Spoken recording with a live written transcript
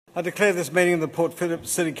I declare this meeting of the Port Phillip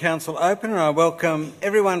City Council open, and I welcome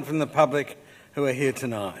everyone from the public who are here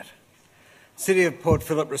tonight. The City of Port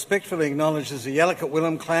Phillip respectfully acknowledges the Yalukit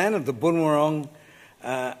Willem clan of the Boonwurrung,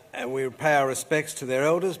 and we pay our respects to their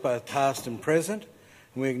elders, both past and present,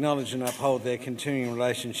 and we acknowledge and uphold their continuing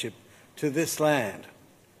relationship to this land.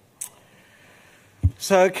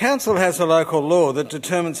 So, Council has a local law that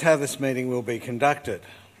determines how this meeting will be conducted.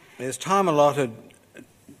 There's time allotted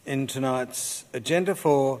in tonight's agenda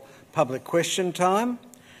for public question time.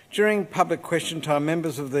 During public question time,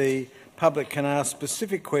 members of the public can ask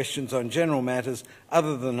specific questions on general matters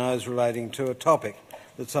other than those relating to a topic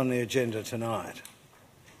that's on the agenda tonight.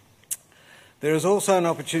 There is also an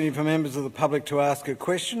opportunity for members of the public to ask a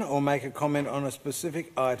question or make a comment on a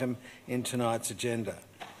specific item in tonight's agenda.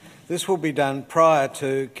 This will be done prior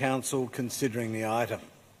to Council considering the item.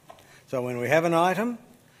 So when we have an item,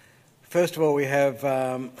 first of all, we have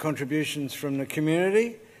contributions from the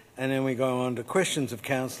community, and then we go on to questions of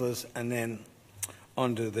councillors and then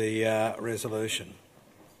on to the resolution.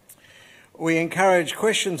 We encourage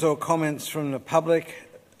questions or comments from the public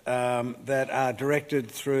that are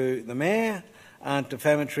directed through the Mayor, aren't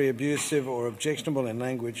defamatory, abusive or objectionable in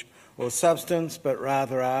language or substance, but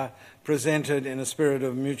rather are presented in a spirit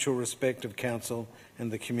of mutual respect of Council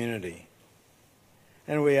and the community.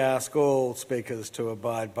 And we ask all speakers to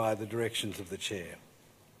abide by the directions of the Chair.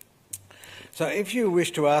 So if you wish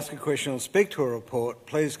to ask a question or speak to a report,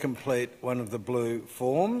 please complete one of the blue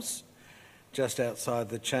forms just outside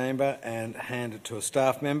the chamber and hand it to a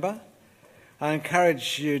staff member. I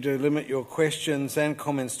encourage you to limit your questions and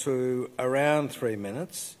comments to around 3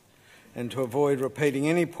 minutes and to avoid repeating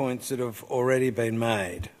any points that have already been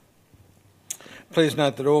made. Please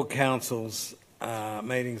note that all Council's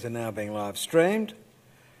meetings are now being live streamed.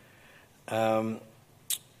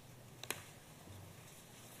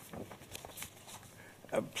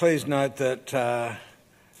 Please note that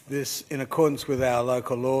this, in accordance with our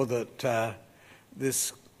local law, that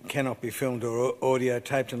this cannot be filmed or audio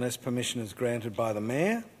taped unless permission is granted by the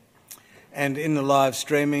Mayor. And in the live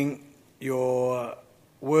streaming, your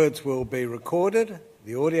words will be recorded,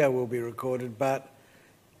 the audio will be recorded, but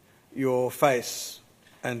your face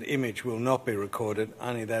and image will not be recorded,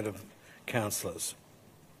 only that of councillors.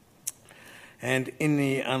 And in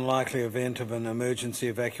the unlikely event of an emergency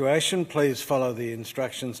evacuation, please follow the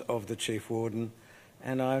instructions of the Chief Warden.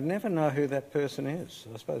 And I never know who that person is.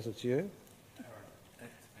 I suppose it's you?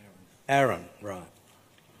 Aaron, right.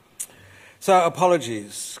 So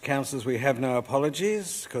apologies. Councillors, we have no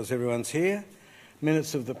apologies because everyone's here.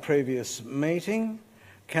 Minutes of the previous meeting.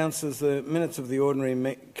 Councillors, the minutes of the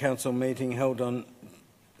ordinary council meeting held on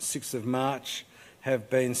 6th of March have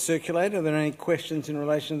been circulated. Are there any questions in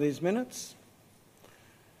relation to these minutes?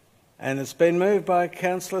 And it's been moved by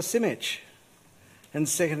Councillor Simic and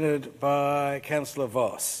seconded by Councillor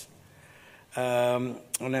Voss. I'll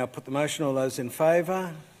now put the motion. All those in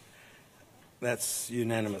favour? That's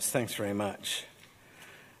unanimous. Thanks very much.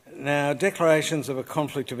 Now, declarations of a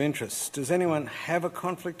conflict of interest. Does anyone have a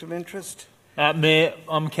conflict of interest? Mayor,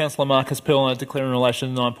 I'm Councillor Marcus Pearl and I declare in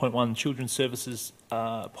relation to 9.1 Children's Services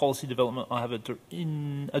Policy Development I have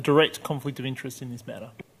a direct conflict of interest in this matter.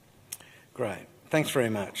 Great. Thanks very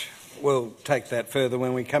much. We'll take that further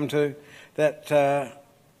when we come to that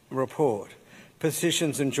report.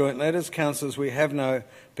 Petitions and joint letters. Councillors, we have no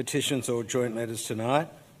petitions or joint letters tonight.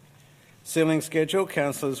 Sealing schedule.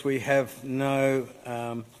 Councillors, we have no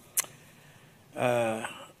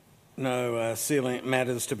sealing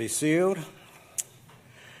matters to be sealed.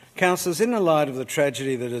 Councillors, in the light of the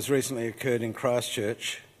tragedy that has recently occurred in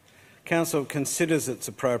Christchurch, Council considers it's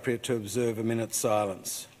appropriate to observe a minute's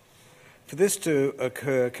silence. For this to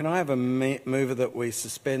occur, can I have a mover that we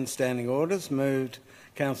suspend standing orders? Moved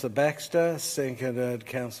Councillor Baxter, seconded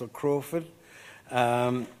Councillor Crawford.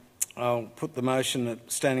 I'll put the motion that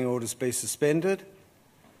standing orders be suspended.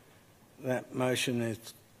 That motion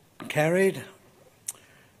is carried.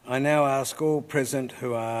 I now ask all present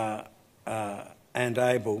who are and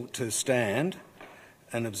able to stand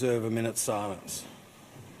and observe a minute's silence.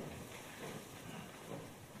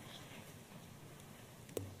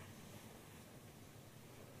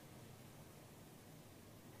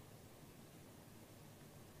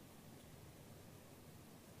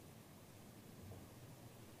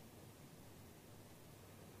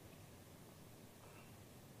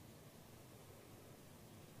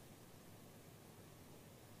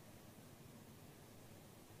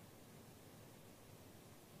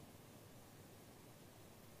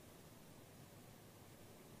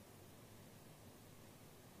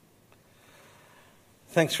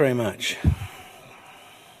 Thanks very much.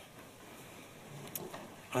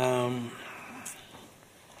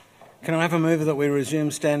 Can I have a mover that we resume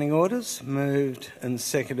standing orders? Moved and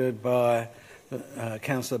seconded by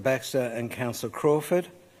Councillor Baxter and Councillor Crawford.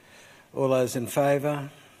 All those in favour?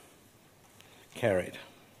 Carried.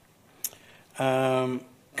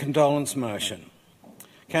 Condolence motion.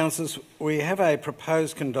 Councillors, we have a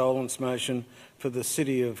proposed condolence motion for the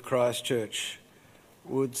City of Christchurch.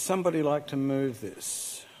 Would somebody like to move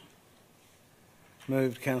this?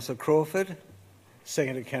 Moved Councillor Crawford,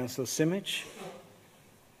 seconded Councillor Simic.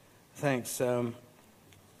 Thanks. Can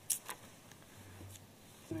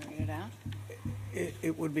I read it out?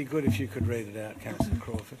 It would be good if you could read it out, Councillor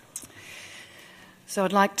Crawford. So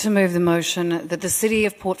I'd like to move the motion that the City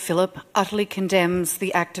of Port Phillip utterly condemns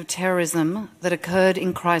the act of terrorism that occurred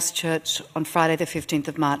in Christchurch on Friday the 15th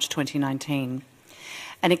of March 2019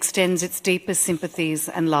 and extends its deepest sympathies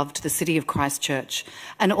and love to the City of Christchurch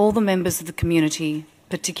and all the members of the community,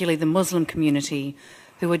 particularly the Muslim community,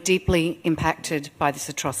 who were deeply impacted by this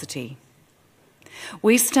atrocity.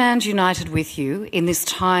 We stand united with you in this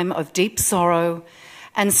time of deep sorrow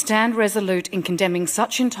and stand resolute in condemning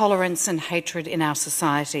such intolerance and hatred in our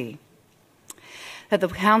society. That the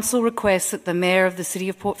Council requests that the Mayor of the City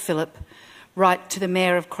of Port Phillip write to the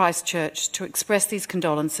Mayor of Christchurch to express these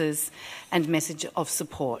condolences and message of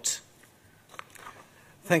support.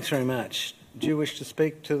 Thanks very much. Do you wish to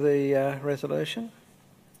speak to the resolution?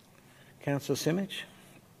 Councillor Simic?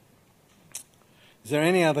 Is there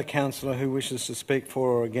any other councillor who wishes to speak for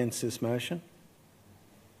or against this motion?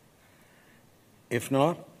 If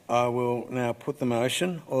not, I will now put the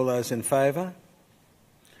motion. All those in favour?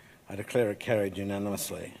 I declare it carried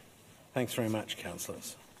unanimously. Thanks very much,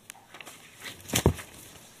 councillors.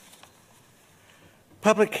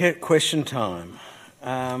 Public question time.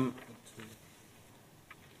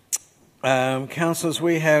 Councillors,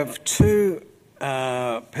 we have two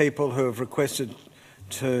people who have requested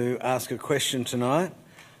to ask a question tonight,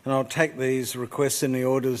 and I'll take these requests in the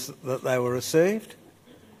orders that they were received.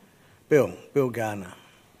 Bill Garner.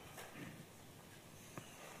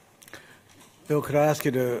 Bill, could I ask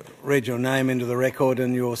you to read your name into the record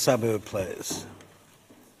and your suburb, please?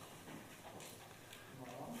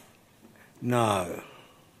 No.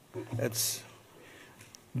 It's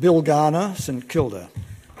Bill Garner, St Kilda.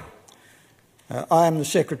 I am the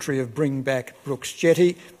Secretary of Bring Back Brooks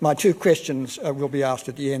Jetty. My two questions will be asked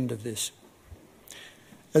at the end of this.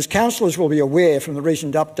 As councillors will be aware from the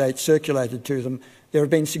recent updates circulated to them, there have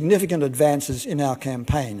been significant advances in our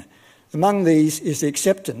campaign. Among these is the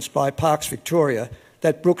acceptance by Parks Victoria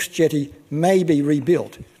that Brooks Jetty may be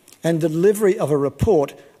rebuilt and the delivery of a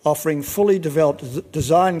report offering fully developed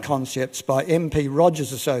design concepts by MP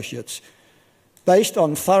Rogers Associates. Based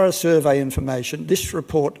on thorough survey information, this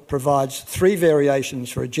report provides three variations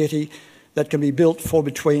for a jetty that can be built for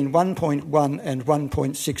between $1.1 and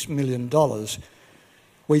 $1.6 million.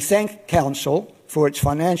 We thank Council for its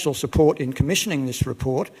financial support in commissioning this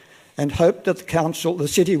report and hope that the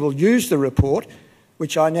City will use the report,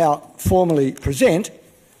 which I now formally present,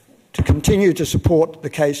 to continue to support the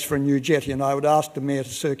case for a new jetty, and I would ask the Mayor to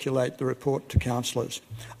circulate the report to councillors.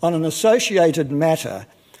 On an associated matter,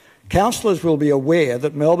 councillors will be aware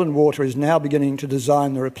that Melbourne Water is now beginning to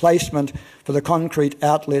design the replacement for the concrete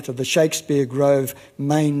outlet of the Shakespeare Grove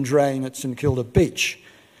main drain at St Kilda Beach.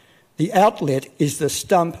 The outlet is the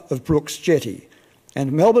stump of Brooks Jetty,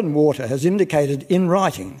 and Melbourne Water has indicated in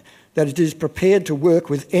writing that it is prepared to work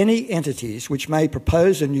with any entities which may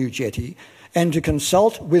propose a new jetty and to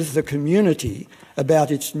consult with the community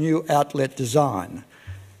about its new outlet design.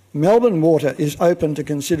 Melbourne Water is open to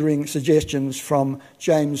considering suggestions from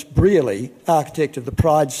James Brearley, architect of the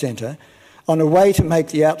Pride Centre, on a way to make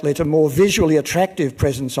the outlet a more visually attractive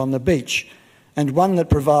presence on the beach, and one that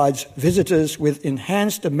provides visitors with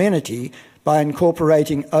enhanced amenity by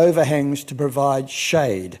incorporating overhangs to provide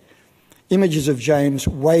shade. Images of James'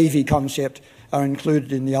 wavy concept are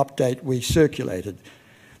included in the update we circulated.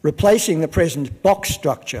 Replacing the present box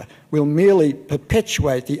structure will merely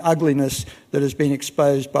perpetuate the ugliness that has been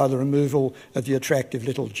exposed by the removal of the attractive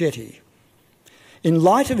little jetty. In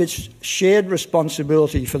light of its shared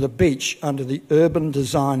responsibility for the beach under the urban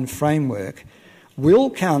design framework, will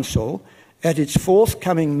Council, at its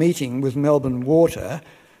forthcoming meeting with Melbourne Water,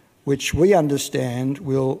 which we understand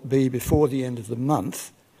will be before the end of the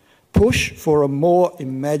month, push for a more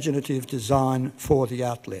imaginative design for the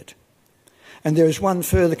outlet? And there is one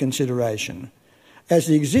further consideration. As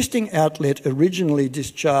the existing outlet originally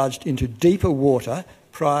discharged into deeper water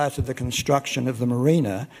prior to the construction of the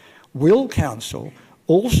marina, will Council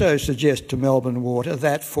also suggest to Melbourne Water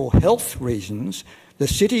that, for health reasons, the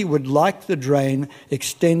City would like the drain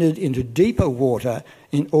extended into deeper water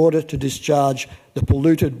in order to discharge the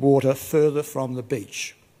polluted water further from the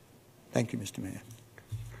beach? Thank you, Mr Mayor.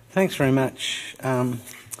 Thanks very much.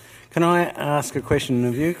 Can I ask a question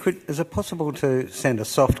of you? Is it possible to send a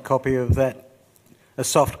soft copy of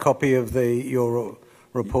your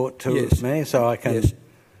report to me so I can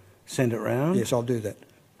send it round? Yes, I'll do that.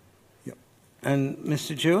 Yep. And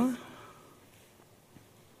Mr Dewar?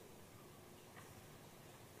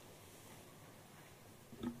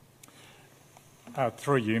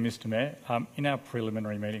 Through you, Mr Mayor, in our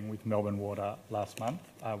preliminary meeting with Melbourne Water last month,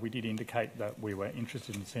 we did indicate that we were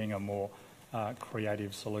interested in seeing a more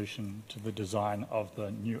creative solution to the design of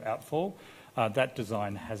the new outfall. That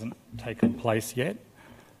design hasn't taken place yet,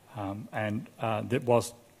 and that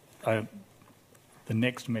was the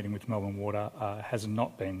next meeting with Melbourne Water has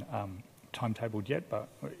not been timetabled yet, but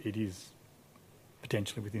it is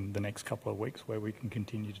potentially within the next couple of weeks where we can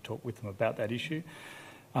continue to talk with them about that issue.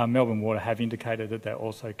 Melbourne Water have indicated that they're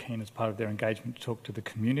also keen as part of their engagement to talk to the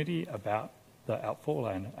community about the outfall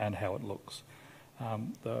and how it looks.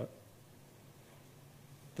 The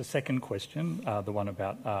second question, the one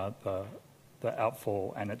about the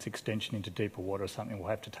outfall and its extension into deeper water, is something we'll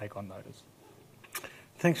have to take on notice.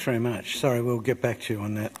 Thanks very much. Sorry, we'll get back to you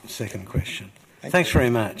on that second question. Thanks very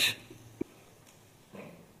much.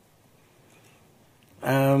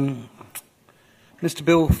 Mr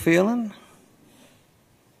Bill Phelan?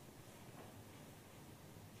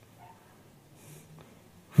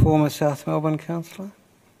 Former South Melbourne Councillor.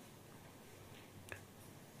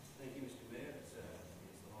 Thank you, Mr Mayor. It's a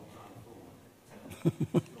long time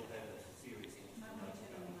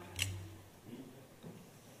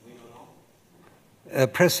former.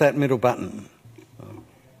 Press that middle button.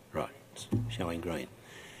 Right, it's showing green.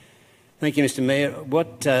 Thank you, Mr Mayor.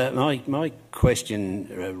 What my question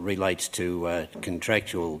relates to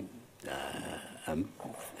contractual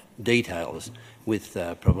details with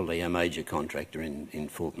probably a major contractor in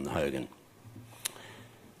Fulton Hogan.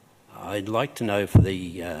 I'd like to know for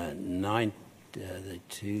the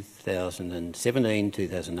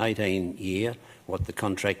 2017-2018 year what the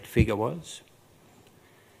contract figure was.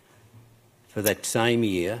 For that same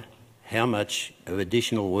year, how much of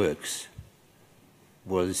additional works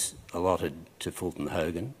was allotted to Fulton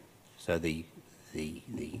Hogan? So the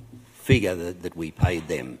figure that we paid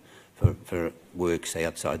them for works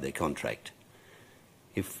outside their contract.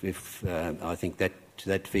 If I think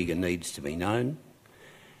that figure needs to be known.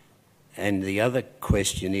 And the other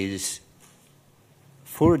question is,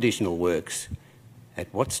 for additional works,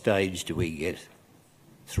 at what stage do we get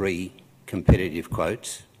 3 competitive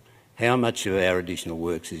quotes? How much of our additional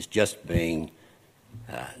works is just being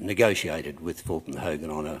negotiated with Fulton Hogan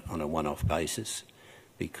on a one-off basis?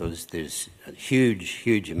 Because there's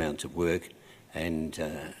huge amounts of work, and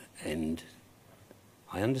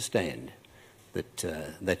I understand that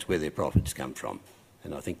that's where their profits come from.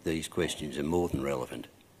 And I think these questions are more than relevant.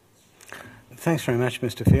 Thanks very much,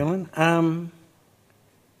 Mr Phelan.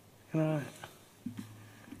 Can I...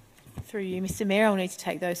 Through you, Mr Mayor, I'll need to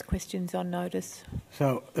take those questions on notice.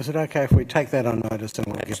 So is it okay if we take that on notice and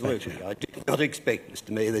we'll Absolutely. get back to you? I did not expect,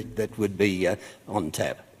 Mr Mayor, that would be on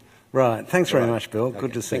tap. Right. Thanks very much, Bill.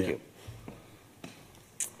 Good to see Thank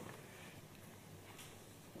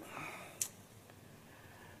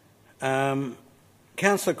you.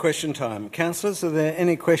 Councillor question time. Councillors, are there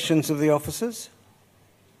any questions of the officers?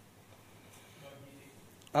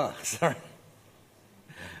 Oh, sorry.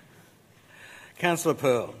 Councillor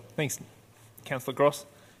Pearl. Thanks, Councillor Gross.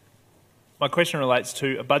 My question relates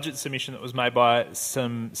to a budget submission that was made by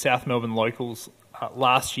some South Melbourne locals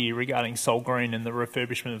last year regarding Sol Green and the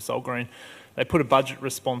refurbishment of Sol Green. They put a budget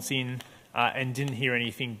response in and didn't hear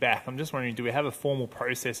anything back. I'm just wondering, do we have a formal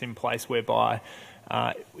process in place whereby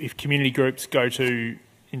if community groups go to,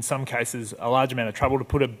 in some cases, a large amount of trouble to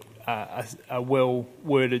put a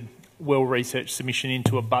well-worded, well-researched submission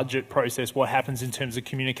into a budget process, what happens in terms of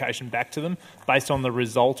communication back to them based on the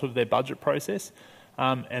result of their budget process?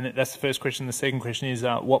 And that's the first question. The second question is,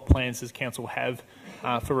 what plans does Council have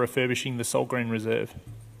for refurbishing the Sol Green Reserve?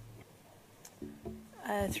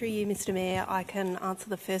 Through you, Mr Mayor, I can answer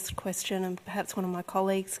the first question and perhaps one of my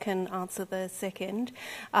colleagues can answer the second.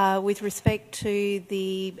 With respect to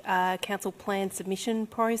the Council plan submission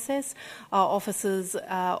process, our officers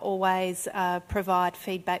always provide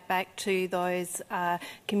feedback back to those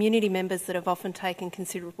community members that have often taken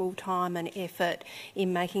considerable time and effort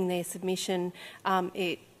in making their submission.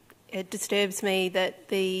 It disturbs me that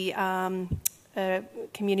the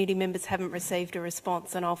community members haven't received a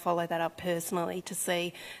response, and I'll follow that up personally to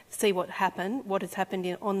see what has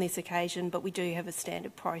happened on this occasion. But we do have a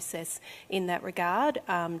standard process in that regard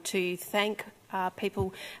to thank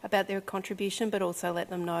people about their contribution, but also let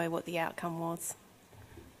them know what the outcome was.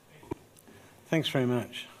 Thanks very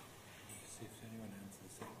much.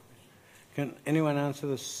 Can anyone answer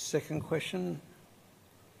the second question?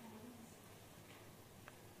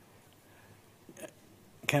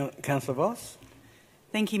 Councillor Voss?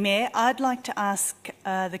 Thank you, Mayor. I'd like to ask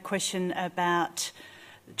the question about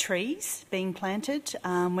trees being planted.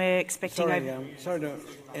 We're expecting... Sorry to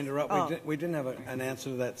interrupt. Oh. We didn't have an answer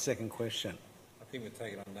to that second question. I think we'll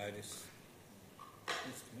take it on notice.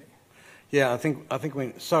 Yeah, I think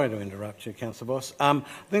we... Sorry to interrupt you, Councillor Voss. I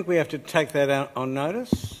think we have to take that out on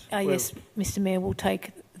notice. Yes, Mr Mayor, we'll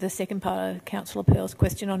take the second part of Councillor Pearl's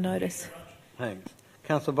question on notice. Thanks.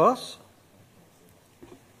 Councillor Voss?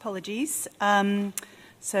 Apologies.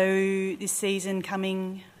 So this season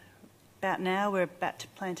coming about now, we're about to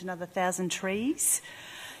plant another 1,000 trees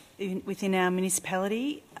within our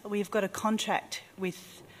municipality. We've got a contract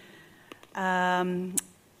with a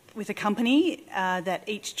company that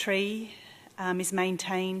each tree is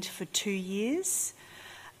maintained for 2 years.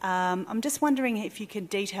 I'm just wondering if you could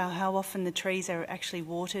detail how often the trees are actually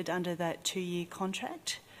watered under that 2-year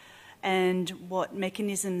contract, and what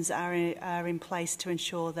mechanisms are in place to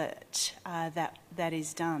ensure that that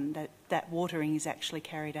is done, that watering is actually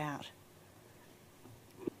carried out.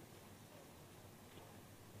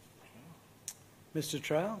 Mr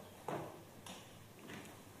Trail?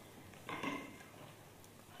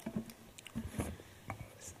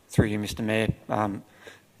 Through you, Mr Mayor.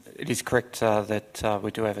 It is correct that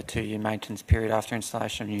we do have a 2-year maintenance period after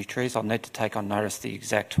installation of new trees. I'll need to take on notice the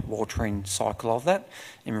exact watering cycle of that.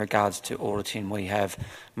 In regards to auditing, we have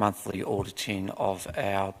monthly auditing of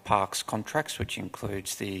our parks contracts, which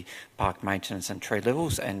includes the park maintenance and tree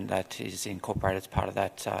levels, and that is incorporated as part of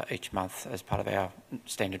that each month as part of our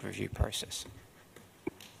standard review process.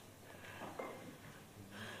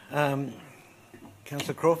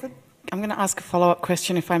 Councillor Crawford? I'm going to ask a follow-up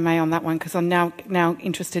question, if I may, on that one, because I'm now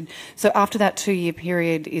interested. So after that 2-year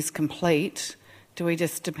period is complete, do we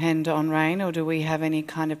just depend on rain, or do we have any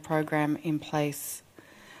kind of program in place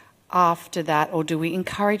after that, or do we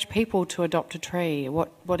encourage people to adopt a tree?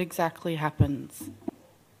 What exactly happens?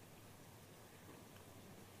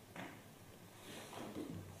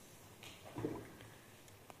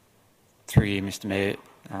 Through you, Mr Mayor.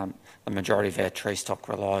 The majority of our tree stock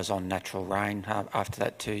relies on natural rain after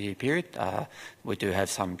that 2-year period. We do have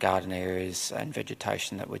some garden areas and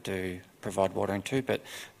vegetation that we do provide watering to, but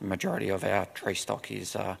the majority of our tree stock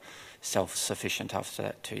is self-sufficient after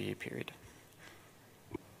that 2-year period.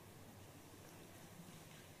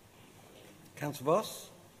 Councillor Voss?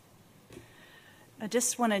 I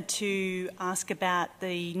just wanted to ask about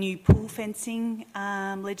the new pool fencing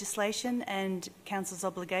legislation and council's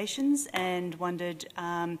obligations, and wondered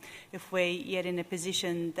if we're yet in a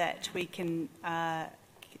position that we can,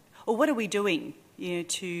 or what are we doing,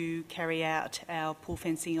 to carry out our pool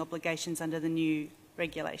fencing obligations under the new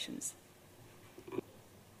regulations?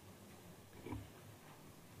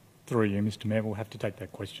 Through you, Mr Mayor, we'll have to take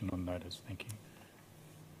that question on notice. Thank you.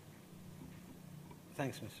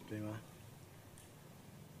 Thanks, Mr Dumar.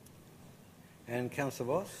 And Councillor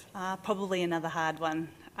Voss? Probably another hard one.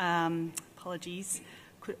 Apologies.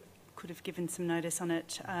 Could have given some notice on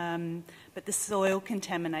it. But the soil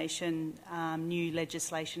contamination new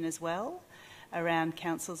legislation as well around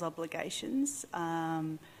council's obligations.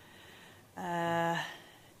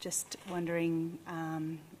 Just wondering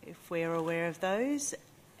if we're aware of those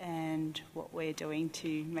and what we're doing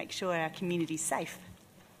to make sure our community's safe.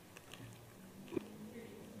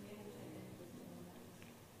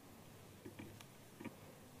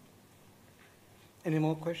 Any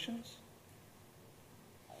more questions?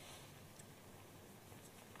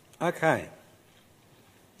 Okay.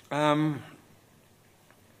 Let's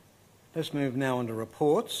move now on to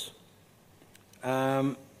reports.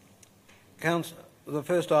 The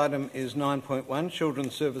first item is 9.1,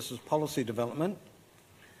 Children's Services Policy Development.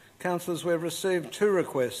 Councillors, we've received 2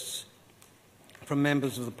 requests from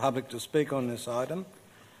members of the public to speak on this item.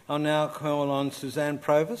 I'll now call on Suzanne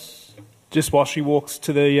Provis. Just while she walks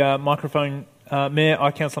to the microphone, Mayor,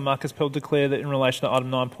 I, Councillor Marcus Pell, declare that in relation to item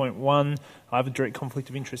 9.1, I have a direct conflict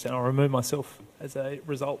of interest and I'll remove myself as a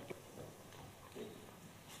result.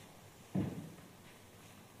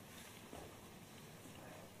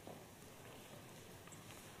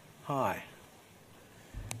 Hi.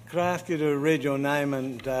 Could I ask you to read your name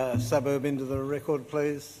and suburb into the record,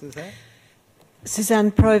 please, Suzanne?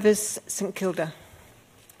 Suzanne Provis, St Kilda.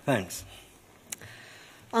 Thanks.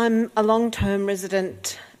 I'm a long-term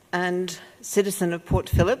resident and citizen of Port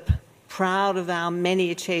Phillip, proud of our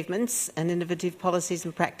many achievements and innovative policies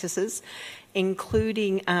and practices,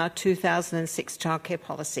 including our 2006 childcare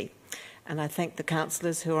policy. And I thank the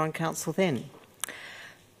councillors who were on council then.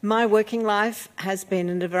 My working life has been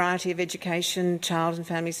in a variety of education, child and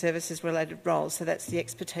family services related roles, so that's the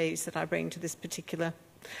expertise that I bring to this particular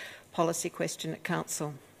policy question at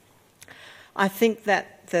Council. I think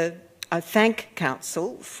that I thank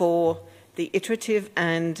Council for the iterative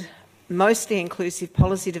and mostly inclusive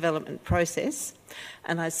policy development process,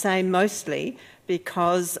 and I say mostly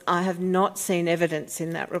because I have not seen evidence in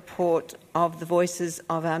that report of the voices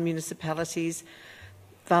of our municipalities'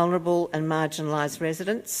 vulnerable and marginalised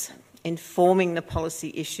residents informing the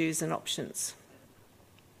policy issues and options.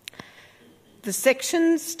 The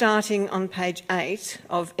section starting on page 8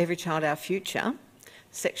 of Every Child Our Future,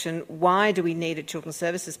 section Why Do We Need a Children's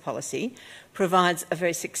Services Policy, provides a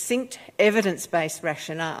very succinct evidence-based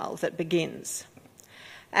rationale that begins.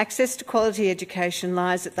 Access to quality education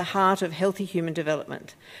lies at the heart of healthy human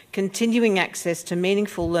development. Continuing access to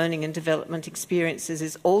meaningful learning and development experiences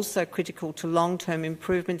is also critical to long-term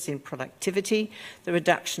improvements in productivity, the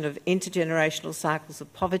reduction of intergenerational cycles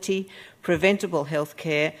of poverty, preventable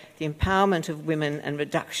healthcare, the empowerment of women and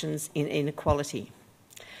reductions in inequality.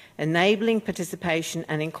 Enabling participation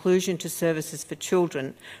and inclusion to services for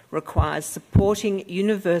children requires supporting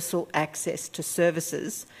universal access to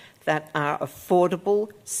services that are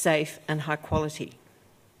affordable, safe and high quality.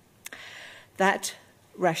 That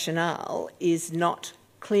rationale is not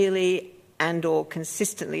clearly and/or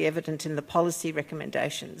consistently evident in the policy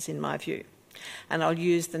recommendations, in my view, and I'll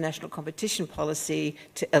use the National Competition Policy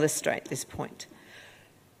to illustrate this point.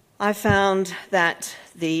 I found that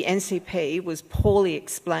the NCP was poorly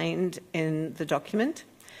explained in the document,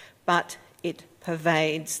 but it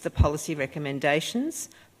pervades the policy recommendations,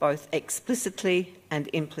 both explicitly and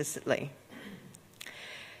implicitly.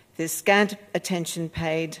 There's scant attention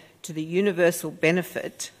paid to the universal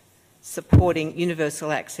benefit supporting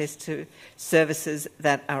universal access to services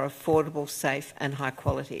that are affordable, safe and high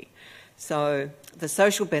quality. So the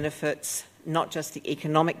social benefits, not just the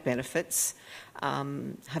economic benefits,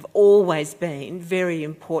 have always been very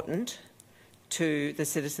important to the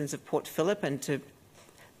citizens of Port Phillip and to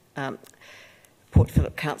Port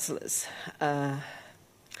Phillip councillors.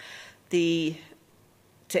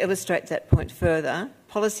 To illustrate that point further,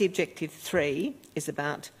 Policy Objective 3 is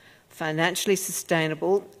about financially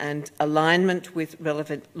sustainable and alignment with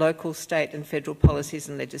relevant local, state and federal policies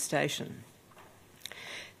and legislation.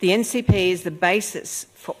 The NCP is the basis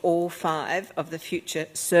for all 5 of the future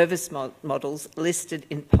service models listed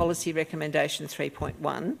in Policy Recommendation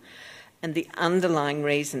 3.1 and the underlying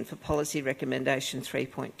reason for Policy Recommendation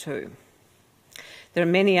 3.2. There are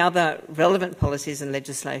many other relevant policies and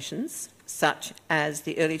legislations, such as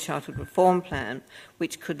the Early Childhood Reform Plan,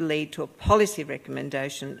 which could lead to a policy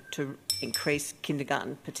recommendation to increase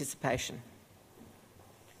kindergarten participation.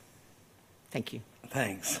 Thank you.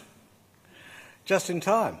 Thanks. Just in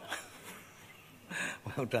time.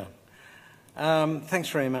 Well done. Thanks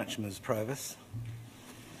very much, Ms Provis.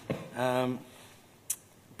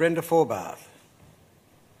 Brenda Forbath.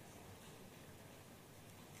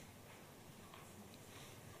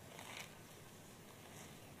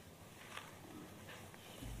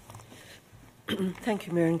 Thank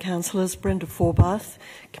you, Mayor and Councillors. Brenda Forbath,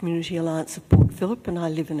 Community Alliance of Port Phillip, and I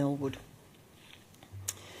live in Elwood.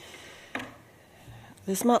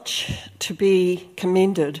 There's much to be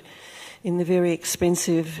commended in the very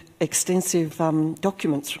extensive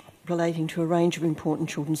documents relating to a range of important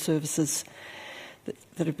children's services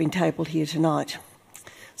that have been tabled here tonight,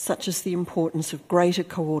 such as the importance of greater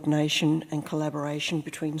coordination and collaboration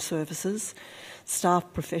between services, staff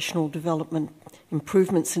professional development,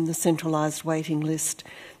 improvements in the centralised waiting list,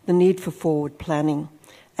 the need for forward planning,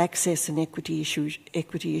 access and equity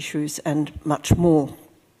issues and much more.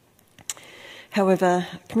 However,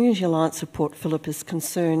 Community Alliance of Port Phillip is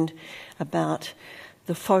concerned about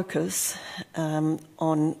the focus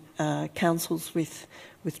on councils with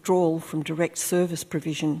withdrawal from direct service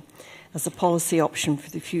provision as a policy option for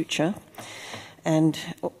the future, and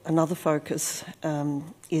another focus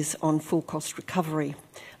is on full cost recovery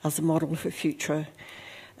as a model for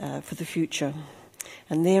the future.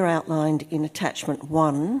 And they're outlined in attachment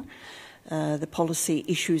 1, the policy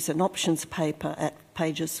issues and options paper at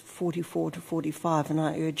pages 44 to 45, and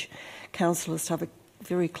I urge councillors to have a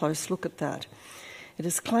very close look at that. It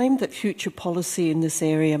is claimed that future policy in this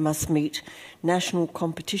area must meet national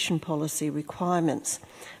competition policy requirements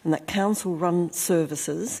and that council-run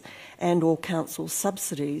services and/or council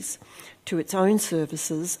subsidies to its own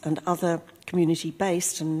services and other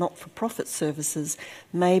community-based and not-for-profit services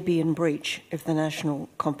may be in breach of the national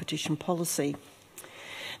competition policy.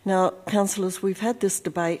 Now, councillors, we've had this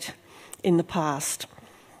debate in the past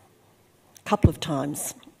a couple of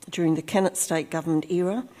times during the Kennett State Government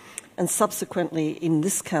era and subsequently in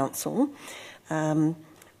this council,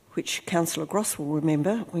 which Councillor Gross will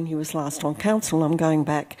remember when he was last on council. I'm going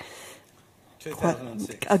back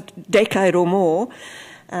 2006. a decade or more.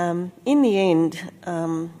 In the end,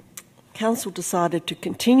 council decided to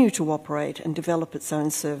continue to operate and develop its own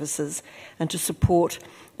services and to support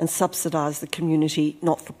and subsidise the community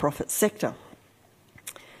not-for-profit sector.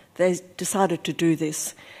 They decided to do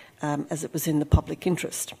this as it was in the public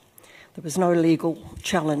interest. There was no legal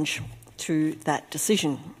challenge to that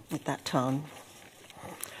decision at that time.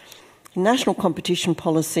 National competition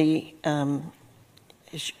policy,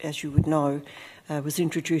 as you would know, was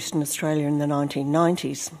introduced in Australia in the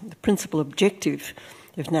 1990s. The principal objective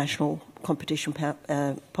of national competition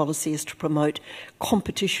policy is to promote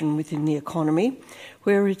competition within the economy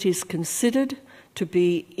where it is considered to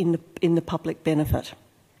be in the public benefit.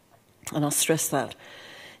 And I stress that.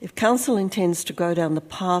 If Council intends to go down the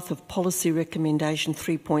path of policy recommendation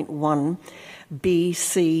 3.1, B,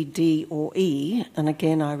 C, D or E, and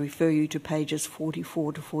again I refer you to pages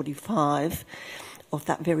 44 to 45 of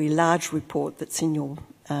that very large report that's in your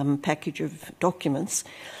package of documents,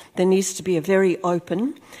 there needs to be a very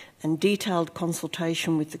open and detailed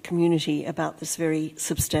consultation with the community about this very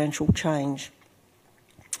substantial change.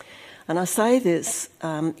 And I say this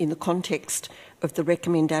in the context of the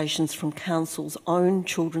recommendations from Council's own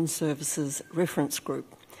Children's Services Reference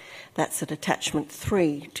Group. That's at Attachment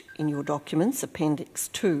 3 in your documents, Appendix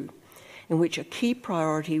 2, in which a key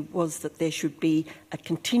priority was that there should be a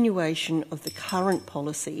continuation of the current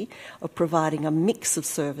policy of providing a mix of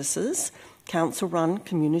services, council-run,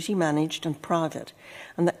 community-managed and private,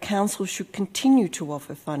 and that Council should continue to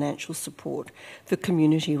offer financial support for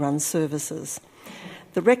community-run services.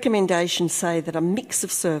 The recommendations say that a mix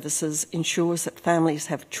of services ensures that families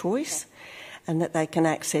have choice and that they can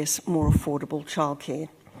access more affordable childcare.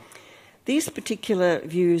 These particular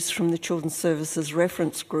views from the Children's Services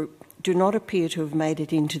Reference Group do not appear to have made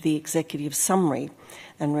it into the executive summary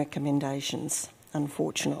and recommendations,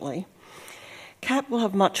 unfortunately. CAP will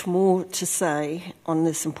have much more to say on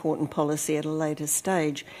this important policy at a later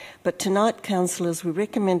stage, but tonight, councillors, we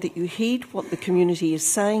recommend that you heed what the community is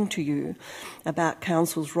saying to you about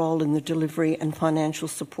Council's role in the delivery and financial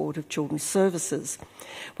support of children's services.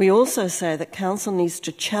 We also say that Council needs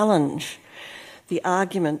to challenge the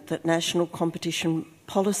argument that national competition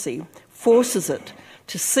policy forces it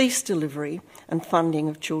to cease delivery and funding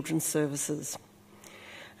of children's services.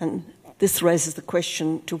 And this raises the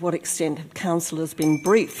question, to what extent have councillors been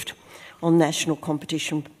briefed on national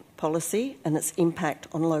competition policy and its impact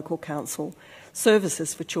on local council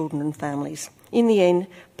services for children and families? In the end,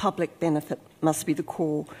 public benefit must be the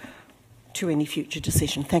core to any future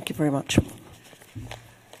decision. Thank you very much.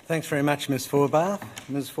 Thanks very much, Ms Forbath.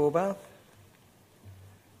 Ms Forbath?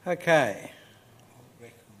 Okay.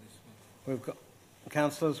 We've got,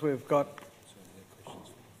 councillors, we've got...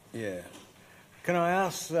 Yeah. Can I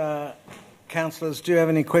ask councillors, do you have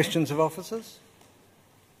any questions of officers?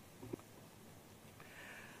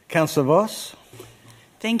 Councillor Voss?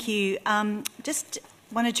 Thank you. Just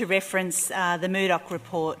wanted to reference the Murdoch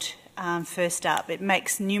report first up. It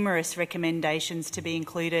makes numerous recommendations to be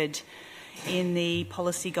included in the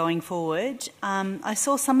policy going forward. I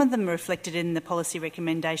saw some of them reflected in the policy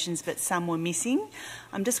recommendations, but some were missing.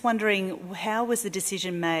 I'm just wondering, how was the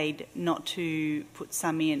decision made not to put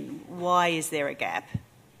some in? Why is there a gap?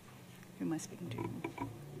 Who am I speaking to?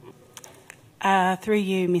 Through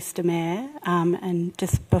you, Mr Mayor, and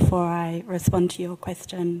just before I respond to your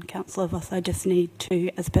question, Councillor Voss, I just need to,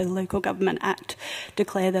 as per the Local Government Act,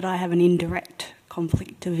 declare that I have an indirect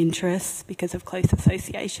conflict of interest because of close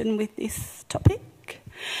association with this topic.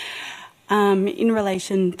 In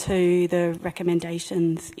relation to the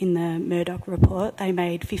recommendations in the Murdoch report, they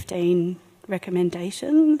made 15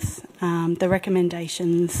 recommendations. The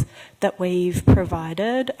recommendations that we've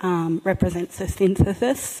provided represents a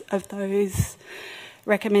synthesis of those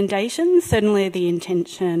recommendations. Certainly the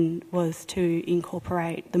intention was to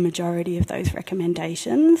incorporate the majority of those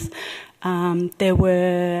recommendations. There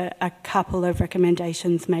were a couple of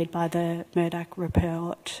recommendations made by the Murdoch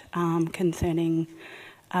report concerning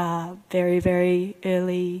very, very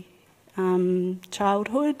early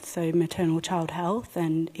childhood, so maternal child health,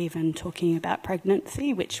 and even talking about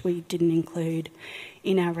pregnancy, which we didn't include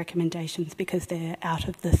in our recommendations because they're out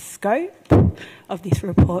of the scope of this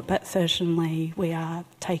report, but certainly we are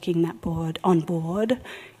taking that on board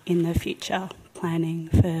in the future planning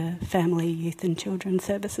for family, youth and children's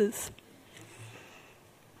services.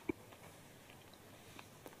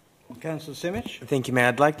 Councillor Simic? Thank you, Mayor.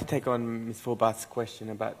 I'd like to take on Ms Forbath's question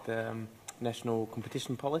about the national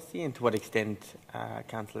competition policy and to what extent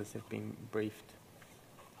councillors have been briefed.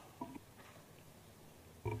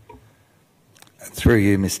 Through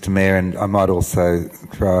you, Mr Mayor, and I might also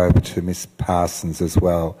throw over to Ms Parsons as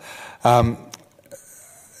well. In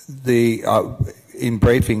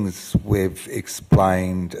briefings we've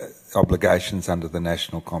explained obligations under the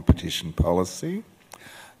National Competition Policy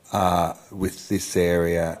with this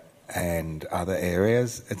area and other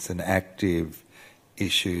areas. It's an active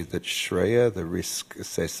issue that SHREA, the Risk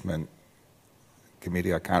Assessment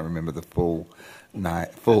Committee, I can't remember the full of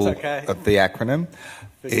the acronym,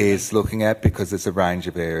 is looking at, because there's a range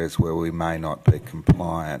of areas where we may not be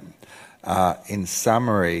compliant. In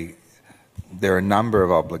summary, there are a number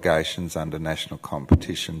of obligations under National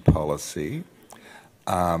Competition Policy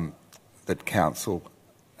that council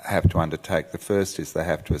have to undertake. The first is they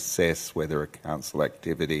have to assess whether a council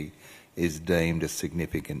activity is deemed a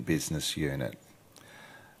significant business unit.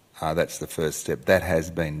 That's the first step. That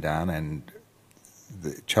has been done, and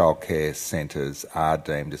the childcare centres are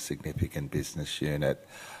deemed a significant business unit.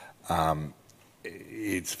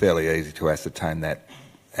 It's fairly easy to ascertain that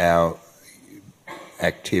our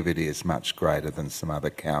activity is much greater than some other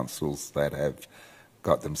councils that have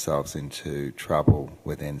got themselves into trouble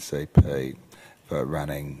with NCP for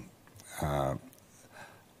running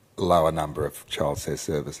lower number of childcare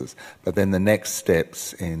services. But then the next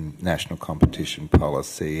steps in National Competition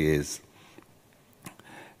Policy is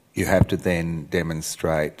you have to then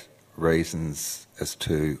demonstrate reasons as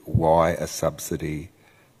to why a subsidy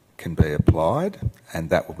can be applied, and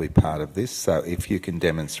that will be part of this. So if you can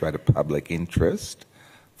demonstrate a public interest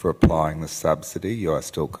for applying the subsidy, you are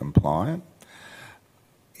still compliant.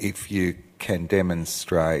 If you can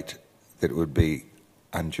demonstrate that it would be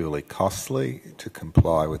unduly costly to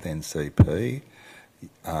comply with NCP,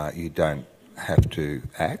 you don't have to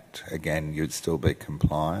act. Again, you'd still be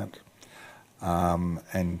compliant.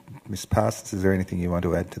 And Ms Parsons, is there anything you want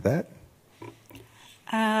to add to that?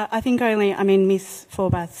 I think Ms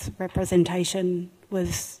Forbath's representation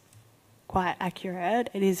was quite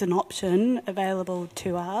accurate. It is an option available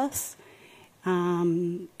to us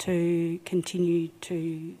to continue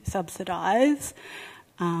to subsidise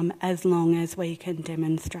as long as we can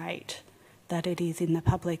demonstrate that it is in the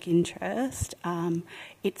public interest.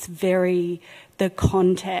 The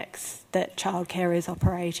context that childcare is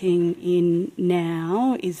operating in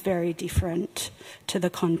now is very different to the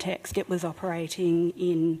context it was operating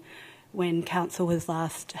in when council was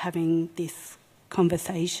last having this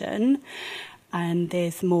conversation, and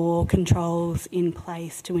there's more controls in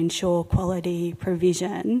place to ensure quality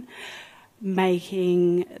provision,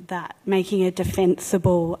 making a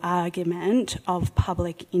defensible argument of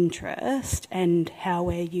public interest and how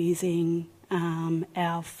we're using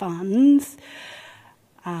our funds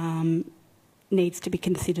needs to be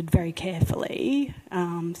considered very carefully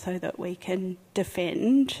so that we can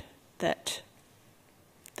defend that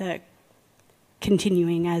the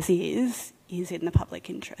continuing as is in the public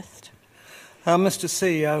interest. Mr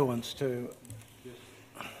CEO wants to...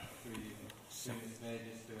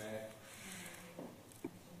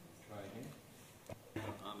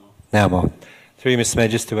 Now I'm on. Through you, Mr Mayor,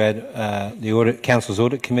 just to add, the Council's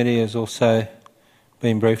Audit Committee has also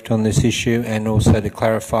been briefed on this issue, and also to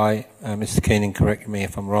clarify, Mr Keenan, correct me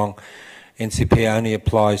if I'm wrong, NCP only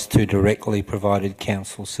applies to directly provided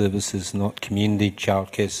council services, not community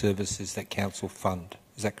childcare services that council fund.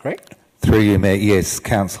 Is that correct? Through you, Mayor, yes,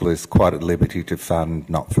 council is quite at liberty to fund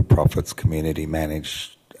not-for-profits, community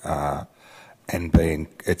managed, and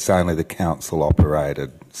it's only the council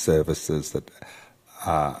operated services that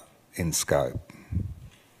are in scope.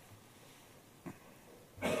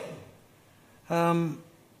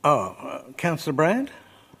 Councillor Brand?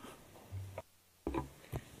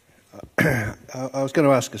 I was going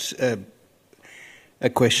to ask a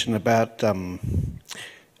question about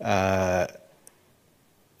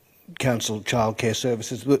council childcare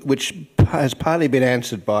services, which has partly been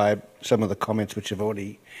answered by some of the comments which have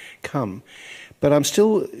already come. But I'm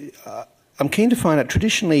keen to find out,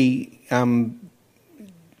 traditionally,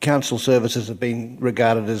 council services have been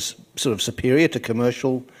regarded as sort of superior to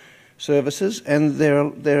commercial services, and there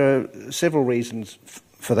are several reasons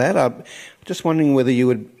for that. I'm just wondering whether you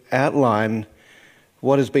would outline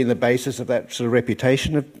what has been the basis of that sort of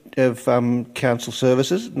reputation of council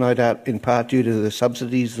services, no doubt in part due to the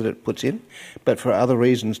subsidies that it puts in, but for other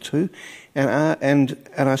reasons too. And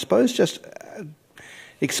I suppose just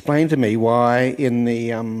explain to me why in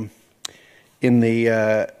the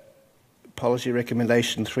policy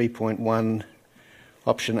recommendation 3.1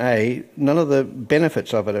 option A, none of the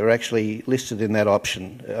benefits of it are actually listed in that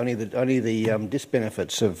option. Only the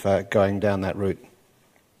disbenefits of going down that route.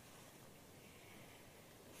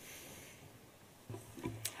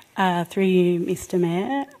 Through you, Mr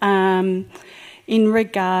Mayor. In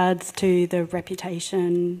regards to the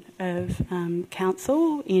reputation of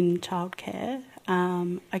council in childcare,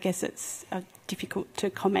 I guess it's difficult to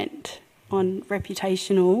comment on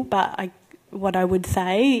reputational, but what I would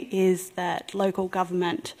say is that local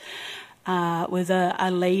government was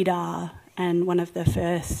a leader and one of the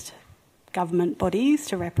first government bodies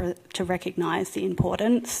to recognise the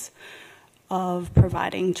importance of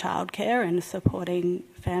providing childcare and supporting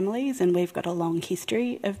families, and we've got a long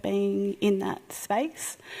history of being in that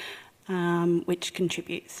space, which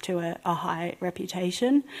contributes to a high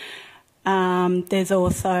reputation. There's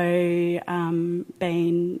also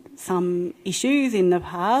been some issues in the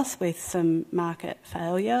past with some market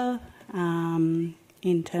failure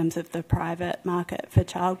in terms of the private market for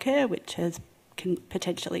childcare, which has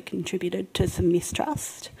potentially contributed to some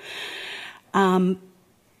mistrust.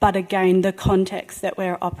 But again, the context that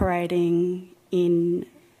we're operating in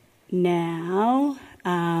now,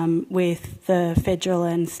 with the federal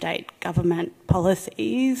and state government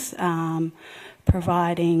policies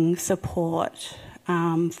providing support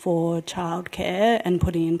for childcare and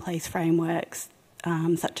putting in place frameworks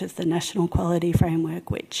such as the National Quality Framework,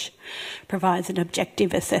 which provides an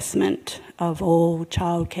objective assessment of all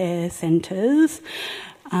childcare centres,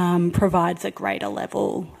 provides a greater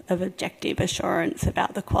level of objective assurance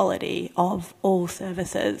about the quality of all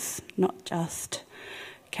services, not just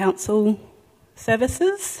council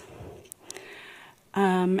services.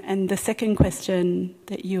 And the second question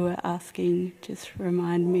that you were asking, just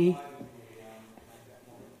remind me.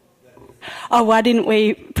 Oh, why didn't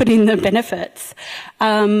we put in the benefits?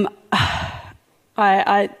 I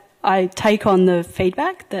take on the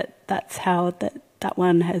feedback that's how that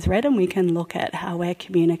one has read, and we can look at how we're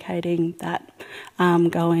communicating that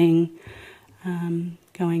going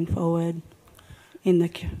forward in the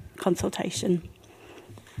consultation.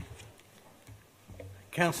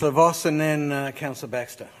 Councillor Voss and then Councillor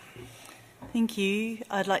Baxter. Thank you.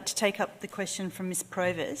 I'd like to take up the question from Ms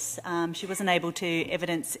Provis. She wasn't able to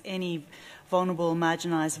evidence any vulnerable,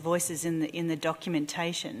 marginalised voices in the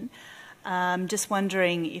documentation. Just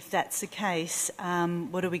wondering if that's the case,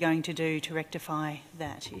 what are we going to do to rectify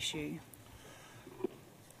that issue?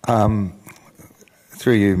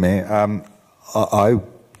 Through you, Mayor, I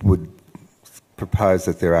would propose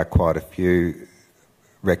that there are quite a few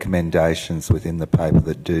recommendations within the paper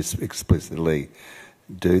that do explicitly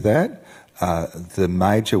do that. The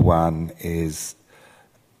major one is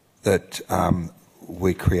that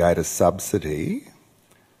we create a subsidy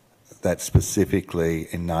that specifically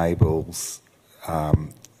enables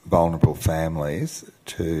vulnerable families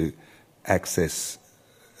to access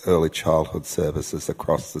early childhood services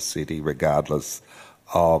across the city, regardless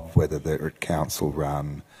of whether they're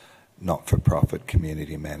council-run, not-for-profit,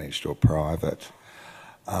 community-managed or private.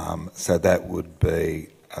 So that would be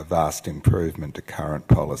a vast improvement to current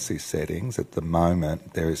policy settings. At the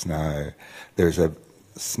moment, there is a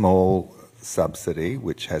small subsidy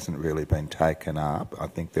which hasn't really been taken up. I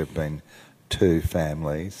think there have been 2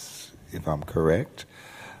 families, if I'm correct,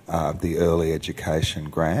 the early education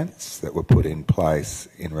grants that were put in place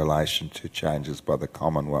in relation to changes by the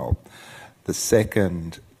Commonwealth. The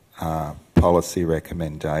second policy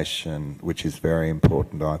recommendation, which is very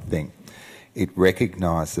important, I think, it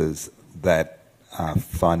recognises that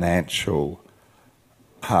financial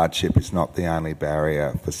hardship is not the only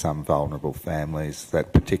barrier for some vulnerable families,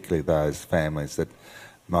 that particularly those families that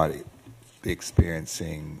might be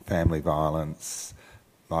experiencing family violence,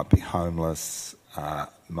 might be homeless,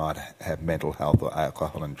 might have mental health or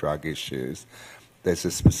alcohol and drug issues. There's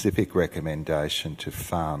a specific recommendation to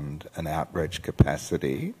fund an outreach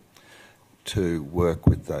capacity to work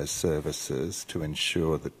with those services to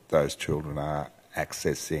ensure that those children are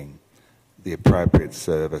accessing the appropriate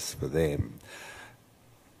service for them.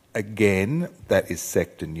 Again, that is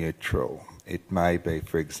sector neutral. It may be,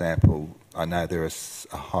 for example, I know there is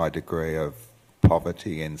a high degree of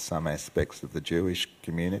poverty in some aspects of the Jewish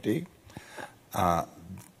community.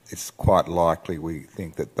 It's quite likely we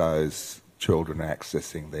think that those children are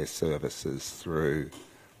accessing their services through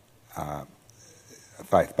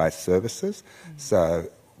faith-based services. So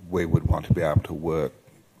we would want to be able to work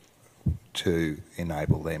to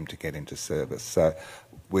enable them to get into service. So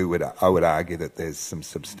I would argue that there's some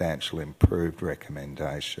substantial improved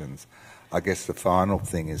recommendations. I guess the final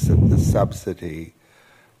thing is that the subsidy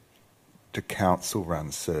to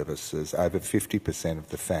council-run services, over 50% of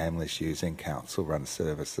the families using council-run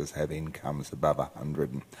services have incomes above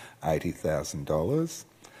 $180,000,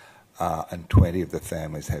 and 20 of the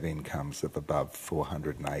families have incomes of above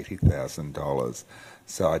 $480,000.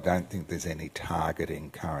 So I don't think there's any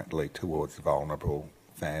targeting currently towards vulnerable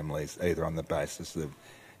families, either on the basis of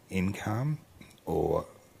income or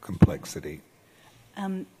complexity.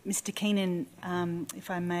 Mr. Keenan, if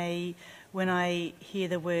I may, when I hear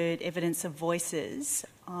the word evidence of voices,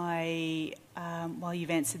 while you've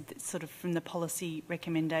answered sort of from the policy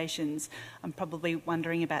recommendations, I'm probably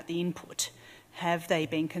wondering about the input. Have they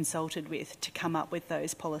been consulted with to come up with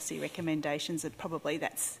those policy recommendations? And probably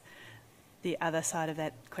that's the other side of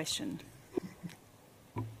that question.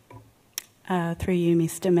 Through you,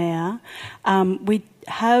 Mr. Mayor. We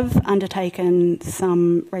have undertaken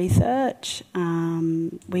some research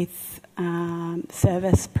with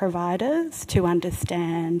service providers to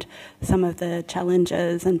understand some of the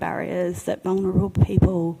challenges and barriers that vulnerable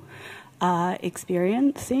people are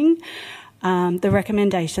experiencing. The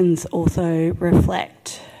recommendations also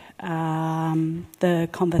reflect the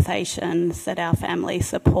conversations that our family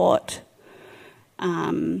support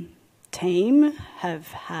team have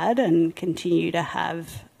had and continue to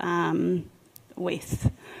have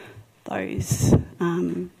with those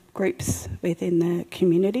groups within the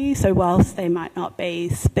community. So whilst they might not be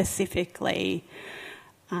specifically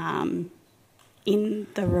in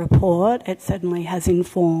the report, it certainly has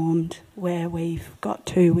informed where we've got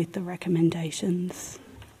to with the recommendations.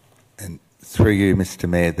 And through you, Mr.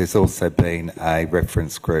 Mayor, there's also been a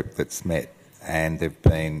reference group that's met, and there have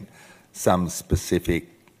been some specific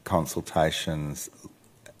consultations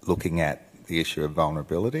looking at the issue of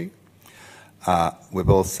vulnerability. We've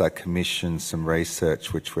also commissioned some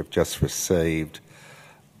research which we've just received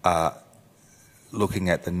looking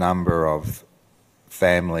at the number of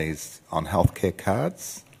families on healthcare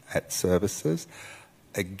cards at services.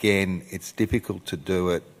 Again, it's difficult to do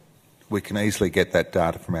it. We can easily get that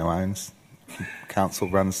data from our own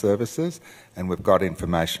council-run services, and we've got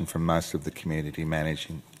information from most of the community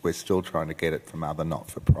managing. We're still trying to get it from other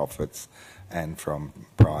not-for-profits and from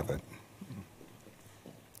private.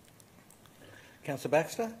 Councillor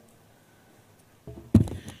Baxter?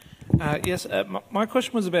 Yes, my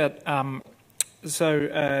question was about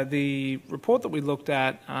the report that we looked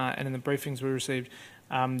at and in the briefings we received,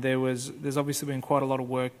 there's obviously been quite a lot of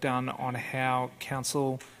work done on how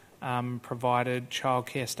council provided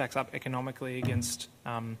childcare stacks up economically against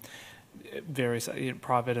various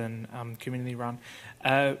private and community run.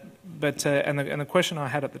 But the question I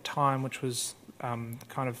had at the time, which was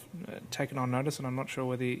kind of taken on notice, and I'm not sure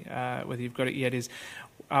whether you've got it yet, is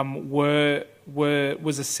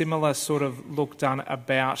was a similar sort of look done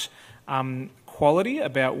about quality,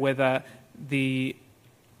 about whether the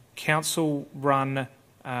council-run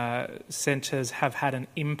centres have had an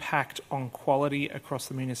impact on quality across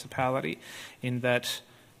the municipality, in that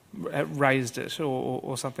raised it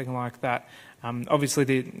or something like that. Obviously,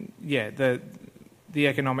 the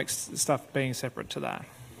economics stuff being separate to that.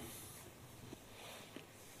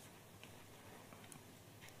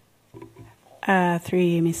 Through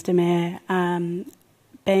you, Mr. Mayor,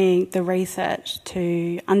 being the research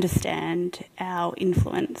to understand our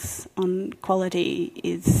influence on quality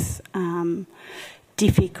is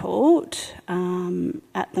difficult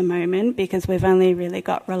at the moment, because we've only really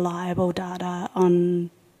got reliable data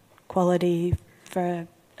on quality for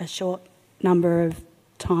a short number of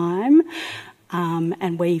time,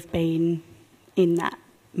 and we've been in that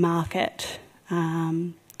market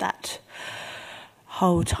that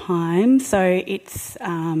whole time, so it's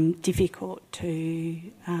difficult to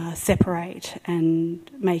separate and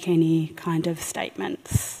make any kind of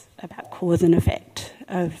statements about cause and effect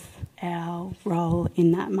of our role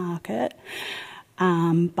in that market.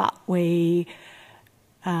 But we,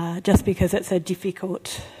 just because it's a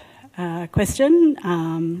difficult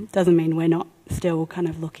question, doesn't mean we're not still kind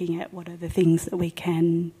of looking at what are the things that we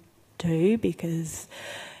can do, because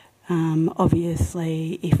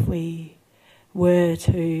obviously if we were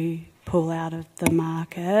to pull out of the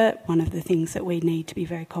market, one of the things that we need to be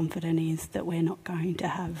very confident is that we're not going to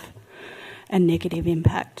have a negative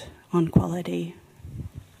impact on quality.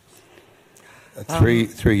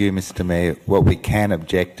 Through you, Mr. Mayor, what we can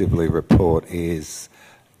objectively report is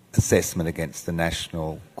assessment against the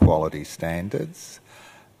national quality standards,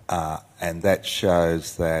 and that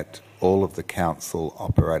shows that all of the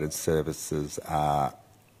council-operated services are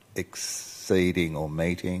exceeding or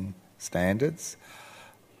meeting standards.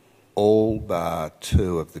 All bar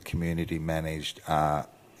 2 of the community managed are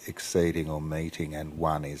exceeding or meeting, and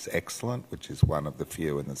 1 is excellent, which is one of the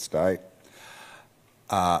few in the state.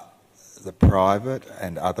 The private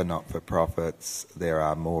and other not-for-profits, there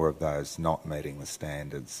are more of those not meeting the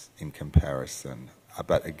standards in comparison.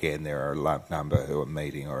 But again, there are a number who are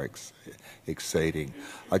meeting or exceeding.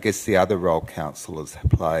 I guess the other role councillors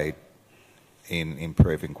have played in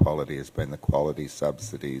improving quality has been the quality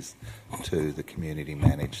subsidies to the community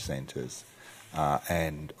managed centres,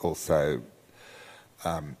 and also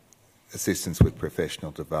assistance with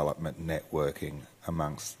professional development, networking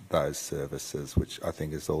amongst those services, which I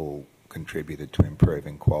think has all contributed to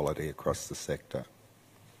improving quality across the sector.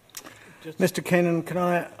 Mr Keenan, can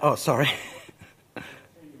I... Oh, sorry.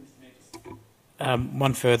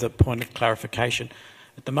 One further point of clarification.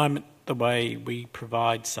 At the moment, the way we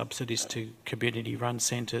provide subsidies to community-run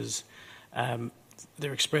centres,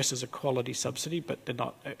 they're expressed as a quality subsidy, but they're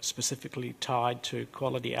not specifically tied to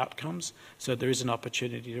quality outcomes. So there is an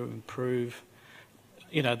opportunity to improve,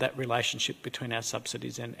 that relationship between our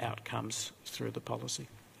subsidies and outcomes through the policy.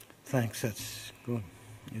 Thanks, that's good,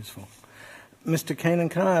 useful. Mr Keenan,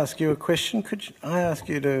 can I ask you a question? Could I ask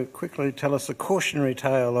you to quickly tell us a cautionary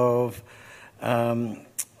tale of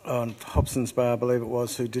on Hobson's Bay, I believe it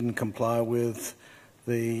was, who didn't comply with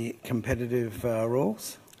the competitive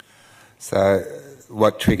rules? So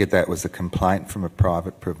what triggered that was a complaint from a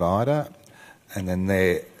private provider, and then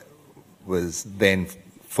there was then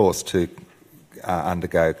forced to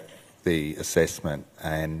undergo the assessment,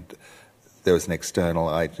 and there was an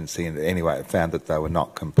external agency, and anyway it found that they were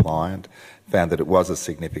not compliant, found that it was a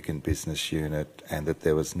significant business unit and that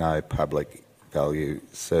there was no public value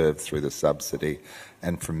served through the subsidy,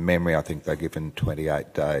 and from memory I think they're given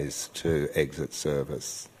 28 days to exit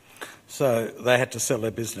service. So they had to sell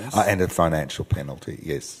their business? And a financial penalty,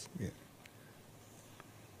 yes. Yeah.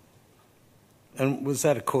 And was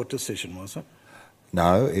that a court decision, was it?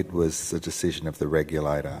 No, it was a decision of the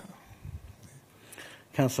regulator.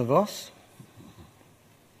 Councillor Voss?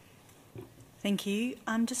 Thank you.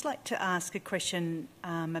 I'd just like to ask a question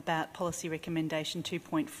about policy recommendation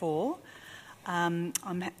 2.4. I'm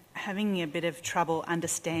having a bit of trouble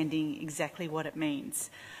understanding exactly what it means.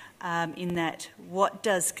 In that, what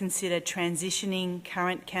does consider transitioning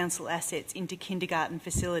current council assets into kindergarten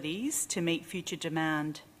facilities to meet future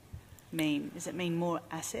demand mean? Does it mean more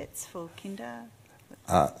assets for kinder?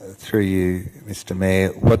 Through you, Mr Mayor,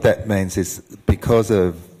 what that means is because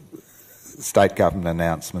of state government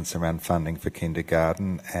announcements around funding for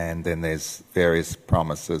kindergarten, and then there's various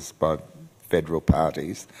promises by federal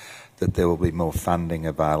parties that there will be more funding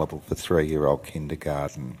available for 3-year-old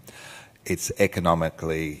kindergarten. It's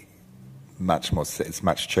economically it's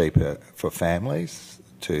much cheaper for families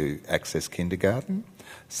to access kindergarten,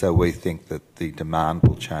 so we think that the demand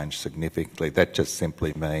will change significantly. That just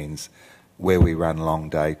simply means where we run long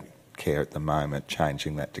day care at the moment,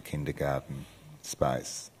 changing that to kindergarten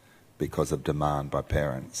space because of demand by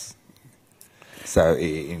parents. So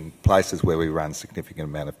in places where we run significant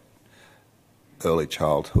amount of early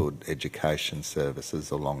childhood education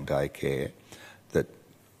services or long day care, that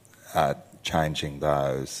are changing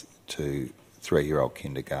those to 3-year-old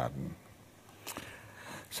kindergarten.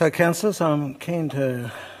 So, councillors, I'm keen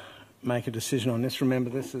to make a decision on this. Remember,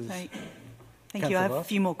 this is... Thank you. I have a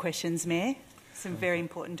few more questions, Mayor. It's a very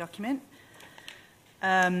important document.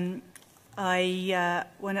 I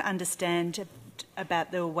want to understand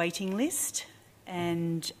about the waiting list,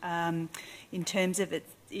 and in terms of in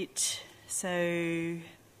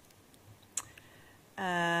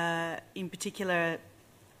particular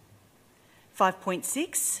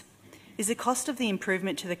 5.6, is the cost of the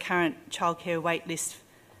improvement to the current childcare wait list,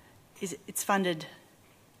 it's funded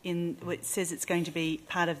in, it says it's going to be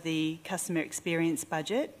part of the customer experience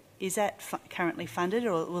budget. Is that currently funded,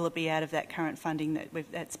 or will it be out of that current funding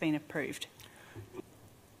that's been approved?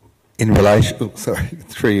 In relation,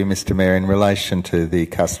 through you, Mr Mayor, in relation to the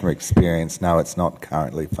customer experience, no, it's not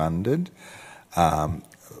currently funded.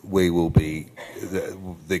 We will be,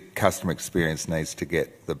 the customer experience needs to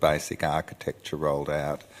get the basic architecture rolled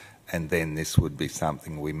out, and then this would be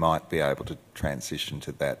something we might be able to transition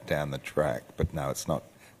to that down the track, but no, it's not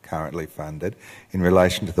currently funded. In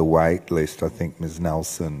relation to the wait list, I think Ms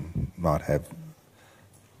Nelson might have...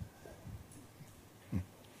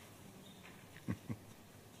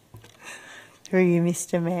 Through you,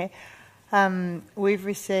 Mr Mayor. We've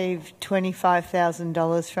received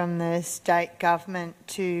 $25,000 from the state government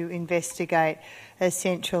to investigate a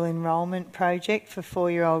central enrolment project for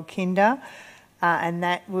 4-year-old kinder, and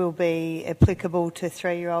that will be applicable to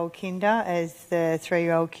 3-year-old kinder as the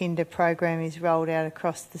 3-year-old kinder program is rolled out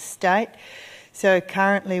across the state. So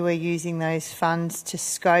currently we're using those funds to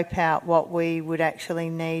scope out what we would actually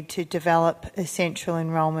need to develop a central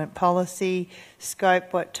enrolment policy,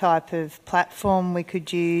 scope what type of platform we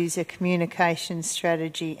could use, a communication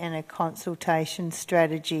strategy and a consultation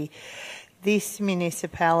strategy. This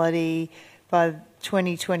municipality by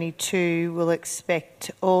 2022 will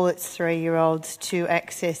expect all its 3-year-olds to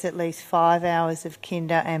access at least 5 hours of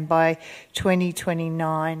kinder, and by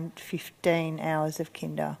 2029, 15 hours of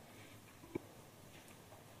kinder.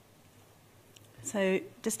 So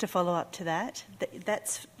just to follow up to that,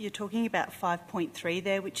 you're talking about 5.3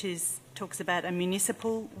 there, which talks about a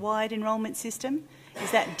municipal-wide enrolment system.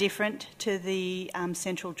 Is that different to the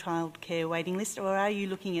central childcare waiting list, or are you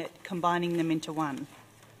looking at combining them into one?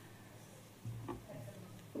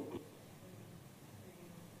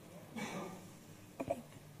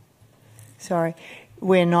 Sorry,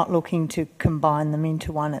 we're not looking to combine them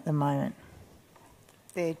into one at the moment.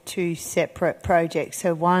 They're two separate projects.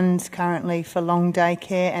 So one's currently for long day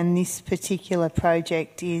care, and this particular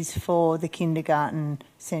project is for the kindergarten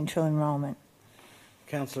central enrolment.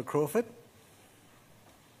 Councillor Crawford.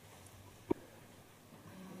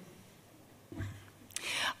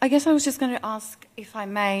 I guess I was just going to ask, if I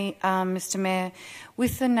may, Mr Mayor,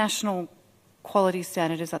 with the national quality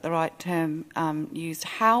standard, is that the right term used,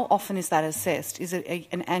 how often is that assessed? Is it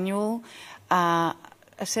an annual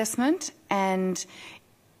assessment? And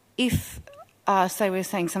if, say we're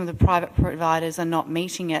saying some of the private providers are not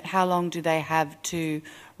meeting it, how long do they have to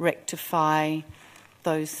rectify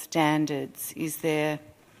those standards? Is there,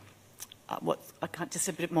 just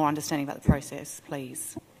a bit more understanding about the process,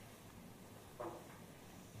 please.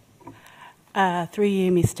 Through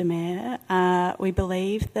you, Mr Mayor, we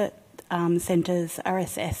believe that centres are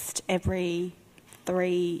assessed every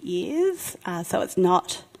 3 years, so it's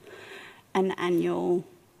not an annual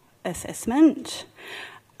assessment.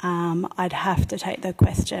 I'd have to take the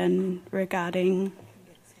question regarding,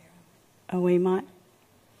 we might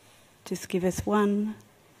just give us one.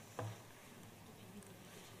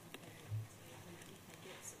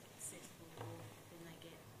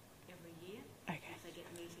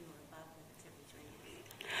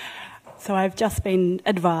 So I've just been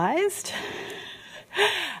advised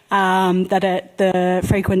that the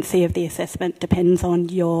frequency of the assessment depends on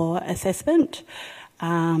your assessment.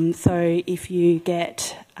 So if you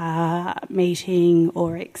get meeting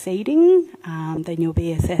or exceeding, then you'll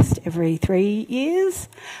be assessed every 3 years.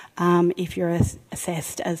 If you're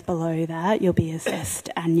assessed as below that, you'll be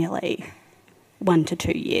assessed annually, 1 to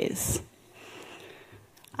 2 years,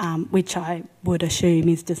 which I would assume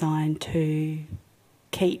is designed to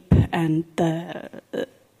keep and the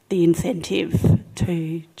incentive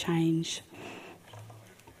to change.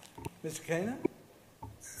 Mr Keener?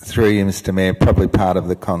 Through you, Mr Mayor, probably part of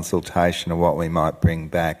the consultation of what we might bring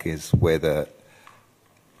back is whether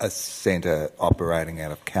a centre operating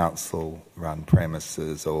out of council-run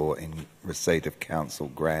premises or in receipt of council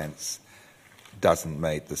grants doesn't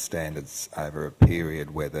meet the standards over a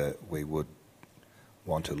period, whether we would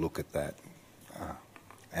want to look at that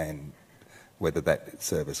and whether that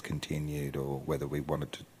service continued or whether we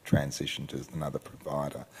wanted to transition to another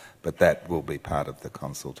provider. But that will be part of the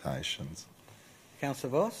consultations.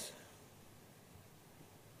 Councillor Voss?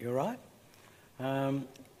 You're right.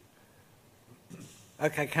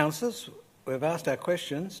 Okay, councillors, we've asked our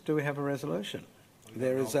questions. Do we have a resolution?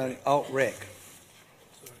 There is an alt-rec,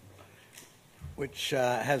 which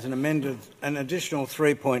has an additional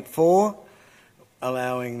 3.4,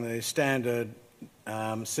 allowing the standard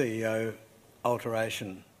CEO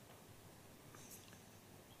alteration.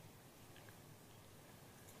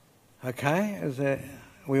 Okay, are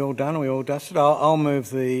we all done? Are we all dusted? I'll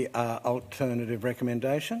move the alternative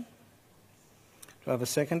recommendation. Do I have a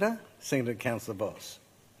seconder? Seconded, Councillor Voss.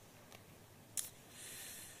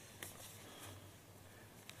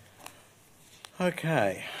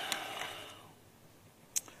 Okay.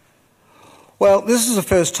 Well, this is the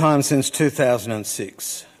first time since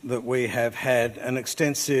 2006 that we have had an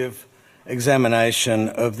extensive examination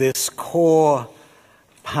of this core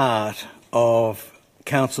part of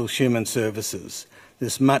Council's human services,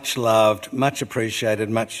 this much loved, much appreciated,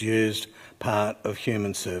 much used part of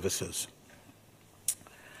human services.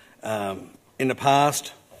 In the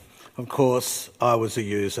past, of course, I was a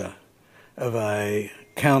user of a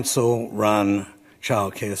council-run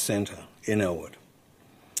childcare centre in Elwood.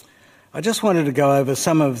 I just wanted to go over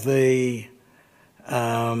some of the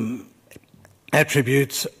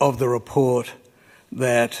attributes of the report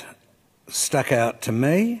that stuck out to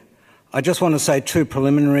me. I just want to say two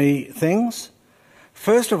preliminary things.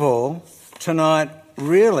 First of all, tonight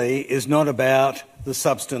really is not about the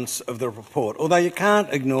substance of the report, although you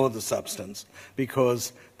can't ignore the substance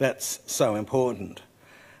because that's so important.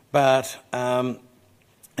 But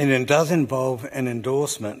it does involve an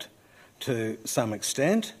endorsement to some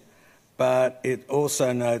extent, but it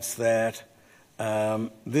also notes that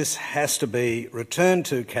this has to be returned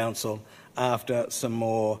to Council after some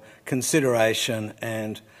more consideration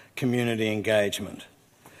and community engagement.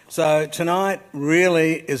 So tonight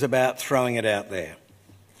really is about throwing it out there.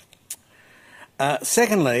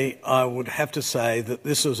 Secondly, I would have to say that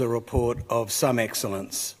this was a report of some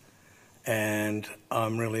excellence and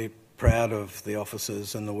I'm really proud of the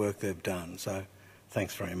officers and the work they've done. So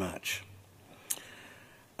thanks very much.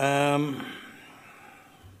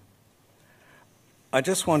 I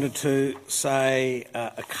just wanted to say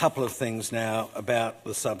a couple of things now about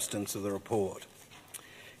the substance of the report.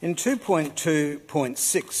 In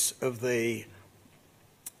 2.2.6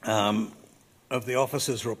 of the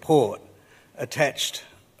officers' report,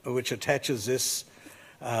 which attaches this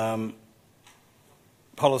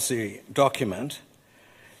policy document,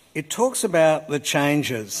 it talks about the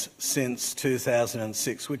changes since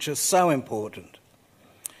 2006, which are so important.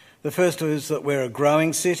 The first is that we're a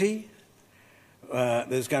growing city.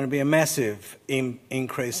 There's going to be a massive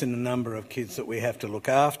increase in the number of kids that we have to look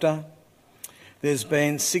after. There's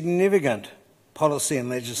been significant policy and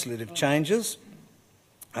legislative changes.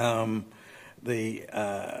 There's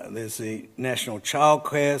the National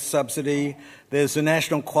Childcare Subsidy. There's the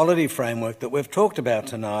National Quality Framework that we've talked about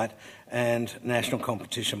tonight, and National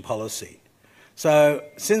Competition Policy. So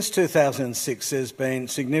since 2006, there's been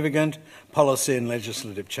significant policy and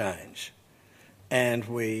legislative change. And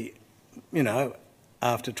we,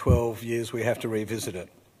 after 12 years, we have to revisit it.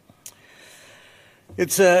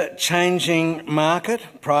 It's a changing market.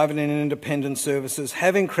 Private and independent services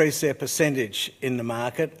have increased their percentage in the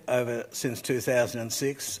market since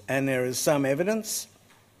 2006, and there is some evidence,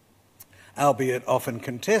 albeit often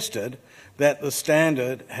contested, that the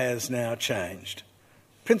standard has now changed,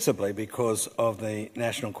 principally because of the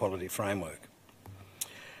National Quality Framework.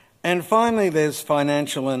 And finally, there's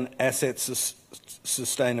financial and asset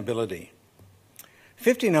sustainability.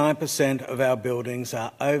 59% of our buildings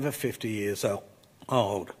are over 50 years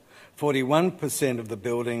old. 41% of the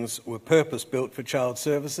buildings were purpose-built for child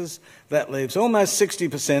services. That leaves almost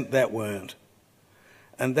 60% that weren't.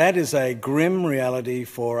 And that is a grim reality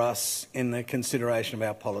for us in the consideration of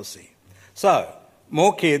our policy. So,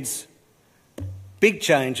 more kids, big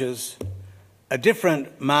changes, a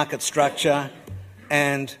different market structure,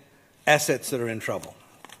 and assets that are in trouble.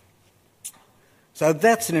 So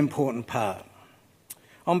that's an important part.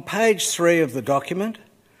 On page 3 of the document,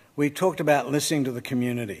 we talked about listening to the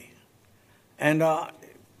community. And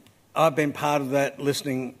I've been part of that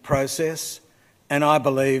listening process, and I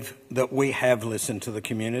believe that we have listened to the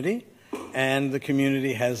community, and the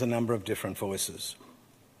community has a number of different voices.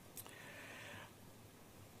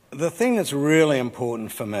 The thing that's really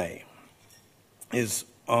important for me is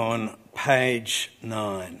on page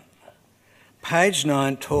 9. Page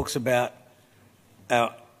 9 talks about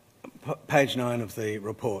page 9 of the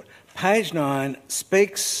report. Page 9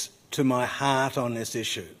 speaks to my heart on this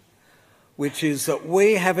issue, which is that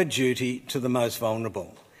we have a duty to the most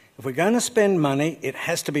vulnerable. If we're going to spend money, it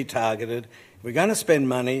has to be targeted. If we're going to spend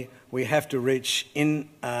money, we have to reach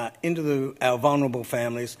into our vulnerable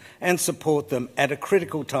families and support them at a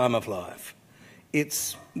critical time of life.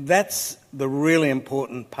 That's the really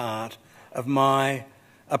important part of my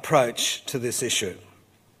approach to this issue.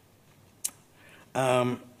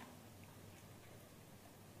 I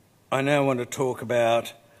now want to talk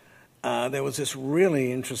about, there was this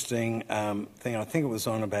really interesting thing, I think it was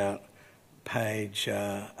on about page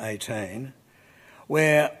 18,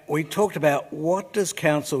 where we talked about what does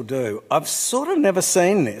council do. I've sort of never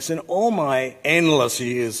seen this in all my endless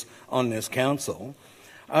years on this council.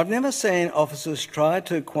 I've never seen officers try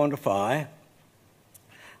to quantify,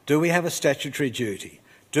 do we have a statutory duty?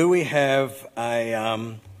 Do we have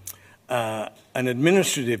an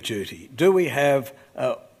administrative duty? Do we have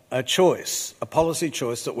a choice, a policy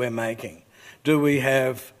choice that we're making? Do we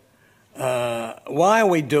have, why are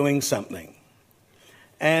we doing something?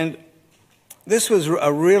 And this was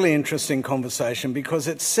a really interesting conversation because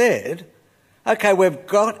it said, okay, we've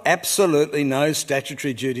got absolutely no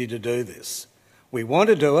statutory duty to do this. We want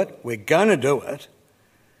to do it, we're going to do it,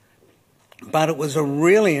 but it was a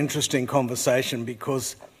really interesting conversation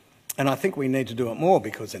because, and I think we need to do it more,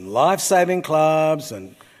 because in life-saving clubs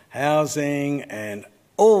and housing and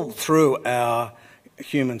all through our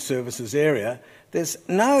human services area, there's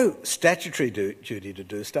no statutory duty to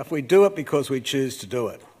do stuff. We do it because we choose to do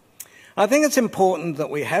it. I think it's important that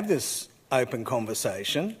we have this open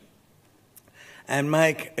conversation and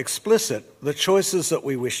make explicit the choices that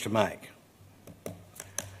we wish to make.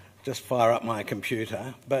 Just fire up my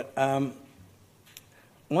computer, but I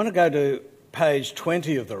want to go to page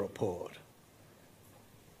 20 of the report.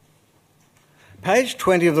 Page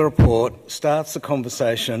 20 of the report starts the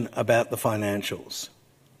conversation about the financials.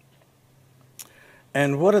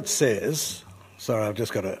 And what it says, sorry, I've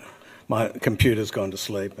just got my computer's gone to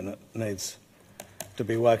sleep and it needs to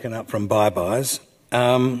be woken up from bye-byes.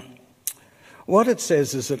 What it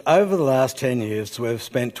says is that over the last 10 years we've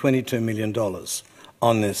spent $22 million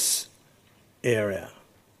on this area.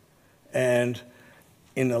 And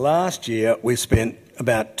in the last year, we spent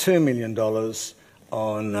about $2 million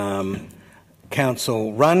on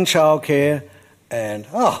council-run childcare and,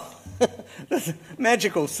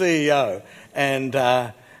 magical CEO, and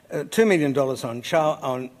 $2 million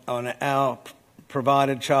on our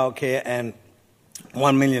provided childcare and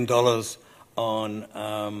 $1 million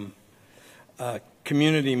on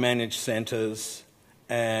community managed centres,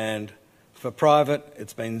 and for private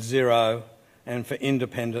it's been $0, and for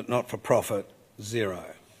independent not-for-profit $0.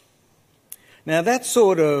 Now that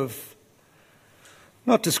sort of,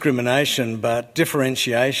 not discrimination but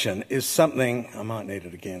differentiation is something, I might need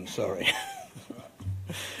it again, sorry,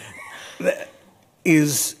 that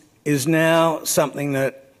is now something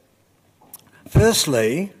that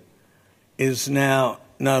firstly is now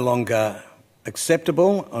no longer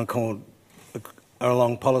acceptable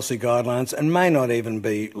along policy guidelines and may not even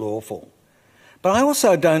be lawful. But I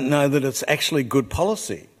also don't know that it's actually good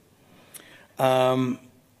policy. And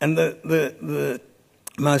the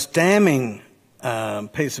most damning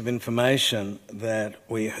piece of information that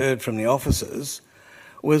we heard from the officers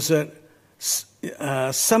was that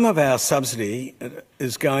some of our subsidy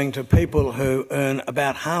is going to people who earn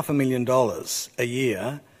about $500,000 a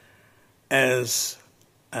year as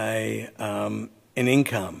an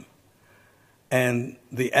income, and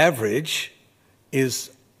the average is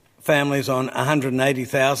families on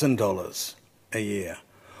 $180,000 a year.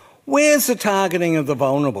 Where's the targeting of the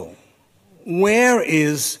vulnerable? Where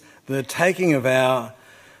is the taking of our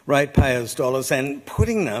ratepayers' dollars and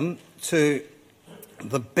putting them to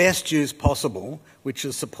the best use possible, which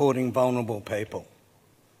is supporting vulnerable people?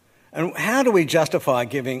 And how do we justify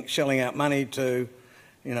shelling out money to,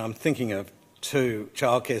 I'm thinking of 2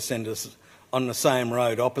 childcare centres on the same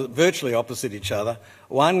road, virtually opposite each other.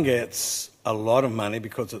 One gets a lot of money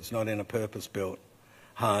because it's not in a purpose-built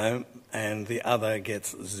home, and the other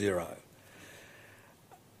gets $0.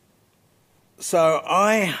 So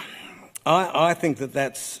I think that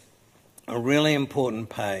that's a really important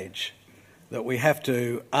page, that we have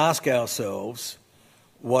to ask ourselves,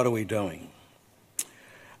 what are we doing?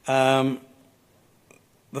 The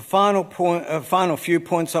final few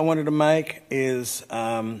points I wanted to make is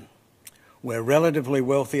we're relatively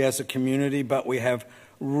wealthy as a community, but we have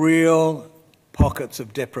real pockets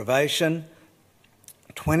of deprivation.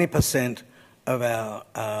 20% of our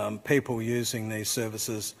people using these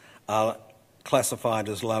services are classified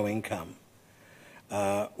as low income.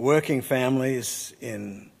 Working families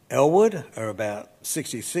in Elwood are about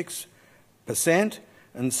 66%,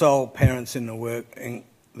 and sole parents in the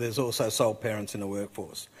there's also sole parents in the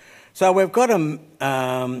workforce. So we've got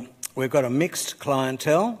a mixed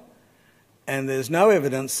clientele, and there's no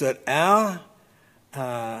evidence that our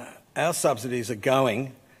subsidies are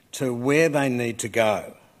going to where they need to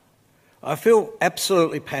go. I feel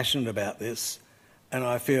absolutely passionate about this, and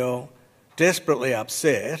I feel desperately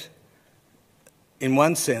upset in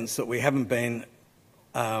one sense that we haven't been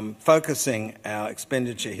focusing our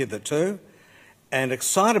expenditure hitherto, and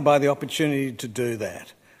excited by the opportunity to do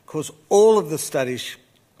that, because all of the studies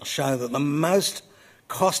show that the most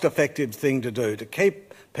cost-effective thing to do to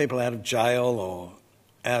keep people out of jail or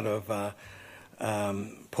out of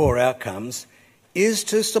poor outcomes is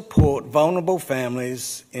to support vulnerable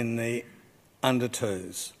families in the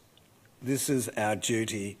under-twos. This is our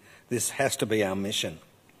duty. This has to be our mission.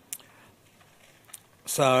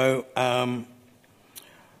 So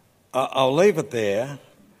I'll leave it there,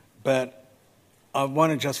 but I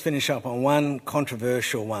want to just finish up on one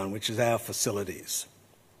controversial one, which is our facilities.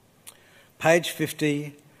 Page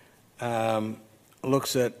 50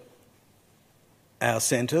 looks at our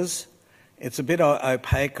centres. It's a bit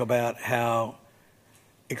opaque about how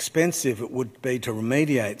expensive it would be to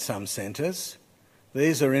remediate some centres.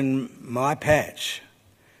 These are in my patch.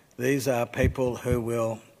 These are people who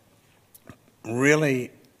will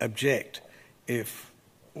really object if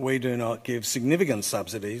we do not give significant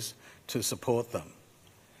subsidies to support them.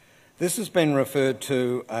 This has been referred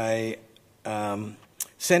to a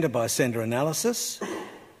centre-by-centre analysis,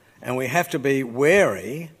 and we have to be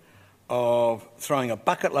wary of throwing a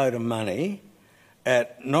bucket load of money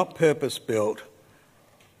at not purpose-built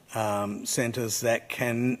centres that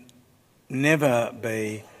can never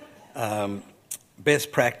be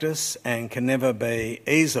best practice and can never be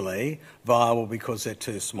easily viable because they're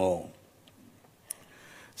too small.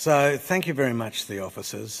 So thank you very much to the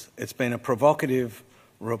officers. It's been a provocative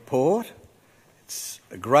report. It's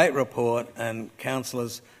a great report, and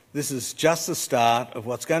councillors, this is just the start of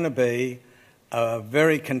what's going to be a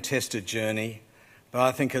very contested journey, but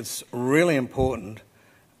I think it's really important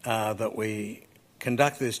that we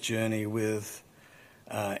conduct this journey with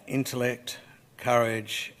intellect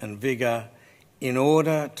courage and vigour in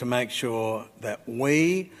order to make sure that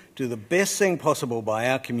we do the best thing possible by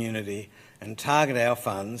our community and target our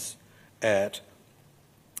funds at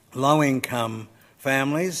low-income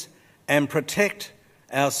families and protect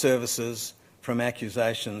our services from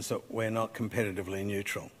accusations that we're not competitively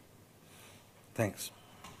neutral. Thanks.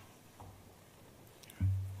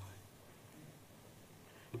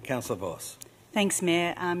 Councillor Voss. Thanks,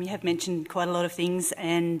 Mayor. You have mentioned quite a lot of things,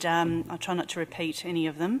 and I'll try not to repeat any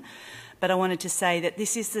of them. But I wanted to say that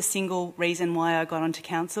this is the single reason why I got onto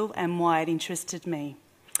council and why it interested me.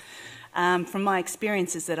 From my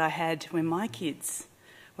experiences that I had when my kids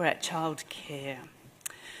were at childcare.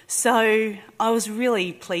 So I was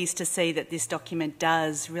really pleased to see that this document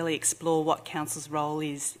does really explore what council's role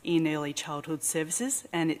is in early childhood services,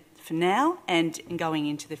 and for now and going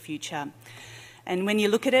into the future. And when you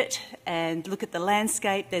look at it and look at the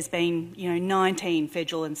landscape, there's been 19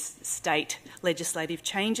 federal and state legislative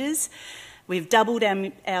changes. We've doubled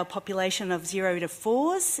our population of 0 to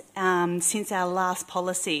 4s since our last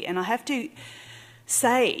policy. And I have to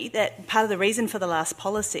say that part of the reason for the last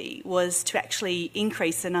policy was to actually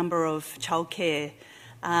increase the number of childcare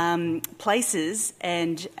places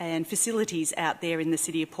and facilities out there in the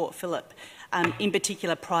city of Port Phillip. In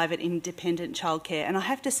particular private independent childcare. And I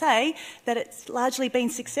have to say that it's largely been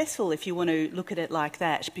successful if you want to look at it like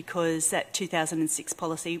that, because that 2006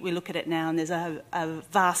 policy, we look at it now and there's a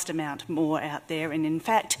vast amount more out there. And in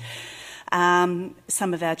fact, some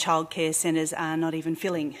of our childcare centres are not even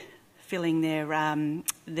filling their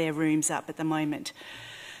rooms up at the moment.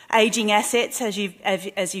 Ageing assets, as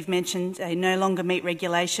you've mentioned, they no longer meet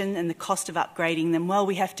regulation, and the cost of upgrading them, well,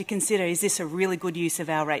 we have to consider, is this a really good use of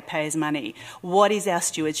our ratepayers' money? What is our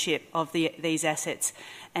stewardship of these assets?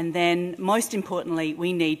 And then, most importantly,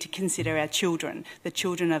 we need to consider our children, the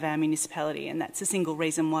children of our municipality, and that's a single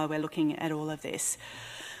reason why we're looking at all of this.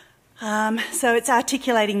 So it's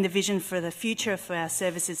articulating the vision for the future for our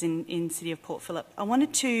services in City of Port Phillip. I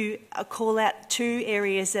wanted to call out two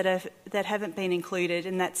areas that haven't been included,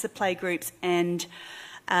 and that's the playgroups and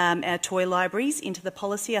our toy libraries into the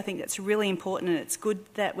policy. I think that's really important, and it's good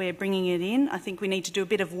that we're bringing it in. I think we need to do a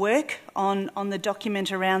bit of work on the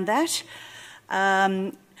document around that.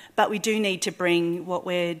 But we do need to bring what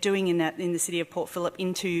we're doing in the City of Port Phillip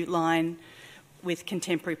into line with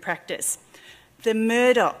contemporary practice. The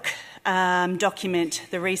Murdoch document,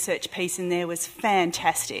 the research piece in there was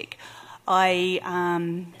fantastic. I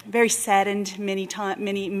very saddened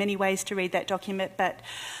many ways to read that document, but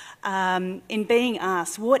in being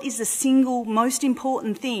asked, what is the single most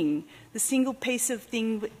important thing, the single piece of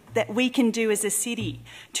thing that we can do as a city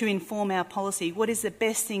to inform our policy? What is the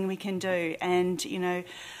best thing we can do? And,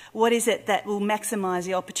 what is it that will maximise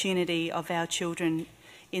the opportunity of our children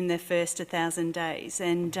in the first 1,000 days?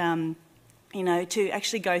 And to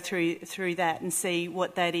actually go through that and see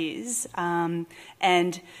what that is, and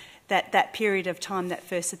that period of time, that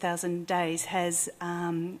first 1,000 days,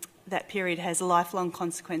 that period has lifelong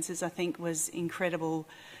consequences, I think was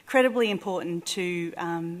incredibly important to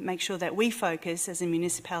make sure that we focus as a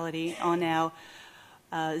municipality on our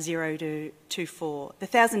 0 to 4. The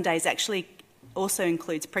 1,000 days actually also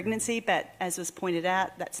includes pregnancy, but as was pointed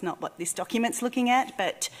out, that's not what this document's looking at,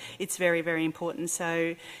 but it's very, very important. So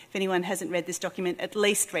if anyone hasn't read this document, at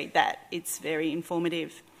least read that. It's very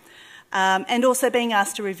informative. And also being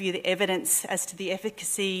asked to review the evidence as to the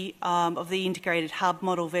efficacy of the integrated hub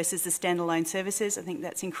model versus the standalone services. I think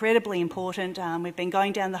that's incredibly important. We've been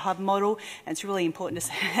going down the hub model, and it's really important to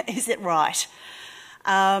say, is it right?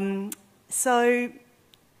 So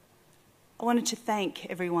I wanted to thank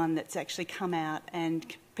everyone that's actually come out and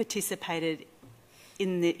participated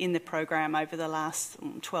in the program over the last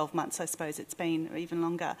 12 months, I suppose it's been, or even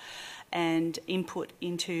longer, and input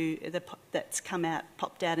into that's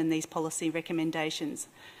popped out in these policy recommendations.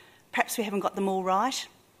 Perhaps we haven't got them all right,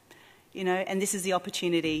 and this is the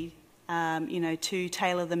opportunity, to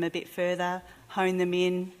tailor them a bit further, hone them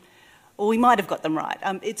in, or we might have got them right.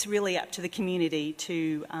 It's really up to the community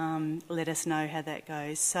to let us know how that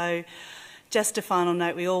goes. So, just a final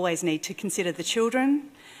note, we always need to consider the children,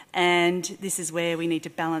 and this is where we need to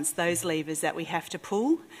balance those levers that we have to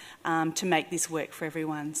pull to make this work for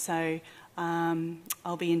everyone. So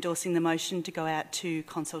I'll be endorsing the motion to go out to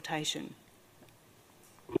consultation.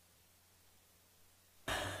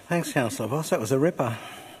 Thanks, Councillor Voss. That was a ripper.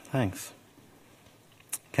 Thanks.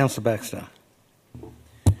 Councillor Baxter.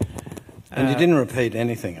 And you didn't repeat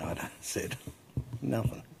anything I'd said.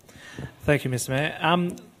 Nothing. Thank you, Mr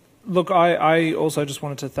Mayor. Look, I also just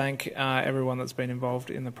wanted to thank everyone that's been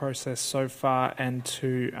involved in the process so far, and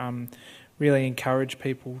to really encourage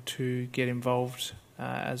people to get involved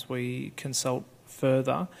as we consult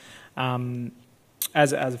further.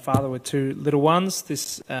 As a father with two little ones,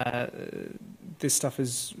 this stuff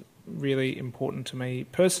is really important to me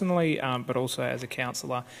personally, but also as a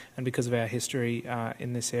councillor and because of our history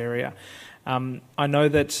in this area. I know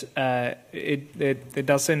that there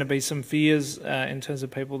does seem to be some fears in terms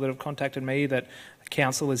of people that have contacted me that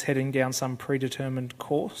council is heading down some predetermined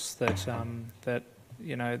course that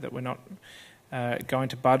we're not going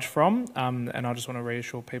to budge from, and I just want to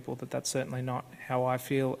reassure people that that's certainly not how I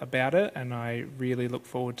feel about it, and I really look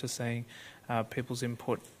forward to seeing people's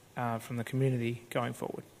input from the community going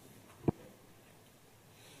forward.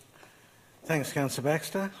 Thanks, Councillor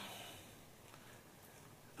Baxter.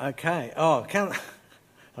 Okay. Oh,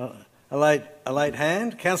 a late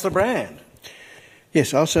hand, Councillor Brand.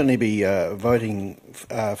 Yes, I'll certainly be voting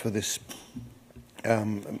for this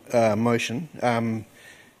motion.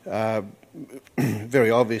 Very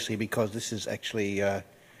obviously, because this is actually a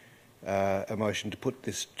motion to put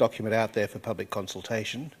this document out there for public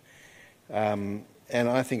consultation, and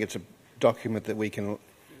I think it's a document that we can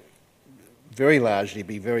very largely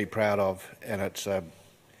be very proud of, and it's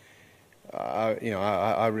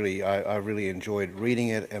I really enjoyed reading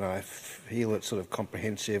it, and I feel it's sort of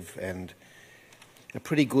comprehensive and a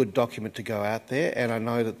pretty good document to go out there, and I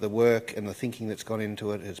know that the work and the thinking that's gone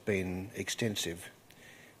into it has been extensive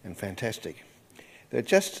and fantastic. They're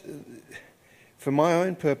just, for my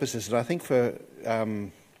own purposes, and I think for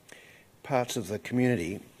parts of the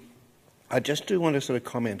community, I just do want to sort of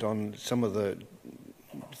comment on some of the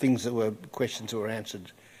things that were questions that were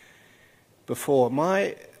answered before.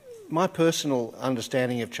 My personal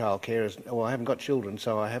understanding of childcare is, well, I haven't got children,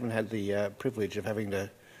 so I haven't had the privilege of having to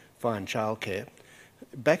find childcare.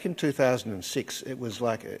 Back in 2006, it was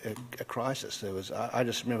like a crisis. I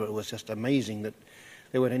just remember it was just amazing that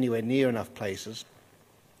there weren't anywhere near enough places.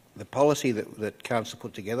 The policy that council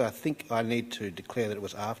put together, I think I need to declare that it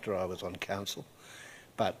was after I was on council,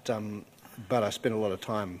 but I spent a lot of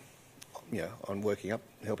time, on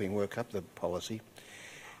helping work up the policy.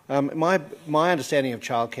 My understanding of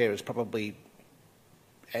childcare is probably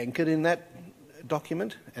anchored in that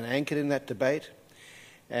document and anchored in that debate,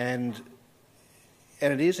 and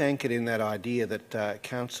it is anchored in that idea that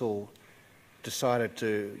council decided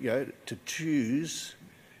to choose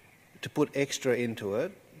to put extra into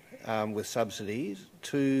it with subsidies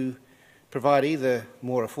to provide either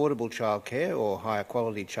more affordable childcare or higher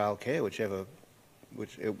quality childcare,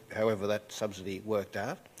 however that subsidy worked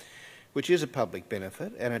out, which is a public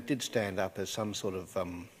benefit, and it did stand up as some sort of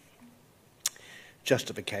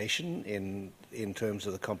justification in terms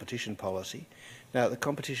of the competition policy. Now, the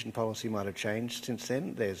competition policy might have changed since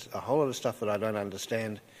then. There's a whole lot of stuff that I don't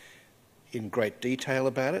understand in great detail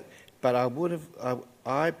about it, but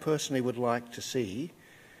I personally would like to see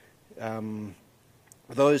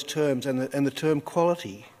those terms and the term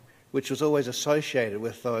quality, which was always associated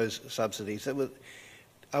with those subsidies.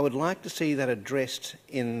 I would like to see that addressed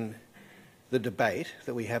in the debate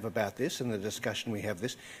that we have about this and the discussion we have.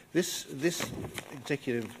 This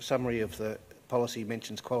executive summary of the policy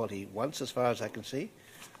mentions quality once, as far as I can see.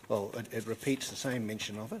 Well, it repeats the same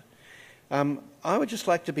mention of it. I would just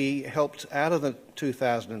like to be helped out of the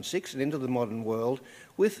 2006 and into the modern world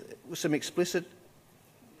with some explicit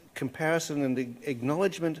comparison and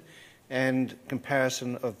acknowledgement and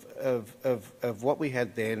comparison of what we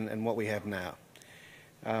had then and what we have now.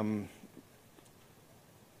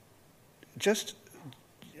 Just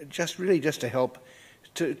to help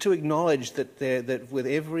to acknowledge that with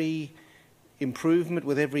every improvement,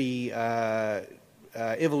 with every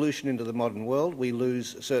evolution into the modern world, we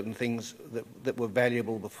lose certain things that were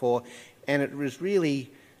valuable before, and it was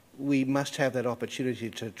really, we must have that opportunity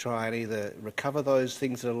to try and either recover those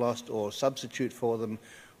things that are lost or substitute for them,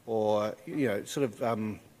 or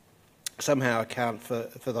somehow account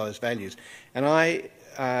for those values. And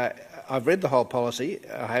I've read the whole policy.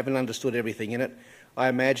 I haven't understood everything in it. I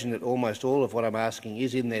imagine that almost all of what I'm asking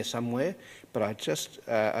is in there somewhere, but I just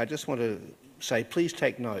want to say, please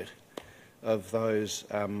take note of those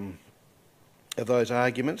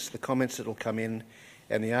arguments, the comments that will come in,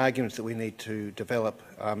 and the arguments that we need to develop.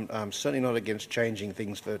 I'm certainly not against changing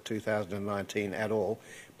things for 2019 at all,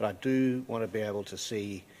 but I do want to be able to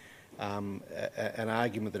see an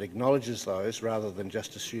argument that acknowledges those rather than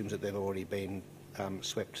just assumes that they've already been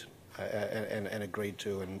swept and agreed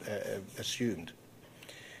to and assumed.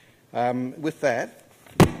 With that,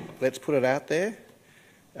 let's put it out there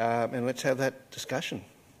and let's have that discussion.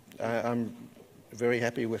 I'm very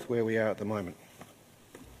happy with where we are at the moment.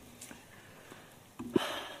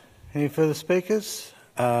 Any further speakers?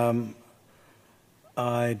 I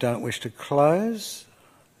don't wish to close.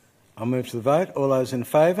 I'll move to the vote. All those in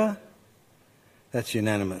favour? That's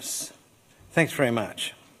unanimous. Thanks very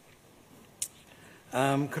much.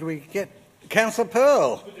 Could we get Councillor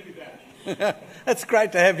Pearl? Good to be back. That's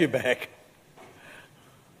great to have you back.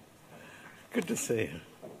 Good to see you.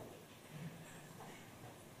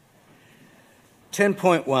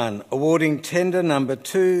 10.1, awarding tender number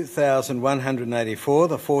 2184,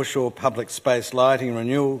 the Foreshore Public Space Lighting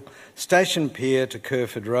Renewal Station Pier to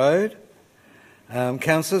Kerford Road.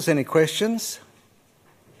 Councillors, any questions?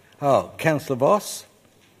 Oh, Councillor Voss.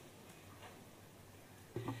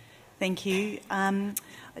 Thank you. I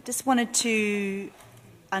just wanted to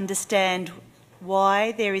understand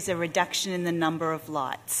why there is a reduction in the number of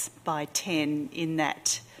lights by 10 in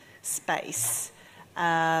that space.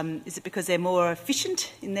 Is it because they're more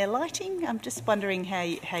efficient in their lighting? I'm just wondering how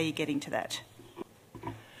you're getting to that.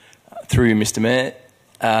 Through you, Mr. Mayor.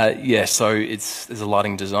 So there's a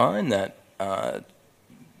lighting design that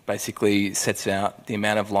basically sets out the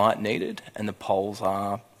amount of light needed, and the poles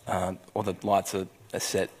are, or the lights are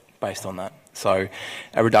set based on that. So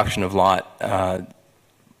a reduction of light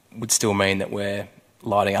would still mean that we're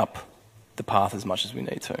lighting up the path as much as we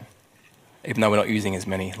need to, even though we're not using as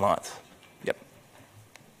many lights. Yep.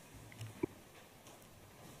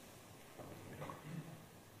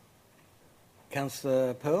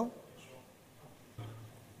 Councillor Pearl?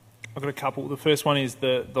 I've got a couple. The first one is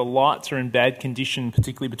the lights are in bad condition,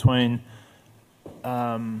 particularly between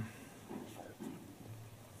no,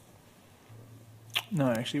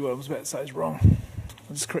 actually what I was about to say is wrong.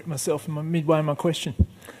 I'll just correct myself midway in my question.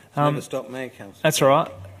 Never stop me, Councillor. That's all right.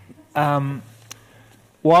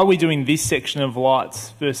 Why are we doing this section of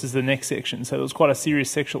lights versus the next section? So there was quite a serious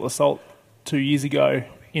sexual assault 2 years ago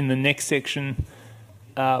in the next section,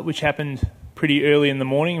 which happened pretty early in the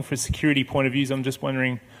morning. For security point of views, I'm just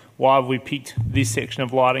wondering why have we picked this section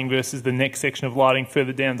of lighting versus the next section of lighting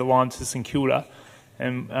further down the line to St Kilda?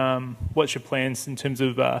 And what's your plans in terms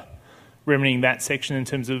of remedying that section in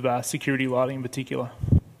terms of security lighting in particular?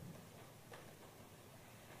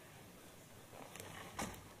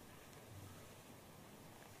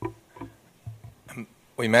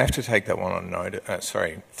 We may have to take that one on notice.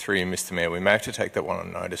 Through you, Mr. Mayor, we may have to take that one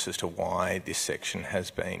on notice as to why this section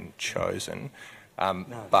has been chosen.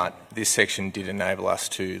 But this section did enable us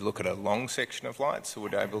to look at a long section of lights that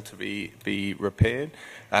would be able to be replaced.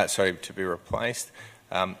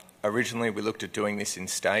 Originally, we looked at doing this in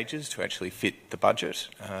stages to actually fit the budget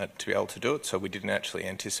to be able to do it, so we didn't actually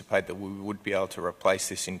anticipate that we would be able to replace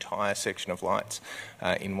this entire section of lights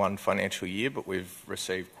in one financial year, but we've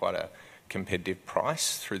received quite a competitive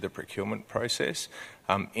price through the procurement process.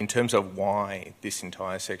 In terms of why this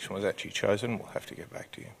entire section was actually chosen, we'll have to get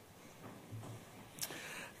back to you.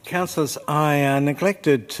 Councillors, I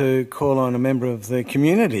neglected to call on a member of the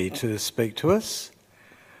community to speak to us.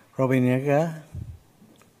 Robbie Nyaga.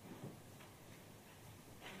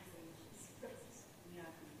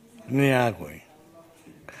 Niagui.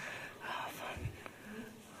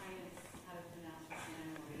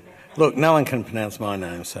 Look, no one can pronounce my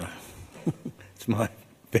name, so it's my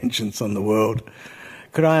vengeance on the world.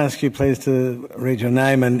 Could I ask you, please, to read your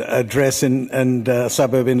name and address and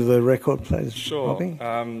suburb into the record, please? Sure. Robbie?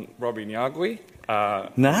 Robbie Niagui.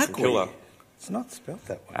 Niagui? It's not spelled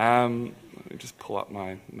that way. Let me just pull up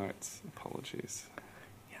my notes. Apologies.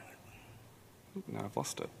 No, I've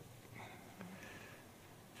lost it.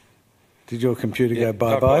 Did your computer go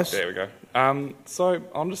bye-bye? There we go. So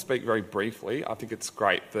I'll just speak very briefly. I think it's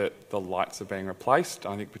great that the lights are being replaced.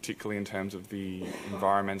 I think particularly in terms of the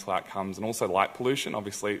environmental outcomes and also light pollution.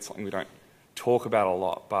 Obviously, it's something we don't talk about a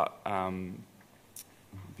lot, but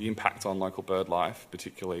the impact on local bird life,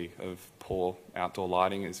 particularly of poor outdoor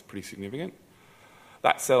lighting, is pretty significant.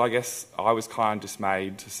 That said, I guess I was kind of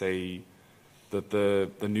dismayed to see that the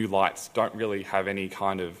new lights don't really have any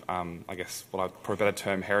kind of, I guess, what I'd, for a better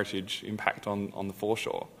term, heritage impact on the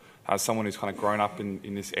foreshore. As someone who's kind of grown up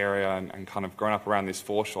in this area and kind of grown up around this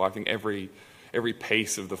foreshore, I think every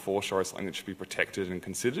piece of the foreshore is something that should be protected and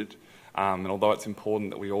considered. And although it's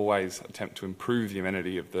important that we always attempt to improve the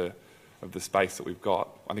amenity of the space that we've got,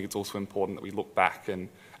 I think it's also important that we look back and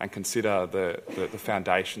consider the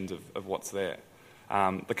foundations of what's there.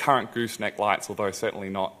 The current gooseneck lights, although certainly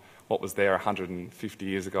not what was there 150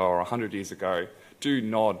 years ago or 100 years ago, do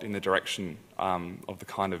nod in the direction of the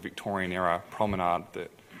kind of Victorian-era promenade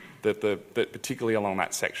that particularly along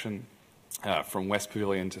that section from West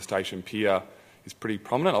Pavilion to Station Pier is pretty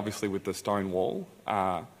prominent, obviously with the stone wall.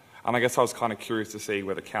 And I guess I was kind of curious to see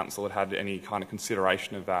whether Council had any kind of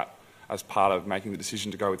consideration of that as part of making the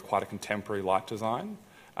decision to go with quite a contemporary light design.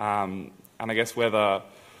 And I guess whether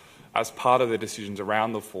as part of the decisions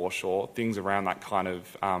around the foreshore, things around that kind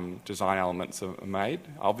of design elements are made.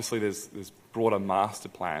 Obviously, there's broader master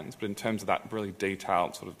plans, but in terms of that really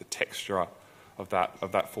detailed sort of the texture of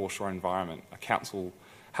that foreshore environment, a council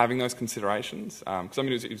having those considerations. Because I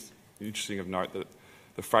mean, it was interesting of note that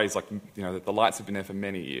the phrase like that the lights have been there for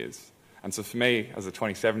many years, and so for me as a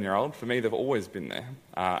 27-year-old, for me they've always been there,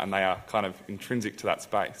 and they are kind of intrinsic to that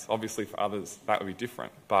space. Obviously, for others that would be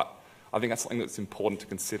different, but I think that's something that's important to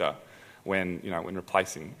consider when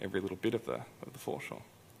replacing every little bit of the foreshore.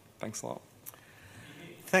 Thanks a lot.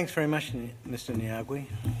 Thanks very much, Mr. Niagui.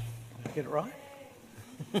 Did I get it right?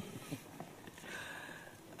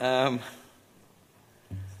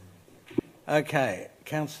 Okay,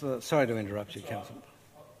 Councillor. Sorry to interrupt you,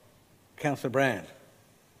 Councillor Brand.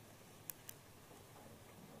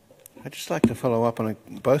 I'd just like to follow up on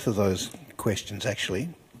both of those questions, actually.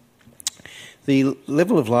 The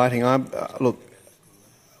level of lighting, I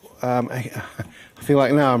feel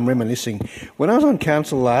like now I'm reminiscing. When I was on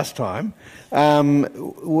council last time,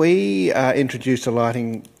 we introduced a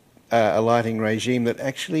lighting regime that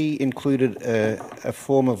actually included a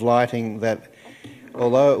form of lighting that,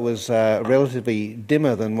 although it was relatively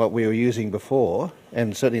dimmer than what we were using before,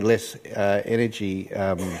 and certainly less energy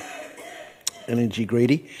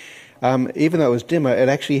greedy, even though it was dimmer, it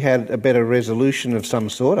actually had a better resolution of some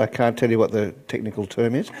sort. I can't tell you what the technical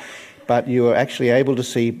term is, but you were actually able to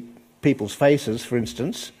see people's faces, for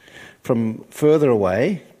instance, from further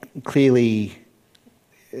away, clearly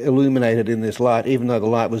illuminated in this light, even though the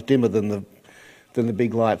light was dimmer than the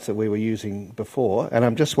big lights that we were using before. And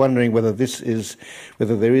I'm just wondering whether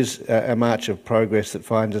there is a march of progress that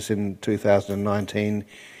finds us in 2019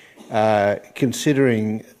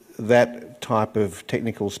 considering that type of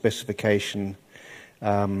technical specification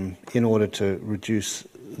in order to reduce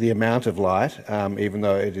the amount of light, even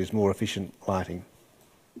though it is more efficient lighting.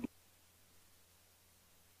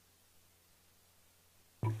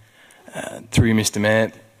 Through you, Mr.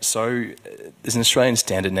 Mayor. So there's an Australian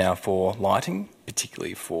standard now for lighting,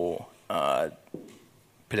 particularly for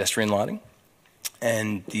pedestrian lighting.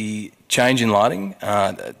 And the change in lighting,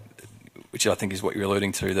 which I think is what you're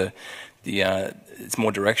alluding to, it's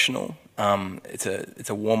more directional. It's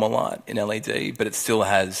a warmer light in LED, but it still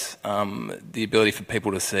has the ability for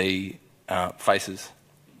people to see faces,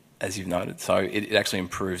 as you've noted. So it actually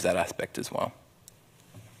improves that aspect as well.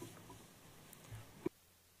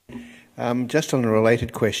 Just on a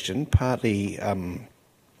related question, partly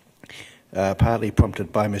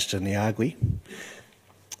prompted by Mr. Niagui,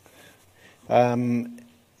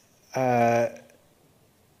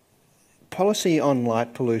 policy on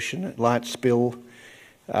light pollution, light spill,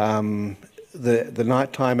 the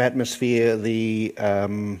nighttime atmosphere, the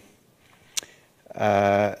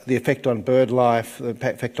effect on bird life, the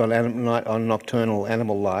effect on nocturnal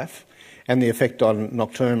animal life, and the effect on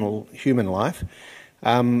nocturnal human life.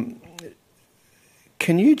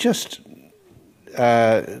 Can you just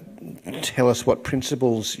tell us what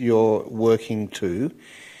principles you're working to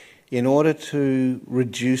in order to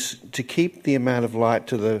keep the amount of light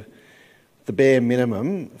to the bare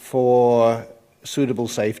minimum for suitable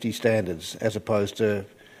safety standards, as opposed to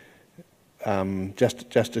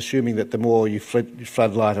just assuming that the more you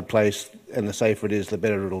floodlight a place and the safer it is, the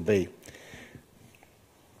better it'll be?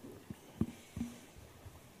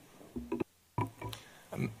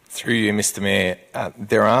 Through you, Mr. Mayor,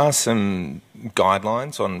 there are some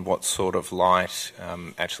guidelines on what sort of light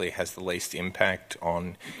actually has the least impact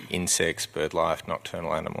on insects, bird life,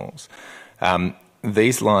 nocturnal animals.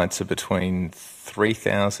 These lights are between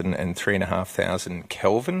 3,000 and 3,500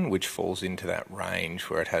 Kelvin, which falls into that range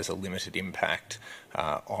where it has a limited impact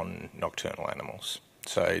on nocturnal animals.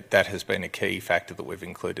 So that has been a key factor that we've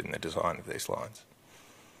included in the design of these lights.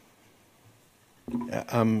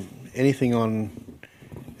 Anything on...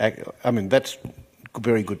 I mean, that's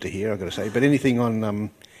very good to hear, I've got to say. But anything on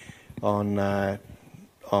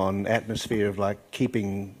atmosphere of like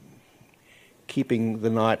keeping the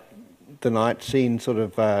night scene sort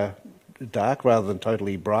of dark rather than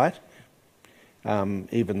totally bright,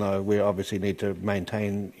 even though we obviously need to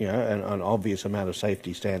maintain an obvious amount of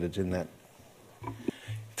safety standards in that.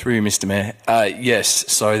 Through you, Mr. Mayor.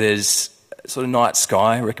 Yes. So there's sort of night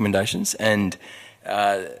sky recommendations, and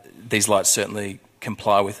these lights certainly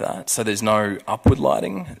comply with that. So there's no upward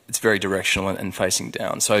lighting. It's very directional and facing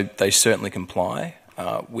down. So they certainly comply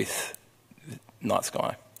with night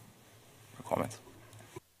sky requirements.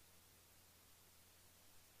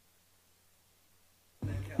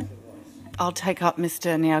 I'll take up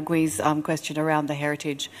Mr. Niagui's question around the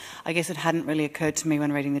heritage. I guess it hadn't really occurred to me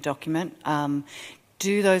when reading the document.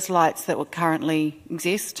 do those lights that currently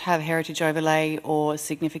exist have heritage overlay or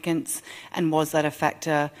significance, and was that a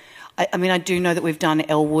factor? I mean, I do know that we've done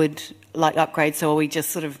Elwood light upgrades, so are we just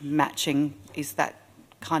sort of matching? Is that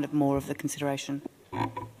kind of more of the consideration?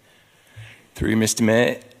 Through you, Mr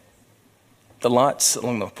Mayor, the lights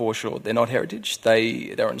along the foreshore, they're not heritage.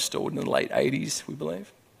 They were installed in the late 80s, we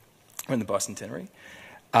believe, in the bicentenary.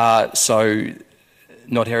 So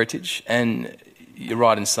not heritage. And you're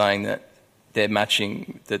right in saying that they're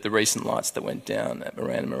matching the recent lights that went down at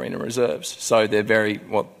Marina Reserves. So they're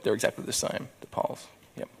they're exactly the same, the poles.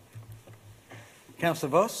 Yep. Councillor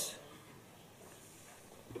Voss?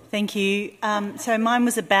 Thank you. So mine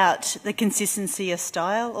was about the consistency of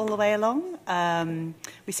style all the way along.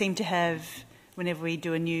 We seem to have, whenever we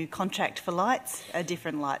do a new contract for lights, a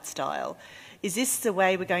different light style. Is this the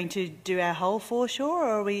way we're going to do our whole foreshore,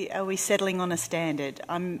 or are we settling on a standard?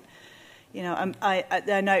 I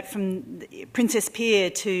note from Princess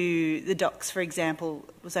Pier to the docks, for example,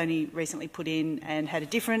 was only recently put in and had a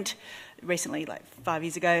different, recently, like 5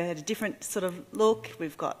 years ago, had a different sort of look.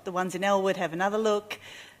 We've got the ones in Elwood have another look.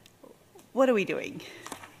 What are we doing?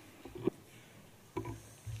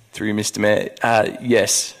 Through you, Mr Mayor,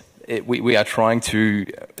 yes. We are trying to,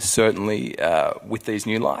 certainly, with these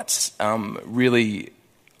new lights, really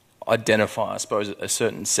identify, I suppose, a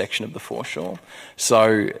certain section of the foreshore.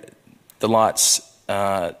 So the lights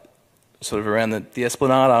sort of around the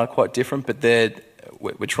esplanade are quite different, but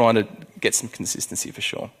we're trying to get some consistency for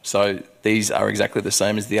sure. So these are exactly the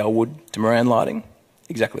same as the Elwood to Moran lighting,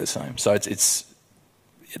 exactly the same. So it's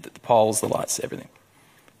the poles, the lights, everything.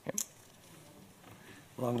 Yep.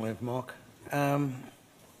 Long live Mock.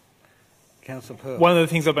 Councillor Pearl. One of the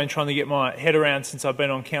things I've been trying to get my head around since I've been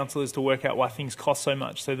on council is to work out why things cost so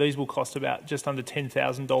much. So these will cost about just under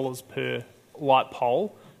 $10,000 per light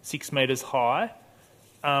pole, 6 metres high.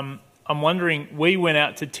 I'm wondering, we went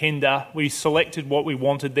out to tender, we selected what we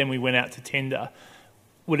wanted, then we went out to tender.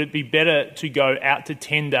 Would it be better to go out to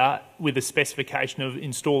tender with a specification of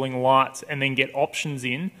installing lights and then get options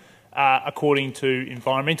in according to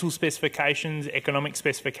environmental specifications, economic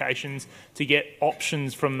specifications, to get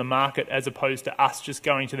options from the market as opposed to us just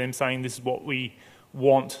going to them saying this is what we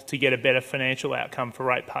want to get a better financial outcome for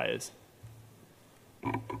ratepayers?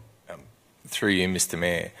 Through you, Mr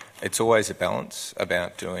Mayor, it's always a balance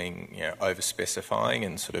about doing, over-specifying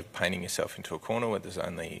and sort of painting yourself into a corner where there's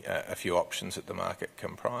only a few options that the market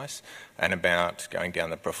can price, and about going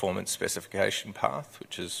down the performance specification path,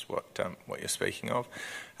 which is what you're speaking of.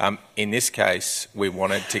 In this case, we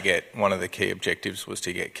wanted to get, one of the key objectives was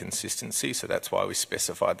to get consistency, so that's why we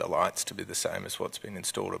specified the lights to be the same as what's been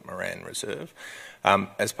installed at Moran Reserve.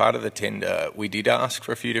 As part of the tender, we did ask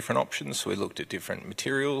for a few different options. So we looked at different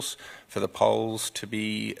materials for the poles to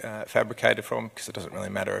be fabricated from, because it doesn't really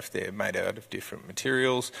matter if they're made out of different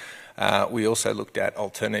materials. We also looked at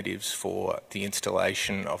alternatives for the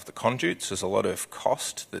installation of the conduits. There's a lot of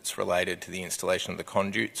cost that's related to the installation of the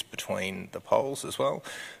conduits between the poles as well.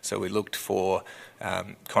 So we looked for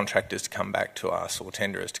contractors to come back to us, or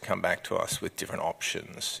tenderers to come back to us with different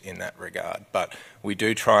options in that regard. But we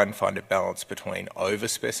do try and find a balance between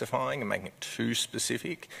over-specifying and making it too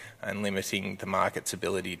specific and limiting the market's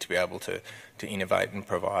ability to be able to innovate and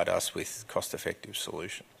provide us with cost-effective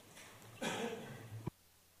solutions.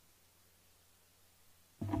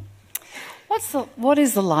 What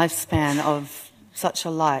is the lifespan of such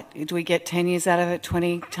a light? Do we get 10 years out of it,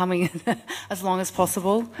 20? Tell me as long as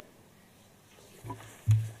possible.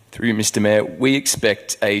 Through you, Mr Mayor, we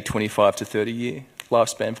expect a 25 to 30 year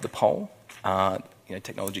lifespan for the pole.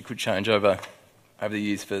 Technology could change over the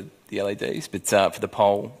years for the LEDs, but for the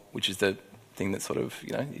pole, which is the thing that sort of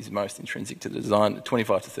is most intrinsic to the design,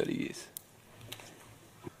 25 to 30 years.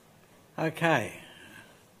 Okay.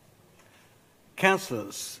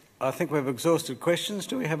 Councillors, I think we've exhausted questions.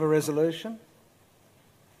 Do we have a resolution?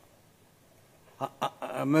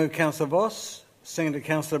 I move Councillor Voss, seconded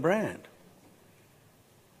Councillor Brand.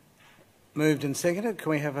 Moved and seconded. Can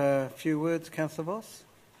we have a few words, Councillor Voss?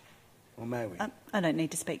 Or may we? I don't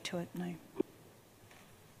need to speak to it, no.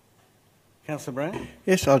 Councillor Brand?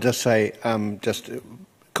 Yes, I'll just say, just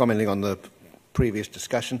commenting on the previous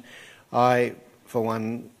discussion, I, for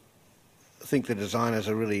one, think the design is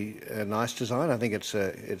a really nice design. I think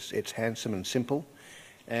it's handsome and simple,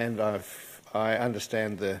 and I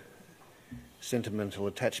understand the sentimental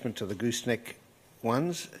attachment to the gooseneck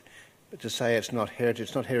ones. But to say it's not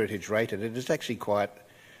heritage rated, it is actually quite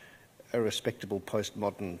a respectable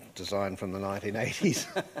postmodern design from the 1980s.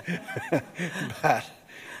 But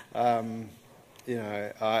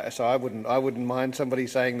so I wouldn't mind somebody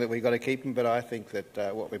saying that we've got to keep them. But I think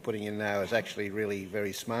that what we're putting in now is actually really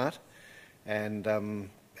very smart, and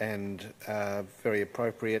very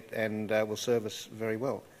appropriate, and will serve us very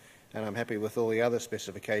well. And I'm happy with all the other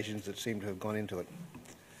specifications that seem to have gone into it.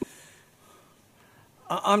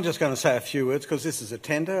 I'm just going to say a few words because this is a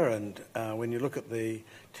tender, and when you look at the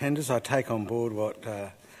tenders, I take on board what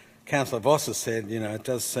Councillor Voss has said. You know, it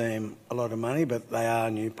does seem a lot of money, but they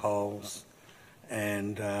are new poles,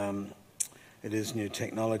 and it is new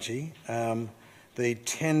technology. The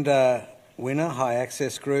tender winner, High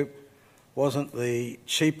Access Group, wasn't the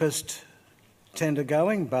cheapest tender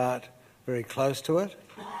going, but very close to it.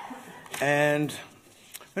 And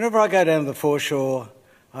whenever I go down to the Foreshore,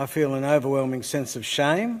 I feel an overwhelming sense of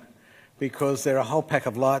shame because there are a whole pack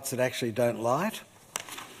of lights that actually don't light,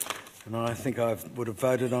 and I think I would have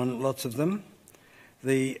voted on lots of them.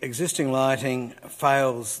 The existing lighting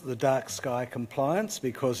fails the dark sky compliance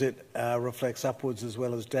because it reflects upwards as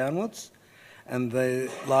well as downwards, and the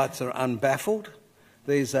lights are unbaffled.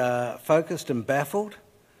 These are focused and baffled,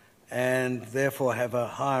 and therefore have a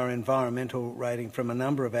higher environmental rating from a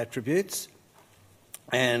number of attributes,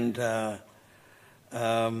 and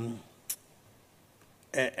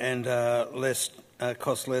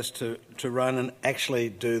cost less to run and actually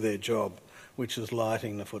do their job, which is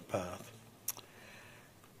lighting the footpath.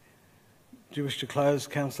 Do you wish to close,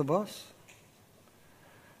 Councillor Voss?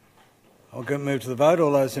 I'll move to the vote.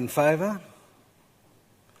 All those in favour?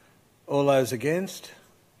 All those against?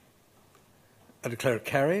 I declare it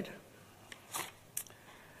carried.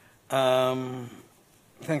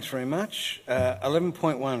 Thanks very much.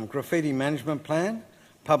 11.1, Graffiti Management Plan,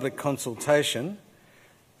 Public Consultation.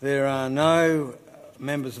 There are no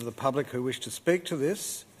members of the public who wish to speak to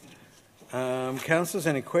this. Councillors,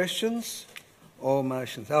 any questions or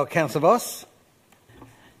motions? Oh, Councillor Voss.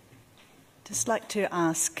 Just like to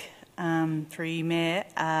ask, through you, Mayor,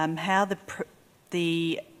 how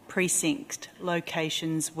the precinct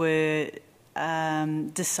locations were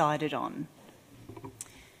decided on.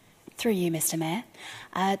 Through you, Mr Mayor.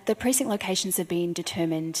 The precinct locations have been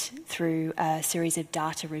determined through a series of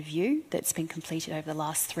data review that's been completed over the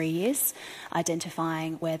last 3 years,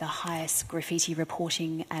 identifying where the highest graffiti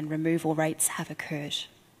reporting and removal rates have occurred.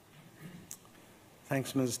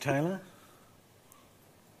 Thanks, Ms Taylor.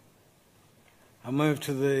 I'll move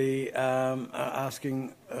to the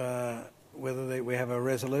asking whether we have a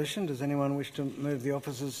resolution. Does anyone wish to move the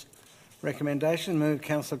officer's recommendation? Move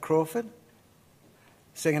Councillor Crawford.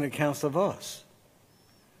 Seconded Councillor Voss.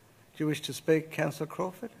 Do you wish to speak, Councillor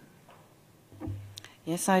Crawford?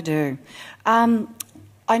 Yes, I do.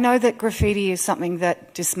 I know that graffiti is something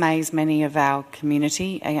that dismays many of our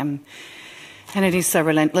community, and it is so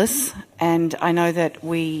relentless. And I know that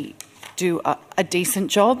we do a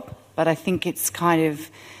decent job, but I think it's kind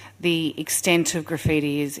of the extent of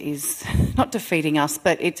graffiti is not defeating us,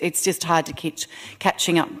 but it's just hard to keep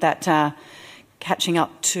catching up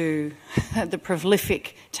to the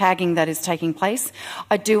prolific tagging that is taking place.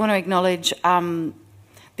 I do want to acknowledge the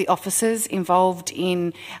officers involved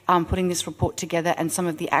in putting this report together and some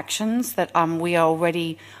of the actions that we are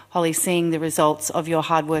already, Holly, seeing the results of your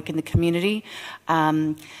hard work in the community.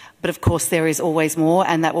 But of course there is always more,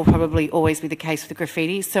 and that will probably always be the case with the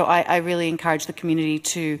graffiti. So I really encourage the community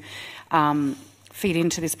to feed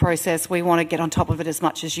into this process. We want to get on top of it as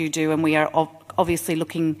much as you do, and we are obviously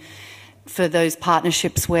looking for those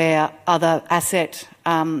partnerships where other asset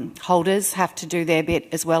holders have to do their bit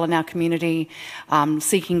as well in our community,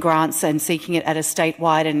 seeking grants and seeking it at a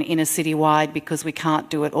statewide and in a citywide, because we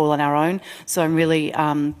can't do it all on our own. So I'm really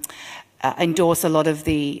endorse a lot of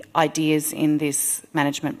the ideas in this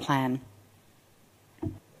management plan.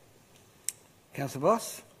 Councillor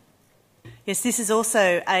Voss? Yes, this is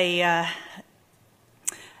also a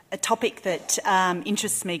topic that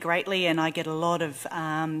interests me greatly, and I get a lot of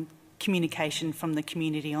communication from the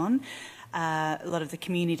community on. A lot of the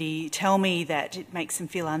community tell me that it makes them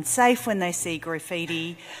feel unsafe when they see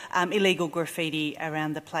graffiti, illegal graffiti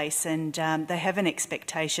around the place, and they have an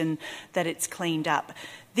expectation that it's cleaned up.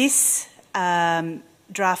 This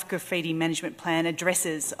draft graffiti management plan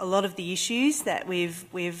addresses a lot of the issues that we've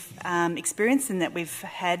experienced and that we've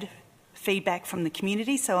had feedback from the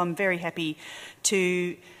community, so I'm very happy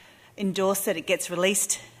to endorse that it gets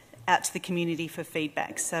released out to the community for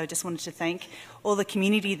feedback. So I just wanted to thank all the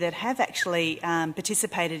community that have actually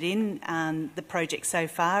participated in the project so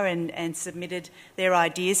far and submitted their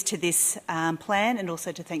ideas to this plan, and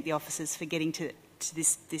also to thank the officers for getting to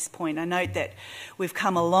this point. I note that we've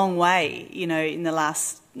come a long way, you know, in the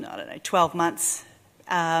last, 12 months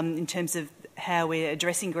in terms of how we're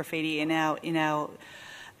addressing graffiti in our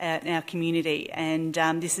community, and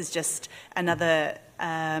this is just another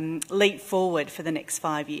leap forward for the next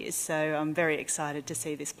 5 years. So I'm very excited to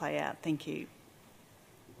see this play out. Thank you.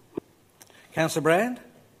 Councillor Brand?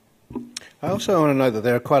 I also want to note that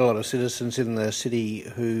there are quite a lot of citizens in the city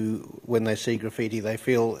who, when they see graffiti, they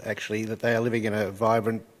feel actually that they are living in a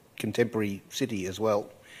vibrant, contemporary city as well.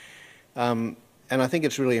 And I think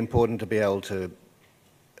it's really important to be able to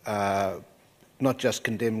not just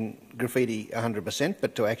condemn graffiti 100%,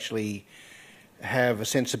 but to actually have a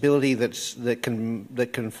sensibility that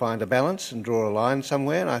can find a balance and draw a line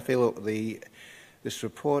somewhere. And I feel this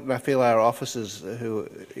report, and I feel our officers who are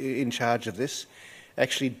in charge of this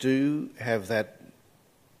actually do have that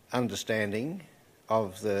understanding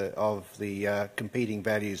of the competing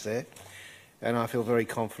values there, and I feel very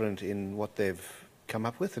confident in what they've come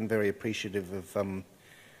up with and very appreciative of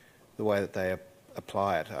the way that they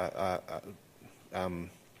apply it.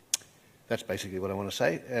 That's basically what I want to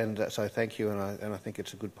say, and so thank you, and I think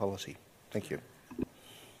it's a good policy. Thank you.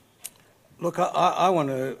 Look, I want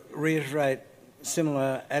to reiterate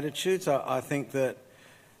similar attitudes. I think that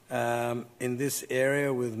in this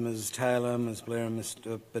area with Ms Taylor, Ms Blair and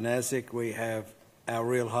Mr Benazic, we have our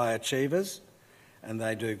real high achievers, and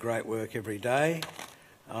they do great work every day.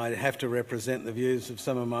 I have to represent the views of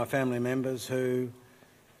some of my family members who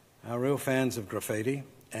are real fans of graffiti,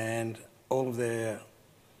 and all of their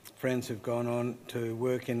friends who've gone on to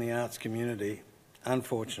work in the arts community,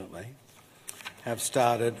 unfortunately, have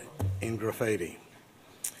started in graffiti.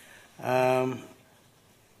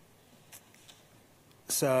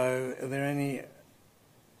 So, are there any...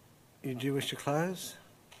 Do you wish to close?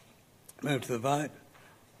 Move to the vote.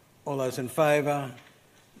 All those in favour?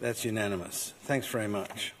 That's unanimous. Thanks very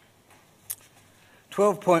much.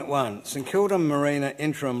 12.1, St Kilda Marina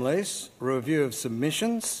interim lease, review of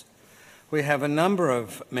submissions. We have a number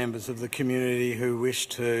of members of the community who wish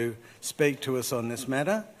to speak to us on this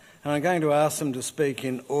matter, and I'm going to ask them to speak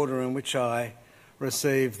in order in which I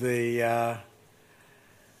received the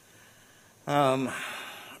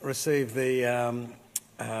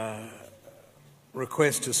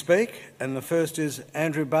request to speak, and the first is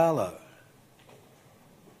Andrew Barlow.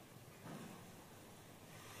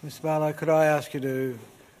 Mr Barlow, could I ask you to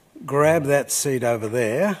grab that seat over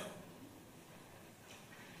there,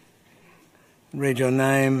 read your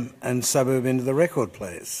name and suburb into the record,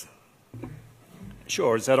 please?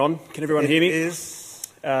 Sure, is that on? Can everyone hear me? It is.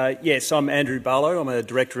 Yes, I'm Andrew Barlow. I'm a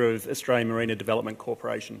Director of Australian Marina Development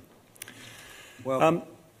Corporation. Welcome.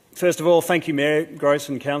 First of all, thank you, Mayor Gross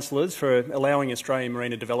and Councillors, for allowing Australian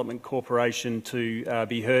Marina Development Corporation to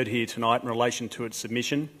be heard here tonight in relation to its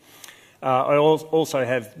submission. I also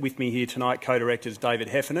have with me here tonight co-directors David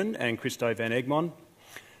Heffernan and Christo van Egmond.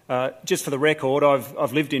 Just for the record,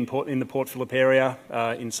 I've lived in the Port Phillip area,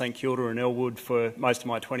 in St Kilda and Elwood for most of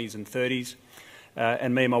my 20s and 30s,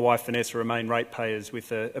 and me and my wife Vanessa remain ratepayers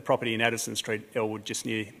with a property in Addison Street, Elwood, just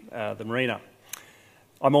near the marina.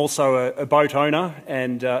 I'm also a boat owner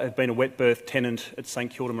and have been a wet berth tenant at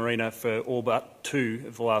St Kilda Marina for all but 2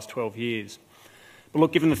 of the last 12 years. But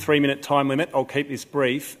look, given the 3-minute time limit, I'll keep this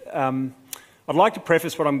brief. I'd like to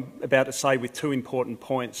preface what I'm about to say with 2 important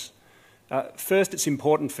points. First, it's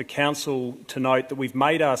important for Council to note that we've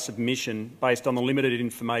made our submission based on the limited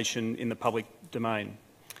information in the public domain.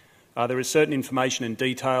 There is certain information and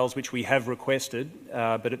details which we have requested,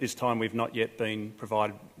 but at this time we've not yet been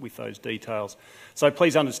provided with those details. So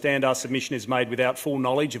please understand our submission is made without full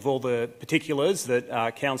knowledge of all the particulars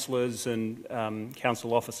that councillors and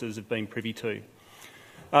council officers have been privy to.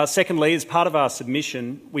 Secondly, as part of our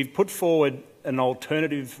submission, we've put forward an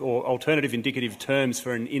alternative indicative terms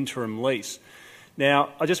for an interim lease. Now,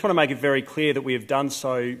 I just want to make it very clear that we have done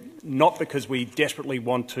so not because we desperately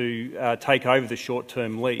want to take over the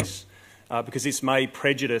short-term lease, because this may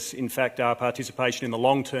prejudice, in fact, our participation in the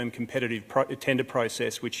long-term competitive tender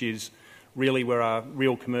process, which is really where our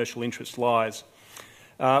real commercial interest lies.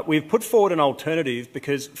 We've put forward an alternative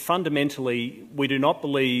because fundamentally we do not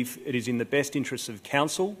believe it is in the best interests of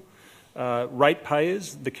Council,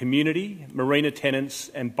 ratepayers, the community, marina tenants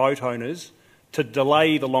and boat owners to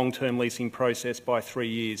delay the long-term leasing process by 3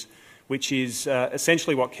 years, which is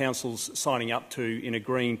essentially what Council's signing up to in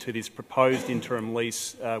agreeing to this proposed interim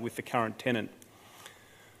lease with the current tenant.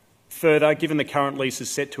 Further, given the current lease is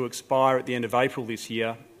set to expire at the end of April this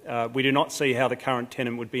year, we do not see how the current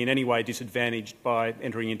tenant would be in any way disadvantaged by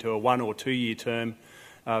entering into a 1 or 2 year term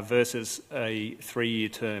versus a 3-year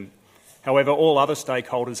term. However, all other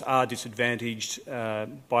stakeholders are disadvantaged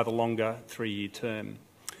by the longer 3-year term.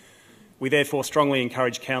 We therefore strongly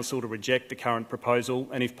encourage Council to reject the current proposal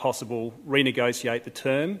and, if possible, renegotiate the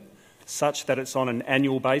term such that it's on an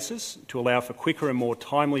annual basis to allow for quicker and more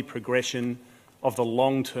timely progression of the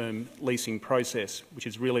long-term leasing process, which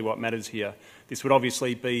is really what matters here. This would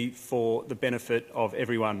obviously be for the benefit of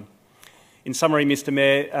everyone. In summary, Mr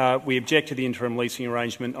Mayor, we object to the interim leasing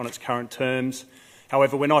arrangement on its current terms.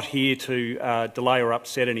 However, we're not here to delay or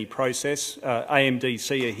upset any process.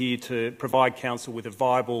 AMDC are here to provide Council with a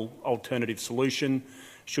viable alternative solution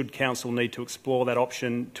should Council need to explore that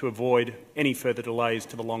option to avoid any further delays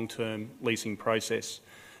to the long-term leasing process.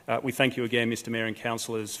 We thank you again, Mr Mayor and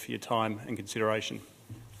Councillors, for your time and consideration.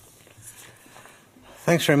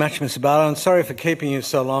 Thanks very much, Mr Barlow, and sorry for keeping you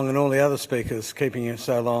so long and all the other speakers keeping you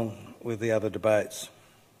so long with the other debates.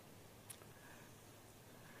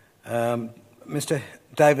 Mr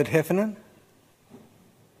David Heffernan.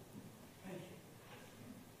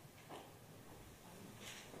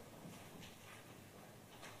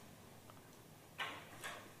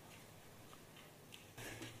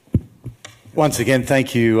 Once again,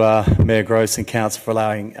 thank you, Mayor Gross and Council, for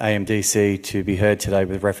allowing AMDC to be heard today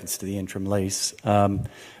with reference to the interim lease.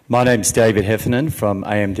 My name is David Heffernan from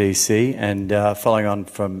AMDC, and following on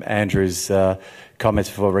from Andrew's comments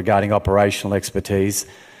before regarding operational expertise,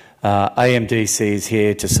 AMDC is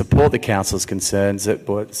here to support the Council's concerns that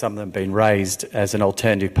some of them have been raised as an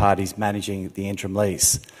alternative parties managing the interim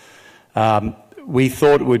lease. We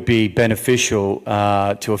thought it would be beneficial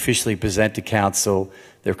to officially present to Council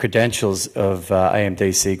the credentials of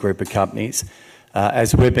AMDC Group of Companies,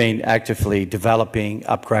 as we've been actively developing,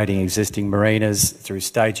 upgrading existing marinas through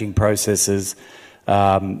staging processes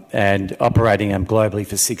and operating them globally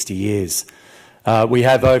for 60 years. We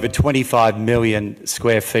have over 25 million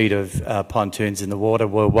square feet of pontoons in the water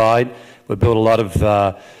worldwide. We've built a lot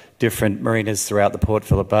of different marinas throughout the Port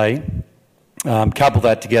Phillip Bay. Couple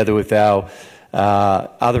that together with our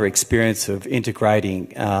other experience of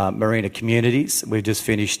integrating marina communities. We've just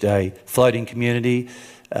finished a floating community.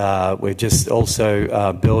 We've just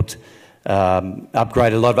also built,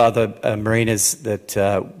 upgraded a lot of other marinas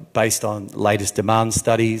that based on latest demand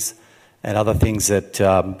studies and other things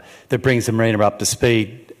that brings the marina up to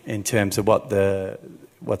speed in terms of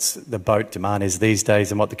what's the boat demand is these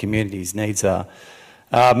days and what the community's needs are.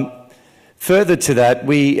 Further to that,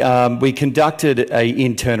 we conducted an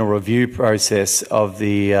internal review process of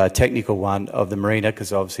the technical one of the marina,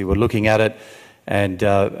 because obviously we're looking at it, and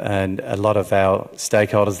a lot of our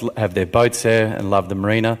stakeholders have their boats there and love the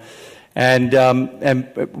marina. And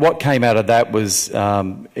what came out of that was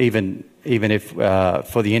even if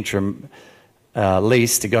for the interim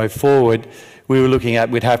lease to go forward, we were looking at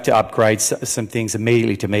we'd have to upgrade some things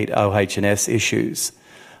immediately to meet OH&S issues.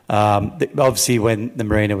 Obviously, when the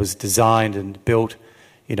marina was designed and built,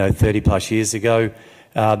 30 plus years ago,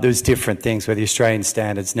 there's different things where the Australian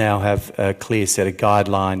standards now have a clear set of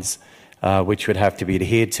guidelines which would have to be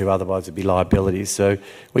adhered to, otherwise it'd be liabilities. So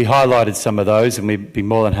we highlighted some of those, and we'd be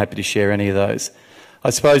more than happy to share any of those. I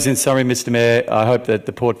suppose in summary, Mr Mayor, I hope that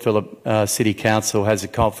the Port Phillip City Council has the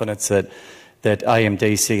confidence that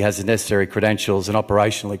AMDC has the necessary credentials and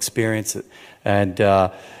operational experience, and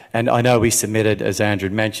I know we submitted, as Andrew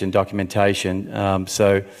mentioned, documentation,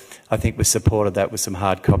 so I think we supported that with some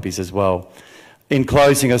hard copies as well. In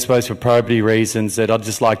closing, I suppose for probity reasons, that I'd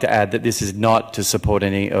just like to add that this is not to support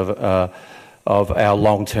any of our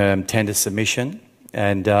long-term tender submission,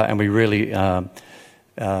 and we really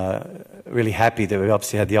happy that we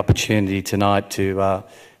obviously had the opportunity tonight to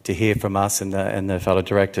hear from us and the fellow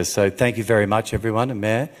directors. So thank you very much, everyone, and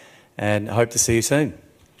Mayor, and I hope to see you soon.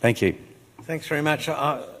 Thank you. Thanks very much.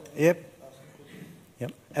 Yep,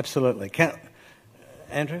 absolutely.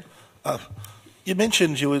 Andrew? You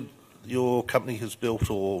mentioned your company has built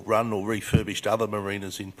or run or refurbished other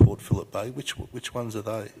marinas in Port Phillip Bay. Which ones are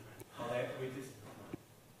they?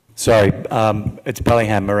 Sorry, it's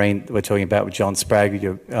Bellingham Marine we're talking about with John Sprague,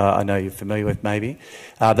 who I know you're familiar with maybe.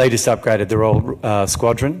 They just upgraded the Royal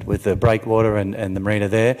Squadron with the breakwater and the marina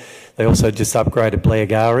there. They also just upgraded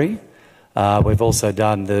Bleagari. We've also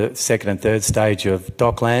done the second and third stage of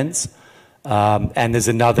Docklands. And there's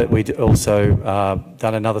another, we'd also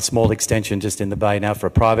done another small extension just in the bay now for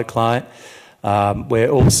a private client. We're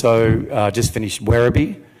also just finished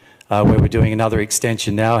Werribee, where we're doing another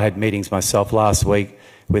extension now. I had meetings myself last week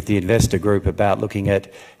with the investor group about looking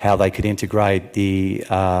at how they could integrate the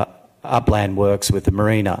upland works with the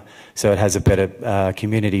marina, so it has a better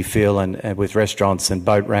community feel and with restaurants and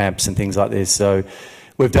boat ramps and things like this. So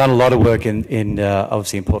we've done a lot of work in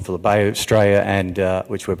obviously in Port Phillip Bay, Australia, and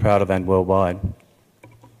which we're proud of, and worldwide.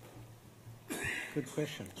 Good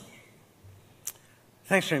question.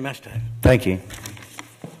 Thanks very much, Dave. Thank you.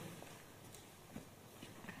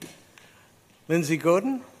 Lindsay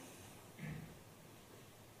Gordon?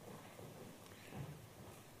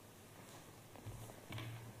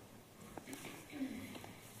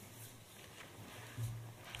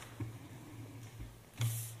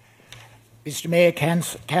 Mr Mayor,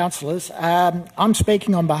 councillors, I'm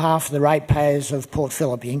speaking on behalf of the ratepayers of Port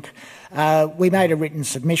Phillip Inc. We made a written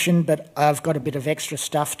submission, but I've got a bit of extra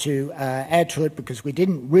stuff to add to it because we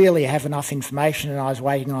didn't really have enough information and I was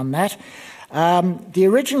waiting on that. The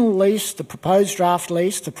original lease, the proposed draft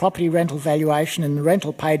lease, the property rental valuation and the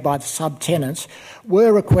rental paid by the subtenants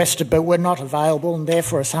were requested but were not available, and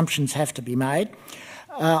therefore assumptions have to be made.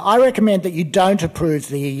 I recommend that you don't approve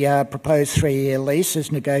the proposed 3-year lease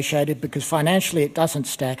as negotiated because financially it doesn't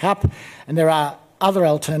stack up and there are other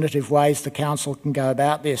alternative ways the council can go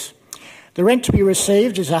about this. The rent to be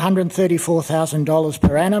received is $134,000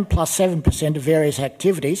 per annum plus 7% of various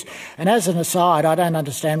activities, and as an aside, I don't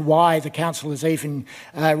understand why the council is even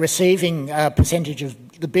receiving a percentage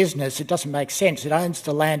of the business. It doesn't make sense. It owns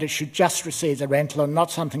the land. It should just receive the rental and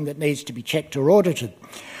not something that needs to be checked or audited.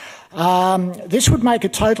 This would make a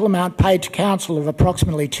total amount paid to council of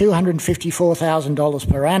approximately $254,000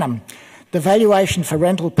 per annum. The valuation for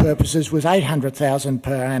rental purposes was $800,000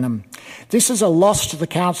 per annum. This is a loss to the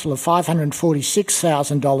council of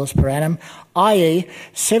 $546,000 per annum, i.e.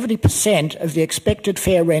 70% of the expected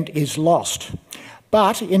fair rent is lost.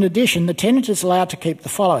 But, in addition, the tenant is allowed to keep the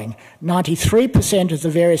following: 93% of the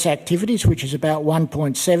various activities, which is about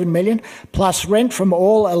 $1.7 million, plus rent from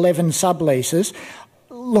all 11 subleases.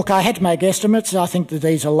 Look, I had to make estimates. I think that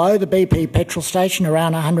these are low. The BP petrol station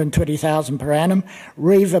around $120,000 per annum,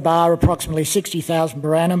 Riva Bar approximately $60,000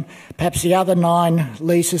 per annum, perhaps the other 9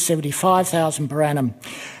 leases $75,000 per annum.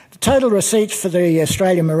 The total receipts for the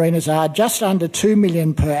Australian marinas are just under $2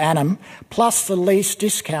 million per annum, plus the lease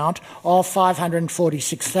discount of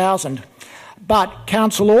 $546,000. But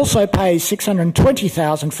council also pays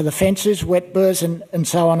 $620,000 for the fences, wet burrs and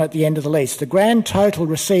so on at the end of the lease. The grand total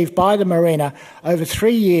received by the marina over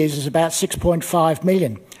 3 years is about $6.5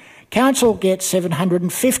 million. Council gets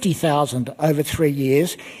 $750,000 over 3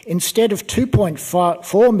 years instead of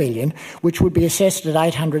 $2.4 million, which would be assessed at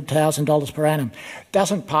 $800,000 per annum.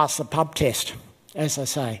 Doesn't pass the pub test, as I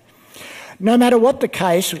say. No matter what the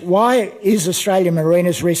case, why is Australian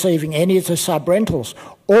Marinas receiving any of the sub-rentals?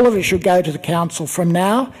 All of it should go to the council from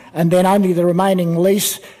now, and then only the remaining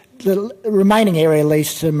area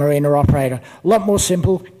lease to the marina operator. A lot more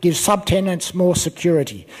simple, gives subtenants more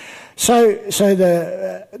security. So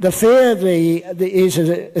the fear is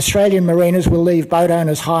that Australian marinas will leave boat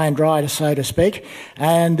owners high and dry, so to speak,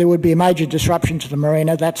 and there would be a major disruption to the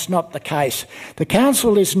marina. That's not the case. The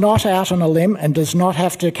council is not out on a limb and does not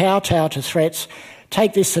have to kowtow to threats.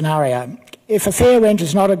 Take this scenario. If a fair rent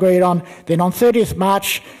is not agreed on, then on 30th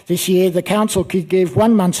March this year, the council could give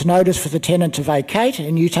 1 month's notice for the tenant to vacate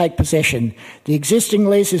and you take possession. The existing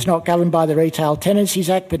lease is not governed by the Retail Tenancies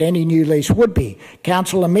Act, but any new lease would be.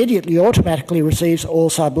 Council immediately automatically receives all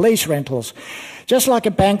sublease rentals. Just like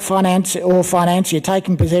a bank financier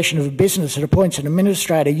taking possession of a business that appoints an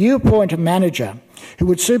administrator, you appoint a manager who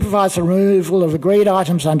would supervise the removal of agreed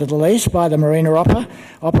items under the lease by the marina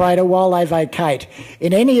operator while they vacate.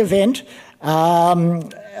 In any event,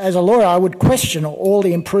 as a lawyer, I would question all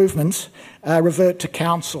the improvements revert to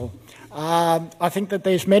council. I think that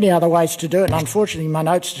there's many other ways to do it, and unfortunately my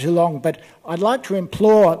notes are too long, but I'd like to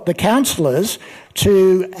implore the councillors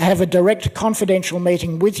to have a direct confidential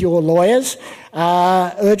meeting with your lawyers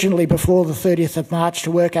urgently before the 30th of March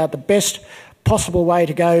to work out the best possible way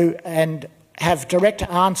to go and have direct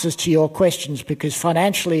answers to your questions, because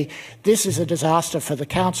financially this is a disaster for the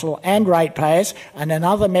council and ratepayers, and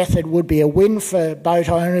another method would be a win for boat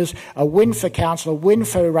owners, a win for council, a win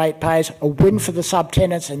for ratepayers, a win for the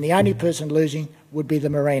subtenants, and the only person losing would be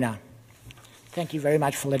the marina. Thank you very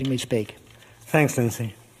much for letting me speak. Thanks,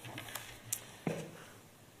 Lindsay.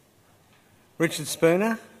 Richard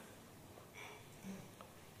Spooner.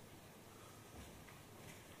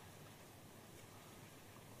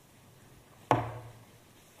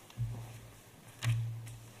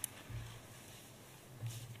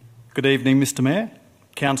 Good evening, Mr Mayor,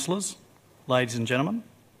 councillors, ladies and gentlemen.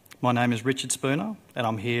 My name is Richard Spooner and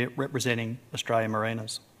I'm here representing Australian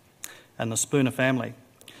Marinas and the Spooner family,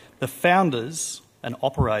 the founders and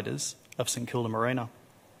operators of St Kilda Marina.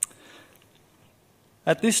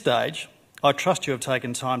 At this stage, I trust you have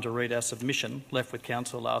taken time to read our submission left with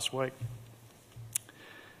council last week.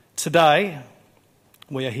 Today,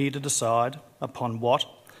 we are here to decide upon what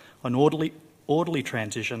an orderly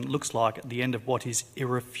transition looks like at the end of what is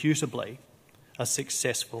irrefutably a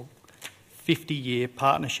successful 50-year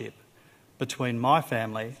partnership between my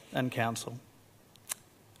family and council.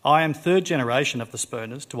 I am third generation of the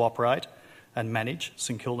Spooners to operate and manage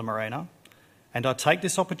St Kilda Marina, and I take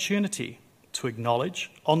this opportunity to acknowledge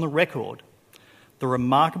on the record the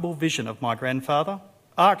remarkable vision of my grandfather,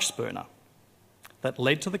 Arch Spooner, that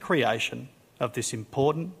led to the creation of this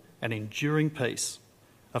important and enduring piece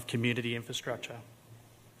of community infrastructure.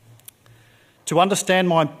 To understand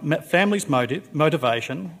my family's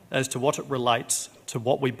motivation as to what it relates to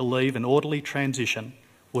what we believe an orderly transition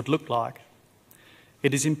would look like,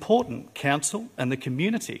 it is important Council and the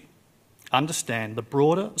community understand the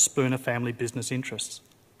broader Spooner family business interests.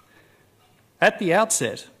 At the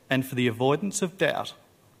outset, and for the avoidance of doubt,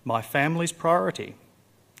 my family's priority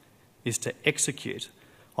is to execute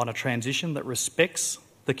on a transition that respects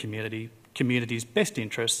the community's best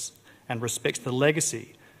interests and respects the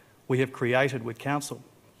legacy we have created with Council.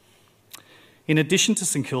 In addition to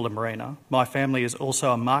St Kilda Marina, my family is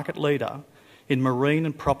also a market leader in marine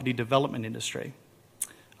and property development industry.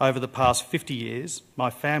 Over the past 50 years, my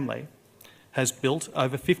family has built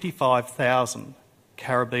over 55,000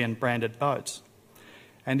 Caribbean branded boats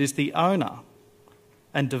and is the owner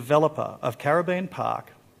and developer of Caribbean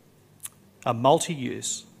Park, a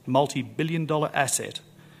multi-use, multi-billion-dollar asset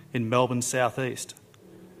in Melbourne's southeast.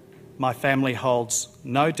 My family holds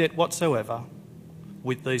no debt whatsoever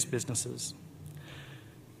with these businesses.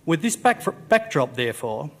 With this backdrop,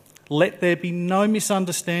 therefore, let there be no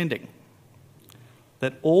misunderstanding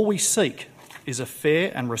that all we seek is a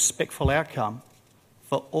fair and respectful outcome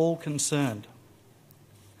for all concerned.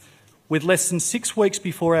 With less than 6 weeks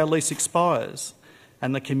before our lease expires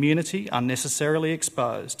and the community unnecessarily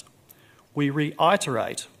exposed, we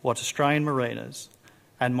reiterate what Australian Marinas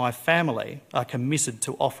and my family are committed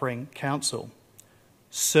to offering Council: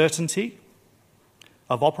 certainty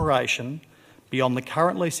of operation beyond the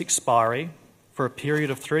current lease expiry for a period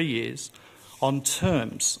of 3 years on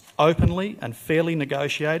terms openly and fairly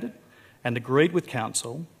negotiated and agreed with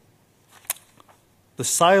Council, the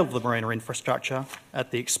sale of the marina infrastructure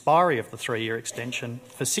at the expiry of the 3-year extension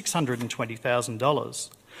for $620,000.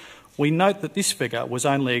 We note that this figure was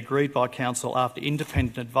only agreed by Council after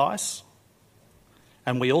independent advice,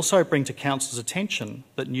 and we also bring to Council's attention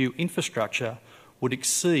that new infrastructure would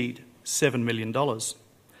exceed $7 million,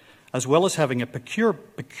 as well as having a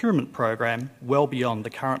procurement program well beyond the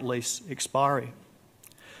current lease expiry.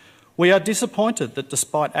 We are disappointed that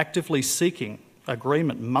despite actively seeking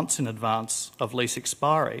agreement months in advance of lease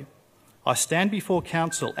expiry, I stand before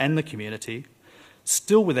Council and the community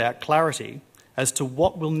still without clarity as to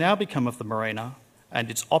what will now become of the marina and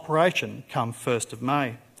its operation come 1st of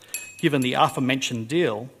May, given the aforementioned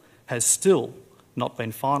deal has still not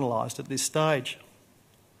been finalised at this stage.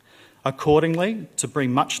 Accordingly, to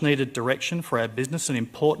bring much needed direction for our business and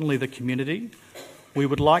importantly the community, we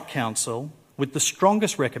would like Council, with the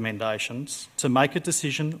strongest recommendations, to make a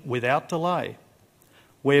decision without delay,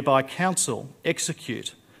 whereby Council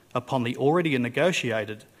execute upon the already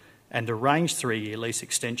negotiated and arranged 3-year lease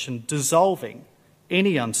extension, dissolving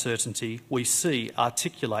any uncertainty we see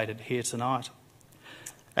articulated here tonight.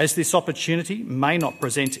 As this opportunity may not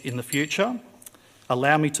present in the future,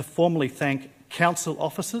 allow me to formally thank Council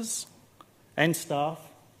officers and staff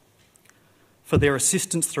for their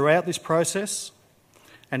assistance throughout this process,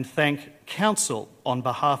 and thank Council on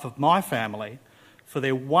behalf of my family for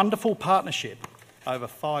their wonderful partnership over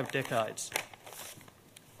 5 decades.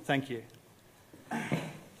 Thank you.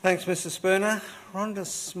 Thanks, Mr Spooner. Rhonda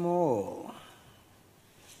Small.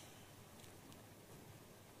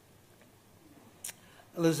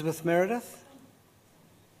 Elizabeth Meredith.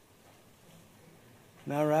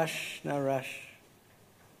 No rush, no rush.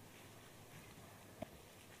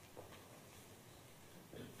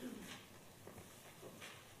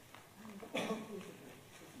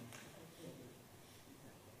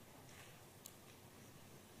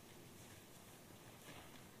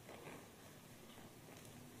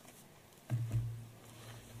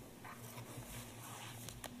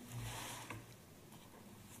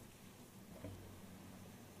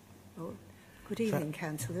 Good evening,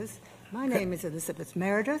 Councillors. My name is Elizabeth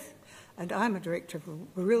Meredith, and I'm a director of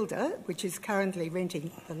Warilda, which is currently renting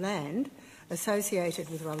the land associated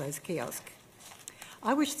with Rollo's Kiosk.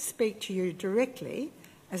 I wish to speak to you directly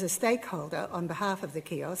as a stakeholder on behalf of the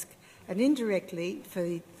kiosk and indirectly for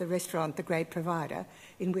the restaurant The Great Provider,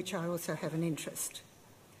 in which I also have an interest.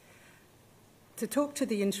 To talk to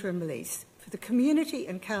the interim lease, for the community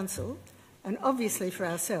and council, and obviously for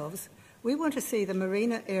ourselves, we want to see the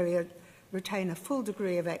marina area retain a full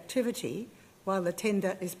degree of activity while the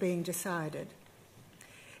tender is being decided.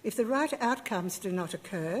 If the right outcomes do not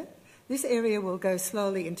occur, this area will go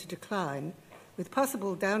slowly into decline, with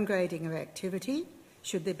possible downgrading of activity,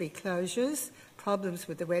 should there be closures, problems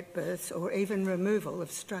with the wet berths, or even removal of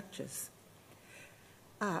structures.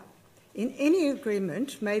 In any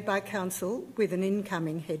agreement made by Council with an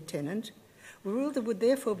incoming head tenant, Warulda would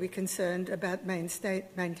therefore be concerned about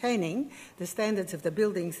maintaining the standards of the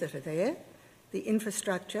buildings that are there, the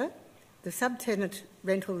infrastructure, the subtenant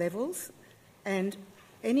rental levels, and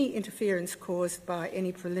any interference caused by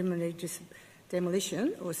any preliminary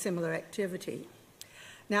demolition or similar activity.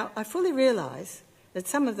 Now, I fully realise that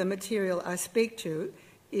some of the material I speak to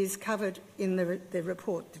is covered in the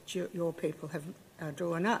report that your people have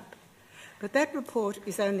drawn up. But that report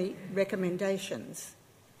is only recommendations.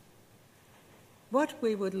 What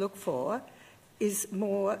we would look for is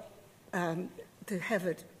more to have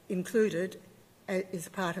it included as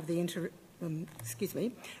part of the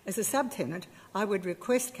as a subtenant. I would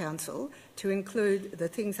request Council to include the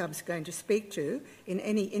things I was going to speak to in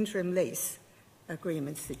any interim lease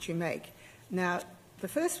agreements that you make. Now, the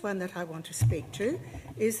first one that I want to speak to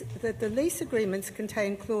is that the lease agreements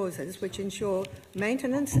contain clauses which ensure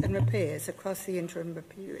maintenance and repairs across the interim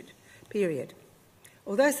period.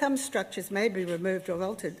 Although some structures may be removed or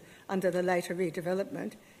altered under the later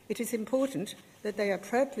redevelopment, it is important that they are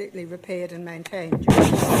appropriately repaired and maintained.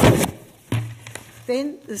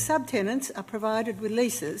 Then the subtenants are provided with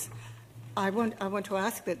leases. I want to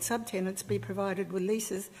ask that subtenants be provided with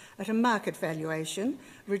leases at a market valuation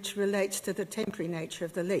which relates to the temporary nature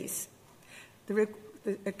of the lease.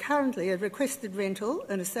 Currently, a requested rental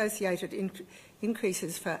and associated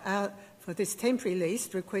increases for this temporary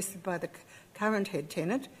lease requested by the current head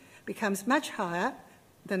tenant becomes much higher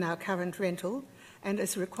than our current rental and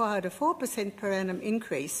has required a 4% per annum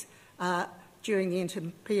increase during the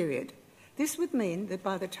interim period. This would mean that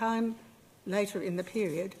by the time later in the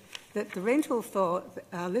period that the rental for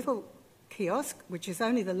our little kiosk, which is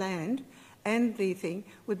only the land and the thing,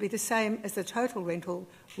 would be the same as the total rental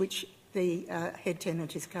which the head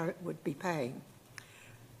tenant would be paying.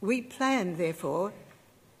 We plan, therefore,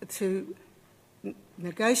 to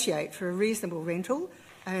negotiate for a reasonable rental,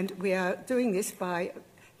 and we are doing this by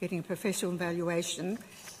getting a professional valuation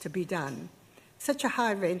to be done. Such a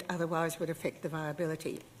high rent otherwise would affect the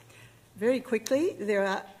viability. Very quickly, there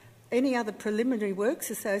are any other preliminary works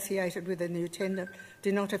associated with a new tender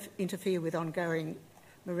do not interfere with ongoing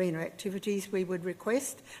marina activities. We would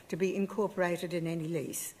request to be incorporated in any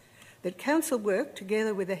lease. That Council work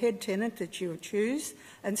together with the head tenant that you choose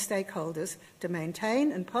and stakeholders to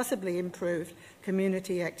maintain and possibly improve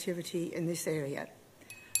community activity in this area.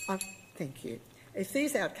 Thank you. If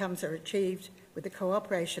these outcomes are achieved with the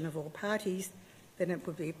cooperation of all parties, then it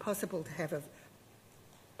would be possible to have a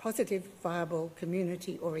positive, viable,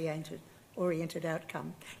 community-oriented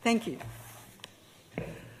outcome. Thank you.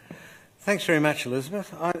 Thanks very much,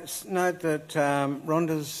 Elizabeth. I note that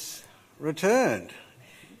Rhonda's returned.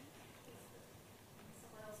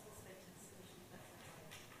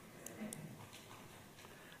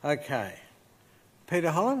 Okay. Peter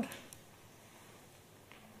Holland?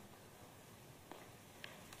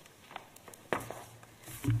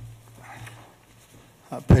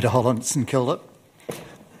 Peter Holland, St Kilda.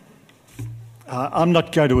 I'm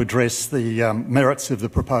not going to address the merits of the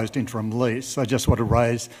proposed interim lease. I just want to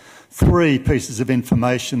raise three pieces of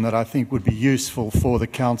information that I think would be useful for the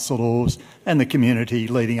councillors and the community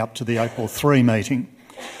leading up to the April 3 meeting.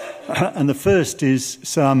 And the first is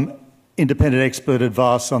some independent expert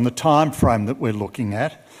advice on the time frame that we're looking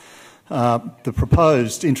at. The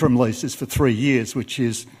proposed interim lease is for 3 years, which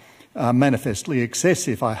is manifestly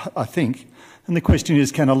excessive, I think. And the question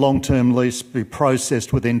is, can a long-term lease be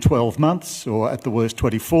processed within 12 months or at the worst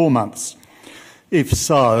 24 months? If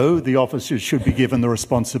so, the officers should be given the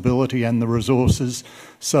responsibility and the resources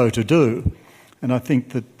so to do. And I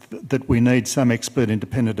think that we need some expert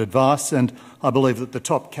independent advice, and I believe that the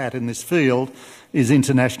top cat in this field is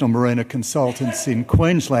International Marina Consultants in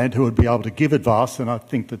Queensland who would be able to give advice, and I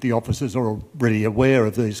think that the officers are already aware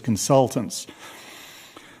of these consultants.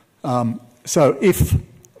 So if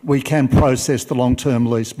we can process the long-term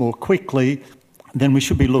lease more quickly, then we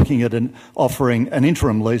should be looking at offering an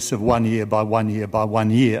interim lease of 1 year by 1 year by 1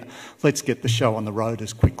 year. Let's get the show on the road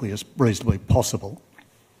as quickly as reasonably possible.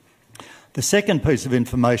 The second piece of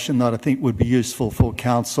information that I think would be useful for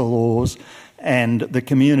councillors and the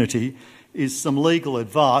community is some legal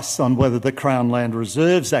advice on whether the Crown Land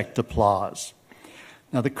Reserves Act applies.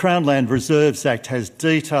 Now, the Crown Land Reserves Act has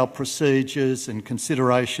detailed procedures and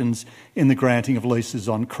considerations in the granting of leases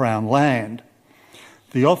on Crown land.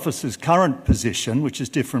 The officer's current position, which is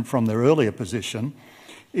different from their earlier position,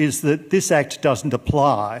 is that this Act doesn't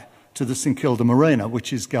apply to the St Kilda Marina,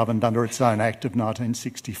 which is governed under its own Act of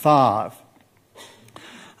 1965.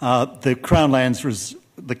 The Crown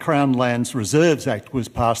Lands Reserves Act was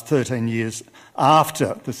passed 13 years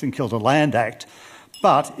after the St Kilda Land Act,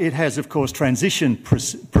 But it has, of course, transition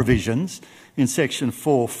provisions in section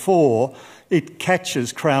 4.4. It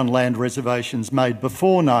catches Crown land reservations made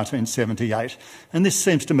before 1978, and this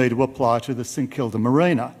seems to me to apply to the St Kilda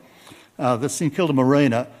Marina. The St Kilda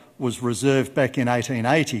Marina was reserved back in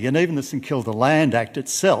 1880, and even the St Kilda Land Act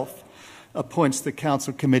itself appoints the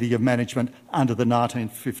Council Committee of Management under the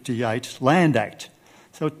 1958 Land Act.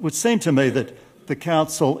 So it would seem to me that the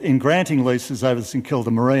Council, in granting leases over the St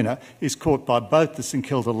Kilda Marina, is caught by both the St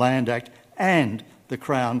Kilda Land Act and the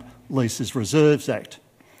Crown Leases Reserves Act.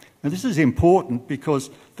 Now, this is important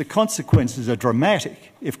because the consequences are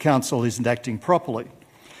dramatic if Council isn't acting properly.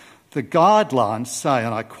 The guidelines say,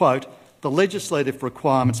 and I quote, "The legislative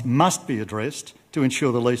requirements must be addressed to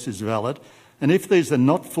ensure the lease is valid, and if these are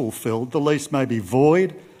not fulfilled, the lease may be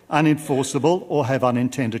void, unenforceable, or have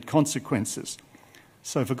unintended consequences."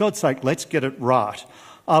 So for God's sake, let's get it right.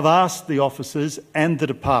 I've asked the officers and the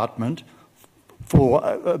department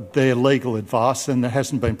for their legal advice, and it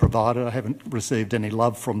hasn't been provided. I haven't received any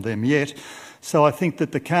love from them yet. So I think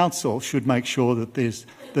that the Council should make sure that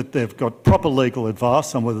they've got proper legal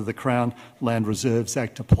advice on whether the Crown Land Reserves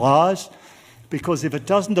Act applies, because if it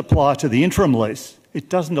doesn't apply to the interim lease, it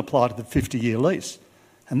doesn't apply to the 50-year lease,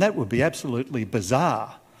 and that would be absolutely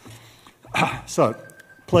bizarre. So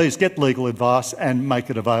please get legal advice and make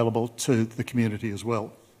it available to the community as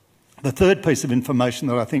well. The third piece of information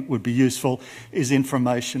that I think would be useful is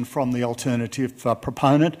information from the alternative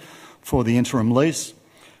proponent for the interim lease.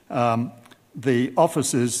 The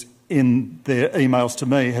officers in their emails to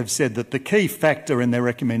me have said that the key factor in their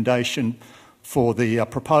recommendation for the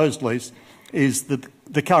proposed lease is that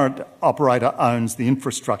the current operator owns the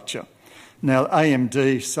infrastructure. Now,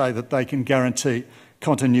 AMD say that they can guarantee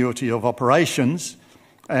continuity of operations,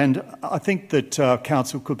 and I think that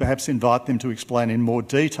Council could perhaps invite them to explain in more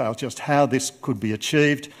detail just how this could be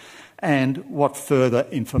achieved and what further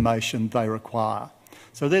information they require.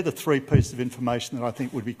 So they're the three pieces of information that I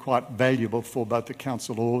think would be quite valuable for both the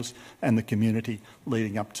councillors and the community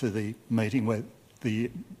leading up to the meeting where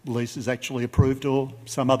the lease is actually approved or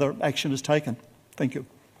some other action is taken. Thank you.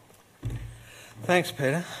 Thanks,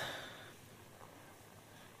 Peter.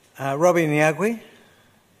 Robbie Nyagwi.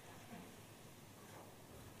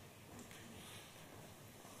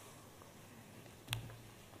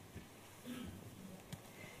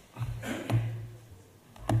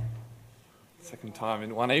 Second time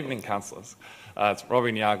in one evening, councillors. It's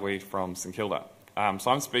Robbie Nyagwi from St Kilda.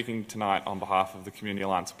 So I'm speaking tonight on behalf of the Community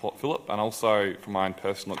Alliance of Port Phillip and also from my own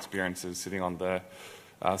personal experiences sitting on the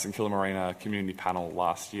St Kilda Marina community panel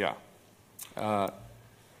last year.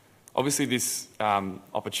 Obviously this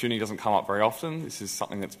opportunity doesn't come up very often. This is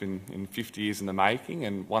something that's been in 50 years in the making,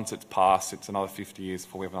 and once it's passed, it's another 50 years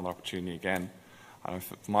before we have another opportunity again.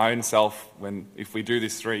 For my own self, if we do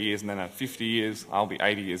this 3 years and then at 50 years, I'll be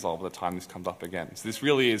 80 years old by the time this comes up again. So this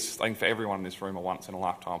really is, I think, for everyone in this room, a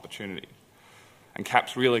once-in-a-lifetime opportunity. And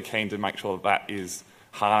CAP's really keen to make sure that that is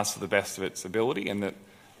harnessed to the best of its ability and that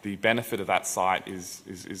the benefit of that site is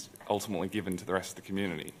ultimately given to the rest of the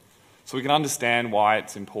community. So we can understand why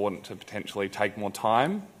it's important to potentially take more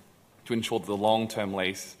time to ensure that the long-term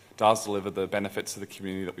lease does deliver the benefits to the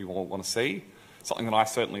community that we all want to see. Something that I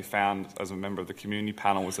certainly found as a member of the community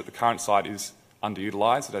panel was that the current site is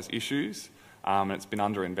underutilised, it has issues, and it's been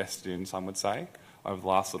underinvested in, some would say, over the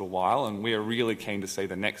last little while, and we are really keen to see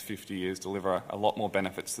the next 50 years deliver a lot more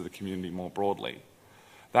benefits to the community more broadly.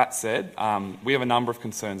 That said, we have a number of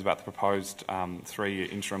concerns about the proposed 3-year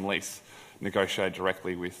interim lease negotiated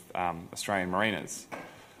directly with Australian Marinas.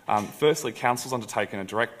 Firstly, Council's undertaken a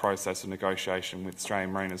direct process of negotiation with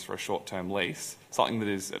Australian Marinas for a short-term lease, something that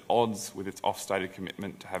is at odds with its off-stated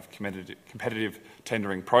commitment to have competitive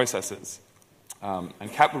tendering processes.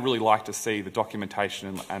 And CAP would really like to see the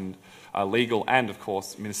documentation and legal and, of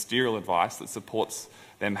course, ministerial advice that supports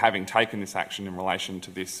them having taken this action in relation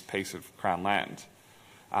to this piece of Crown land.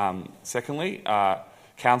 Secondly,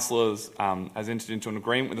 Councillors has entered into an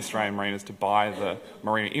agreement with Australian Marinas to buy the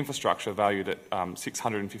marina infrastructure valued at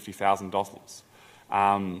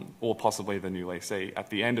 $650,000, or possibly the new leasee, at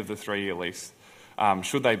the end of the 3-year lease,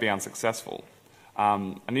 should they be unsuccessful.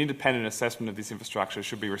 An independent assessment of this infrastructure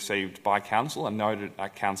should be received by Council and noted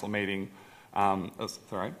at Council meeting. An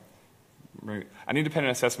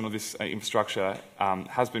independent assessment of this infrastructure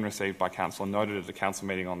has been received by Council and noted at the Council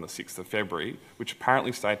meeting on the 6th of February, which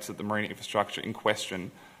apparently states that the marina infrastructure in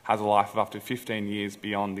question has a life of up to 15 years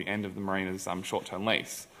beyond the end of the marina's short-term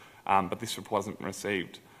lease. But this report hasn't been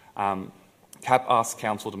received. CAP asked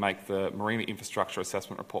Council to make the marina infrastructure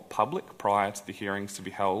assessment report public prior to the hearings to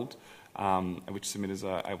be held, at which submitters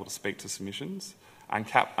are able to speak to submissions. And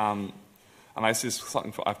CAP And this is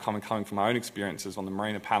something coming from my own experiences on the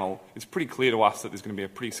Marina panel. It's pretty clear to us that there's going to be a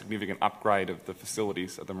pretty significant upgrade of the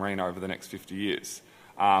facilities at the Marina over the next 50 years.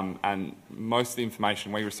 And most of the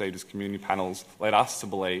information we received as community panels led us to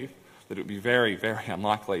believe that it would be very, very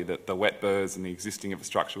unlikely that the wet berths and the existing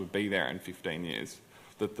infrastructure would be there in 15 years,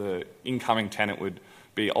 that the incoming tenant would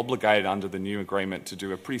be obligated under the new agreement to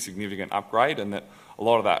do a pretty significant upgrade, and that a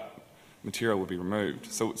lot of that material would be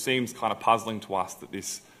removed. So it seems kind of puzzling to us that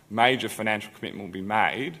this major financial commitment will be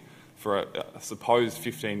made for a supposed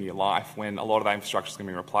 15-year life when a lot of that infrastructure is going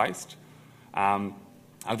to be replaced.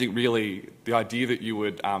 I think really the idea that you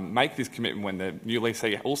would make this commitment when the new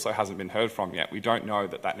leasee also hasn't been heard from yet, we don't know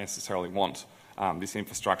that necessarily want this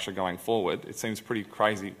infrastructure going forward. It seems pretty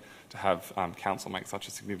crazy to have council make such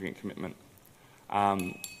a significant commitment.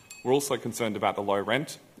 We're also concerned about the low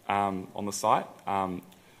rent on the site.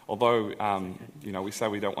 Although we say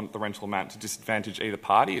we don't want the rental amount to disadvantage either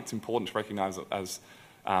party, it's important to recognise that as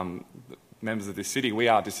members of this city, we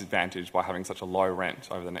are disadvantaged by having such a low rent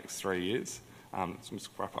over the next 3 years. So I'm just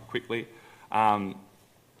wrap up quickly. And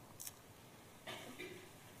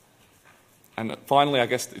finally, I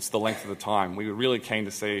guess it's the length of the time. We were really keen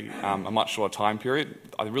to see a much shorter time period.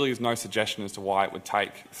 There really is no suggestion as to why it would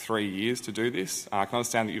take 3 years to do this. I can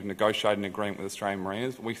understand that you've negotiated an agreement with Australian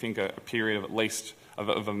Marinas, but we think a period of at least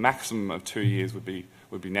of a maximum of 2 years would be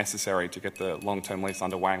necessary to get the long-term lease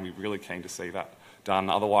underway, and we're really keen to see that done.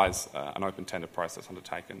 Otherwise, an open tender process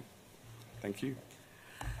undertaken. Thank you.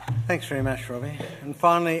 Thanks very much, Robbie. And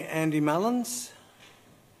finally, Andy Mullins.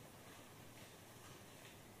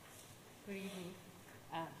 Good evening.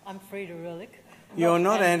 I'm Frida Ehrlich. You're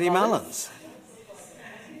not Andy Mullins.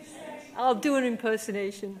 I'll do an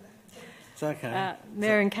impersonation. It's okay.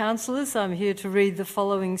 Mayor and Councillors, I'm here to read the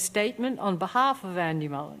following statement on behalf of Andy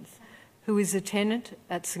Mullins, who is a tenant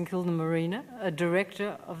at St Kilda Marina, a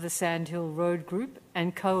director of the Sandhill Road Group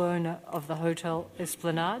and co-owner of the Hotel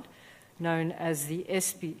Esplanade, known as the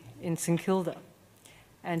Espy in St Kilda.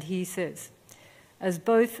 And he says, as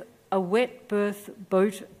both a wet berth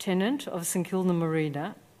boat tenant of St Kilda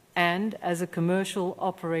Marina and as a commercial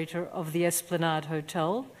operator of the Esplanade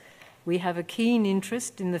Hotel, we have a keen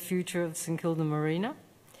interest in the future of St Kilda Marina.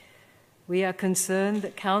 We are concerned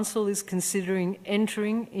that Council is considering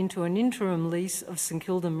entering into an interim lease of St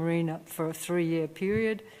Kilda Marina for a 3-year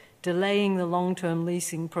period, delaying the long-term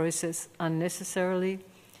leasing process unnecessarily.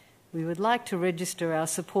 We would like to register our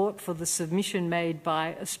support for the submission made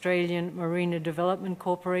by Australian Marina Development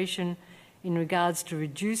Corporation in regards to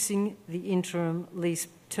reducing the interim lease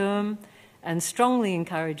term, and strongly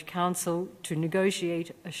encourage Council to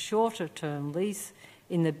negotiate a shorter-term lease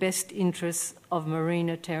in the best interests of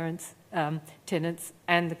marina tenants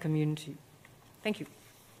and the community. Thank you.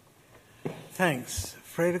 Thanks.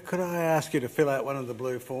 Frida, could I ask you to fill out one of the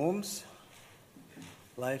blue forms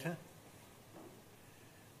later?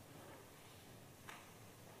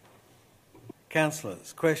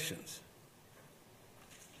 Councillors, questions?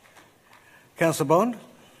 Councillor Bond?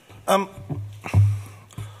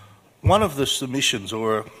 One of the submissions,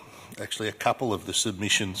 or actually a couple of the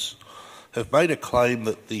submissions, have made a claim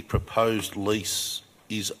that the proposed lease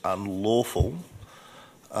is unlawful,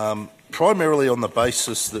 primarily on the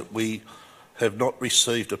basis that we have not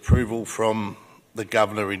received approval from the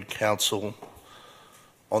Governor in Council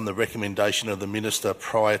on the recommendation of the Minister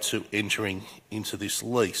prior to entering into this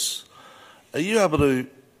lease. Are you able to,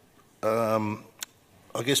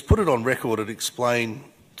 I guess, put it on record and explain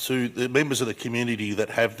to the members of the community that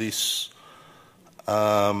have this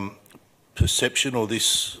perception or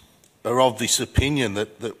of this opinion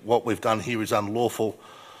that what we've done here is unlawful,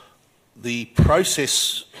 the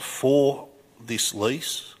process for this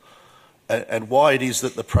lease and why it is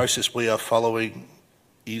that the process we are following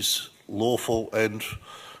is lawful, and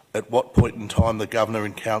at what point in time the Governor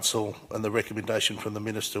in Council and the recommendation from the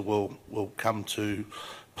Minister will come to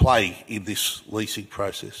play in this leasing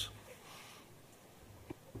process?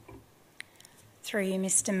 Through you,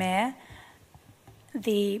 Mr Mayor,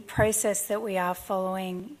 the process that we are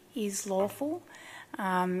following is lawful.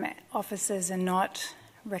 Officers are not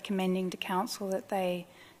recommending to Council that they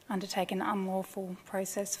undertake an unlawful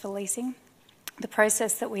process for leasing. The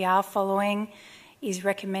process that we are following is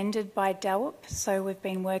recommended by DAWP, so we've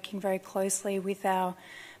been working very closely with our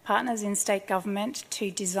partners in state government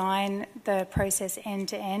to design the process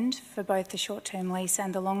end-to-end for both the short-term lease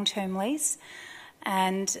and the long-term lease,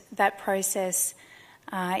 and that process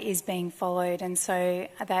is being followed, and so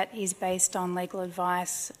that is based on legal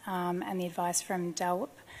advice and the advice from DAWP.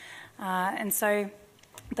 And so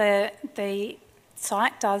the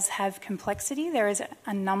site does have complexity. There is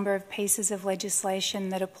a number of pieces of legislation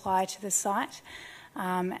that apply to the site.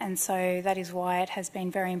 And so that is why it has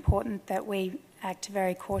been very important that we act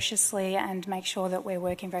very cautiously and make sure that we're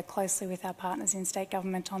working very closely with our partners in state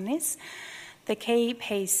government on this. The key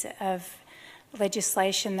piece of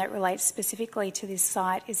legislation that relates specifically to this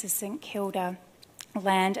site is the St Kilda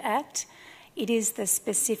Land Act. It is the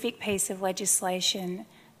specific piece of legislation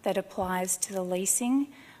that applies to the leasing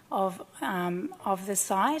of the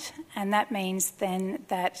site, and that means then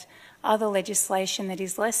that other legislation that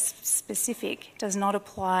is less specific does not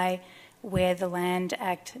apply where the Land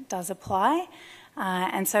Act does apply.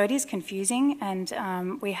 And so it is confusing,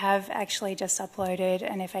 and we have actually just uploaded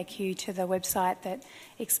an FAQ to the website that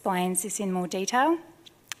explains this in more detail.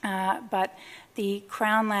 But the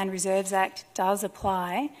Crown Land Reserves Act does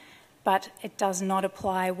apply, but it does not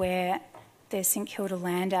apply where the St Kilda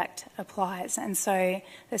Land Act applies. And so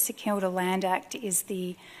the St Kilda Land Act is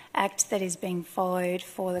the act that is being followed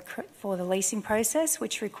for the leasing process,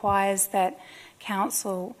 which requires that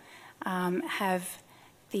council have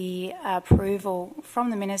the approval from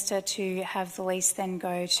the minister to have the lease then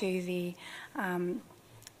go to the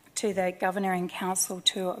governor and council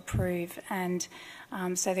to approve. And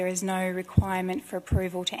so there is no requirement for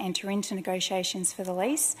approval to enter into negotiations for the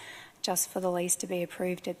lease, just for the lease to be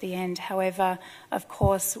approved at the end. However, of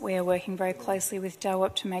course, we are working very closely with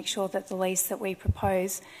DELWP to make sure that the lease that we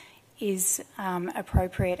propose is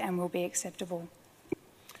appropriate and will be acceptable.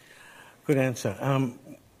 Good answer.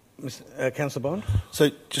 Councillor Bond? So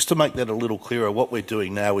just to make that a little clearer, what we're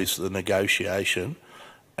doing now is the negotiation,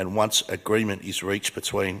 and once agreement is reached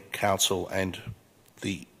between council and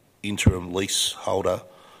the interim leaseholder,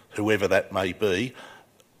 whoever that may be,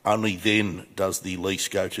 only then does the lease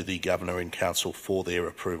go to the governor and council for their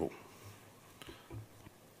approval.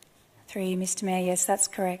 Through you, Mr Mayor, yes, that's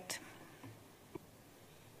correct.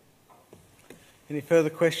 Any further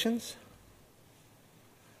questions?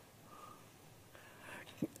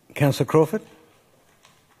 Councillor Crawford?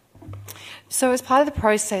 So as part of the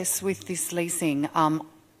process with this leasing,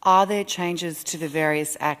 are there changes to the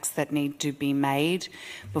various acts that need to be made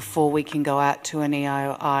before we can go out to an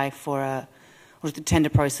EII for the tender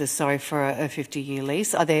process, for a 50-year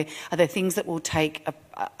lease? Are there things that will take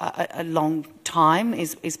a long time?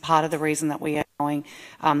 Is part of the reason that we are going,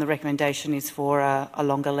 the recommendation is for a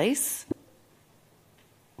longer lease?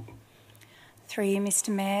 Through you, Mr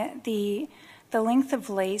Mayor, the length of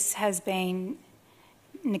lease has been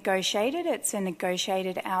negotiated. It's a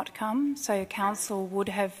negotiated outcome. So council would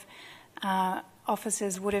have,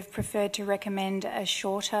 officers would have preferred to recommend a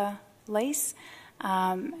shorter lease,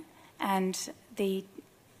 and the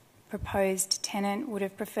proposed tenant would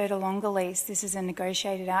have preferred a longer lease. This is a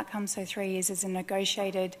negotiated outcome, so 3 years is a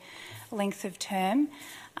negotiated length of term.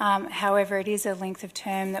 However, it is a length of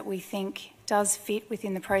term that we think does fit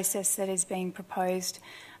within the process that is being proposed.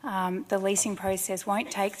 The leasing process won't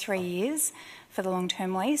take 3 years for the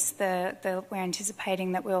long-term lease. We're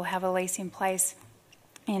anticipating that we'll have a lease in place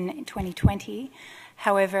in 2020.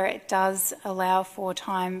 However, it does allow for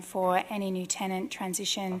time for any new tenant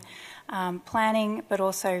transition planning, but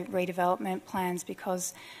also redevelopment plans,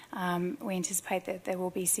 because we anticipate that there will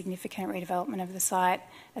be significant redevelopment of the site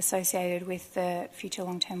associated with the future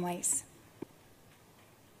long-term lease.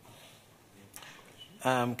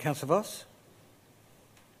 Councillor Voss?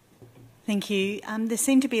 Thank you. There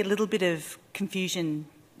seemed to be a little bit of confusion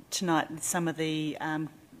tonight with some of the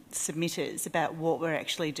submitters about what we're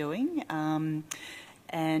actually doing,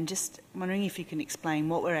 and just wondering if you can explain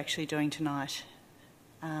what we're actually doing tonight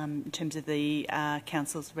in terms of the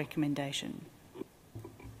Council's recommendation.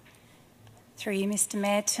 Through you, Mr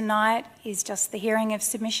Mayor, tonight is just the hearing of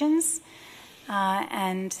submissions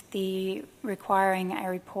and the requiring a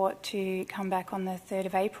report to come back on the 3rd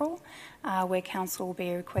of April, where Council will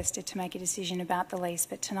be requested to make a decision about the lease.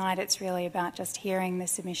 But tonight it's really about just hearing the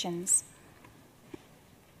submissions.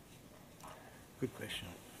 Good question.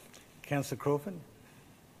 Councillor Crawford?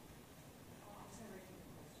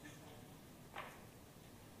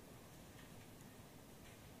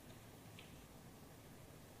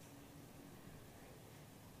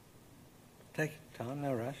 Take your time,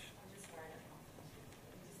 no rush.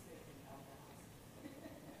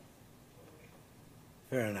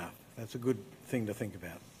 Fair enough. That's a good thing to think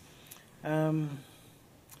about.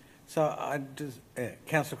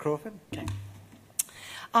 Councillor Crawford? Okay.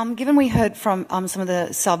 Given we heard from some of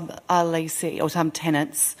the sub-leasee or some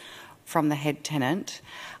tenants from the head tenant,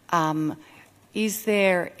 is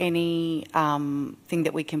there any thing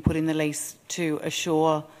that we can put in the lease to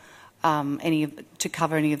assure to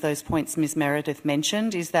cover any of those points Ms Meredith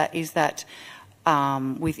mentioned? Is that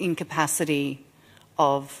with incapacity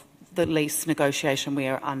of the lease negotiation we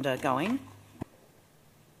are undergoing?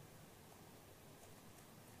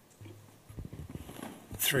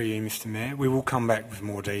 Through you, Mr Mayor. We will come back with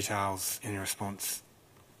more details in response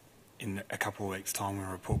in a couple of weeks' time when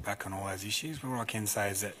we report back on all those issues. But what I can say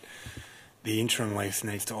is that the interim lease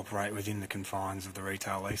needs to operate within the confines of the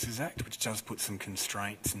Retail Leases Act, which does put some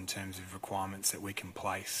constraints in terms of requirements that we can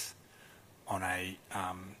place on a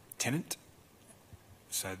tenant.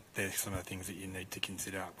 So there's some of the things that you need to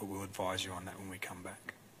consider, but we'll advise you on that when we come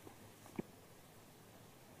back.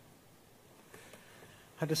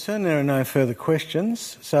 I discern there are no further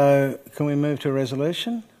questions, so can we move to a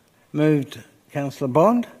resolution? Moved Councillor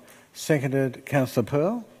Bond, seconded Councillor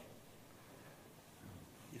Pearl.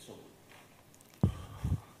 Yes, I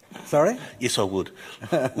would. Sorry? Yes, I would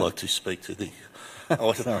like to speak to the...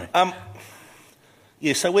 Sorry.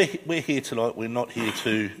 Yeah, so we're here tonight. We're not here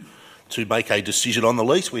to make a decision on the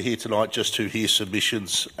lease. We're here tonight just to hear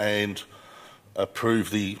submissions and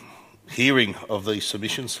approve the hearing of these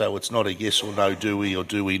submissions. So it's not a yes or no, do we or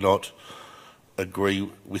do we not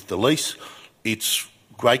agree with the lease. It's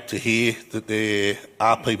great to hear that there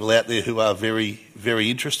are people out there who are very,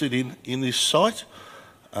 very interested in this site.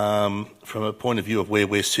 From a point of view of where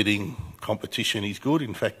we're sitting, competition is good.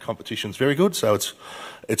 In fact, competition's very good. So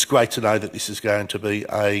it's great to know that this is going to be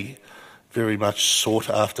a very much sought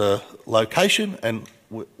after location, and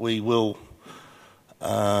we will,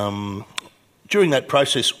 during that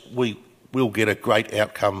process, we will get a great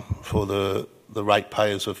outcome for the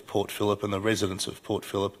ratepayers of Port Phillip and the residents of Port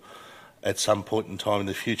Phillip at some point in time in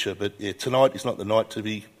the future. But yeah, tonight is not the night to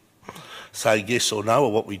be saying yes or no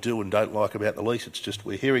or what we do and don't like about the lease. It's just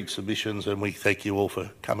we're hearing submissions, and we thank you all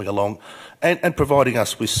for coming along and providing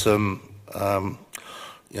us with some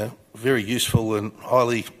very useful and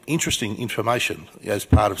highly interesting information as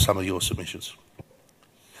part of some of your submissions.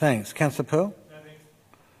 Thanks. Councillor Pearl?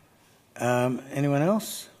 Anyone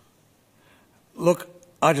else? Look,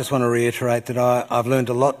 I just want to reiterate that I've learned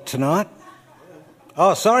a lot tonight.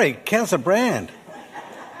 Oh, sorry, Councillor Brand.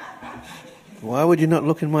 Why would you not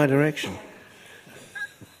look in my direction?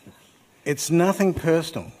 It's nothing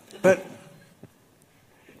personal, but...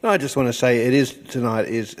 No, I just want to say it is tonight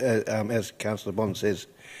is, as Councillor Bond says,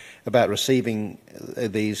 about receiving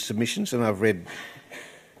these submissions, and I've read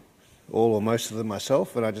all or most of them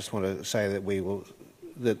myself, and I just want to say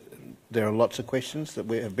that there are lots of questions that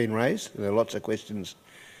have been raised, and there are lots of questions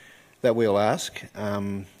that we'll ask,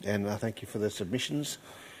 and I thank you for the submissions,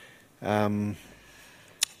 and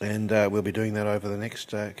we'll be doing that over the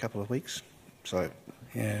next couple of weeks. So,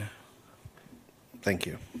 yeah, thank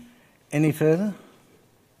you. Any further?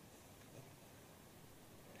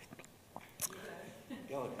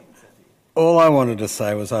 All I wanted to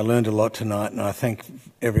say was I learned a lot tonight, and I thank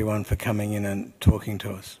everyone for coming in and talking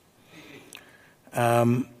to us.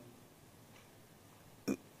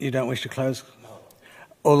 You don't wish to close? No.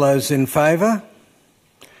 All those in favour?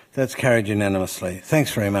 That's carried unanimously.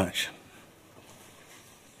 Thanks very much.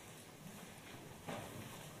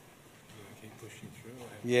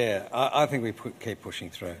 Yeah, I think we keep pushing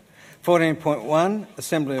through. 14.1,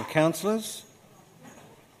 Assembly of Councillors.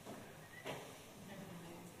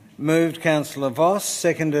 Moved Councillor Voss,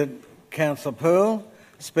 seconded Councillor Pearl.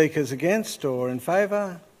 Speakers against or in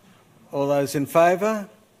favour? All those in favour?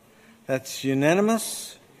 That's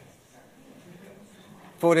unanimous.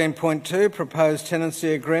 14.2, Proposed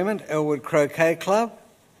Tenancy Agreement, Elwood Croquet Club.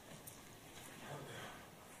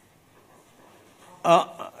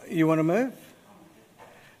 You want to move?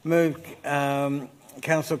 Moved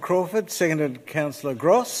Councillor Crawford, seconded Councillor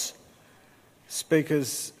Gross.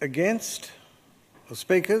 Speakers against? Or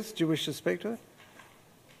speakers, do you wish to speak to it?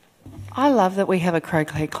 I love that we have a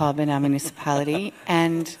croquet club in our municipality,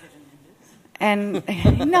 and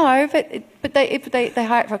no, but they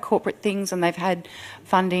hire it for corporate things, and they've had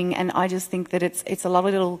funding, and I just think that it's a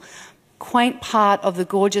lovely little quaint part of the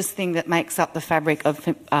gorgeous thing that makes up the fabric of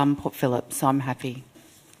Port Phillip. So I'm happy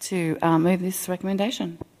to move this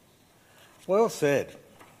recommendation. Well said.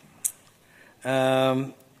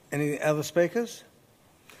 Any other speakers?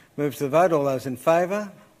 Move to the vote. All those in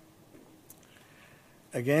favour?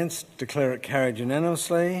 Against? Declare it carried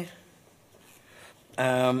unanimously.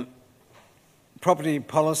 Property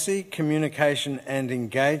policy, communication and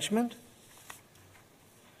engagement.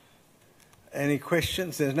 Any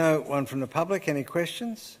questions? There's no one from the public. Any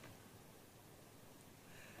questions?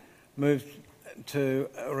 Moved to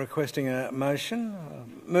requesting a motion.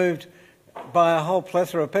 Moved by a whole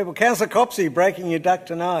plethora of people. Councillor Copsey breaking your duck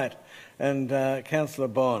tonight, and Councillor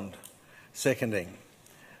Bond seconding.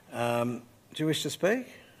 Do you wish to speak?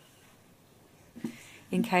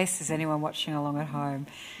 In case there's anyone watching along at home,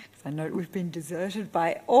 I note we've been deserted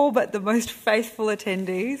by all but the most faithful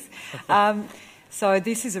attendees. So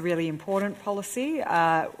this is a really important policy.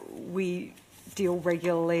 We deal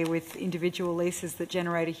regularly with individual leases that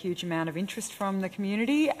generate a huge amount of interest from the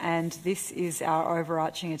community, and this is our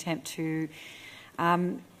overarching attempt to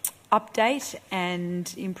update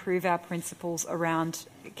and improve our principles around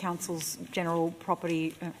Council's general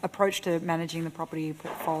property approach to managing the property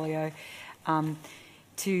portfolio,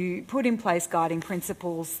 to put in place guiding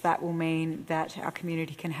principles that will mean that our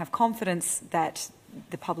community can have confidence that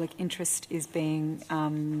the public interest is being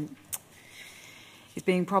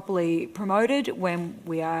properly promoted when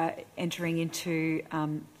we are entering into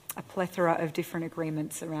a plethora of different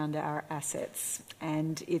agreements around our assets.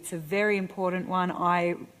 And it's a very important one.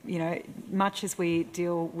 Much as we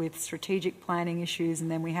deal with strategic planning issues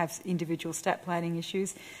and then we have individual stat planning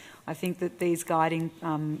issues, I think that these guiding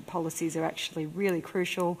policies are actually really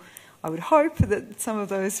crucial. I would hope that some of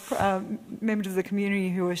those members of the community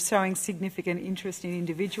who are showing significant interest in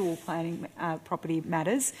individual planning property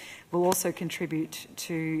matters will also contribute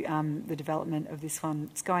to the development of this one.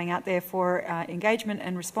 It's going out there for engagement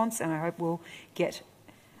and response, and I hope we'll get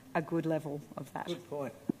a good level of that. Good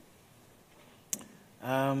point.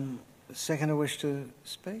 Seconder wish to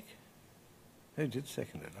speak? Who did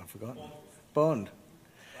second it? I've forgotten. Bond.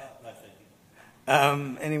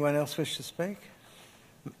 Anyone else wish to speak?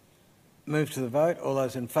 Move to the vote. All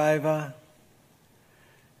those in favour?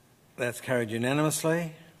 That's carried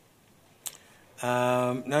unanimously.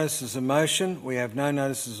 Notices of motion. We have no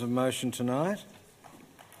notices of motion tonight.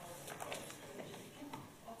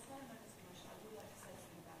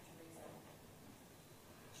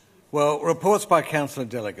 Well, reports by councillor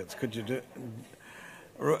delegates. Could you do...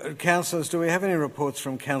 Councillors, do we have any reports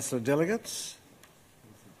from councillor delegates?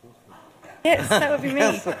 Yes, that would be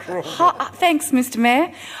me. Thanks, Mr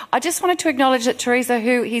Mayor. I just wanted to acknowledge that Teresa,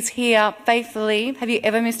 who is here faithfully, have you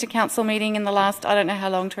ever missed a council meeting in the last, I don't know how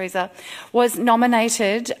long, Teresa, was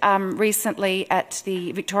nominated recently at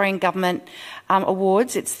the Victorian Government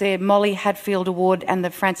Awards. It's the Molly Hadfield Award and the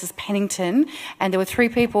Francis Pennington, and there were 3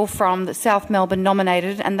 people from the South Melbourne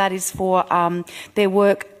nominated, and that is for their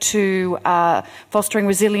work to fostering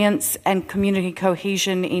resilience and community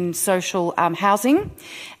cohesion in social housing.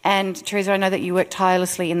 And Teresa, I know that you work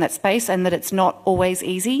tirelessly in that space and that it's not always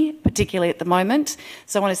easy, particularly at the moment.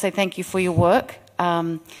 So I want to say thank you for your work.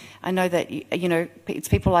 I know that it's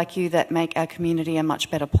people like you that make our community a much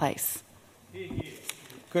better place.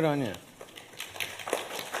 Good on you.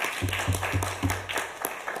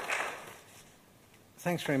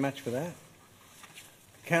 Thanks very much for that.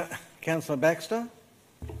 Councillor Baxter?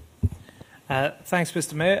 Thanks,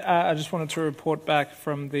 Mr Mayor. I just wanted to report back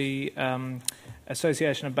from the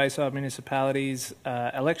Association of Bayside Municipalities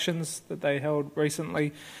elections that they held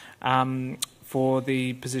recently for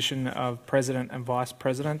the position of President and Vice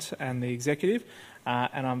President and the Executive.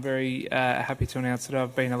 And I'm very happy to announce that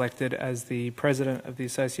I've been elected as the President of the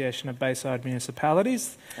Association of Bayside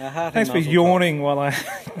Municipalities. Thanks for yawning while I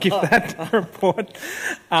give that report.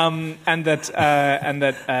 And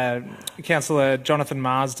that Councillor Jonathan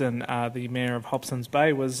Marsden, the Mayor of Hobsons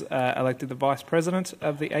Bay, was elected the Vice President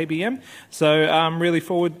of the ABM. So I'm really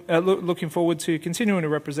looking forward to continuing to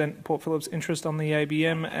represent Port Phillip's interest on the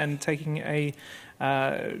ABM and taking a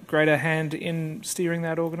greater hand in steering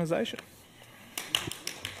that organisation.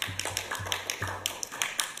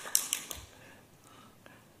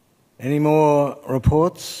 Any more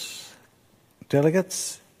reports,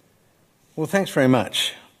 delegates? Well, thanks very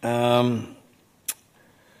much. 17,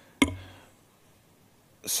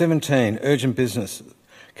 urgent business.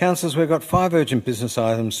 Councillors, we've got 5 urgent business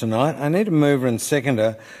items tonight. I need a mover and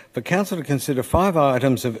seconder for Council to consider 5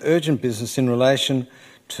 items of urgent business in relation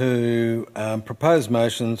to proposed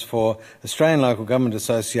motions for Australian Local Government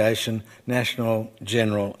Association National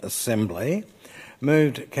General Assembly.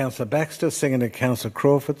 Moved Councillor Baxter, seconded Councillor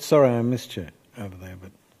Crawford. Sorry I missed you over there,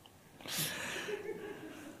 but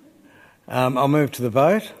I'll move to the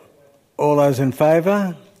vote. All those in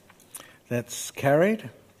favour? That's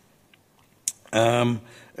carried.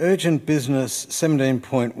 Urgent business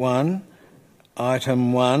 17.1,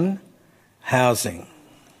 item 1, housing.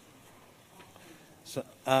 So,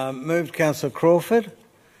 moved Councillor Crawford. Do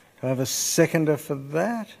I have a seconder for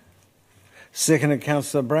that? Seconded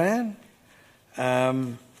Councillor Brand.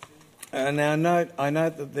 Now I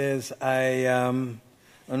note that there's an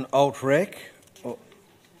alt rec. Can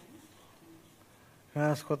I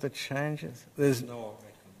ask what the change is? There's no.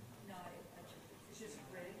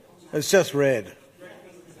 It's just red.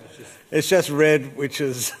 It's just red, which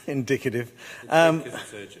is indicative.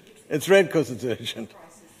 It's red because it's urgent.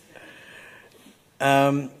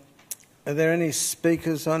 Are there any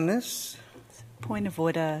speakers on this? Point of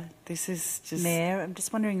order. This is just... Mayor, I'm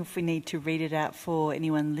just wondering if we need to read it out for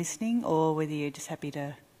anyone listening or whether you're just happy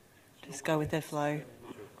to Just go with the flow.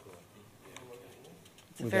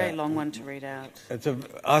 It's a very long one to read out.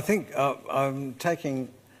 I think I'm taking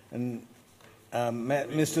Mr.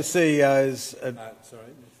 CEO's. Sorry,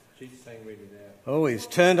 she's saying read it out. Oh, he's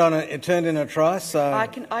turned in a trice. So I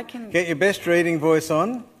can get your best reading voice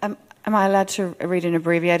on. Am I allowed to read an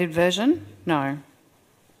abbreviated version? No.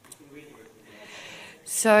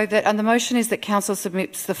 So and the motion is that Council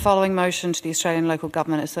submits the following motion to the Australian Local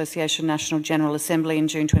Government Association National General Assembly in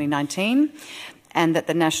June 2019, and that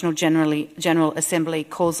the National General Assembly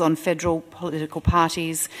calls on federal political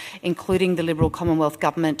parties, including the Liberal Commonwealth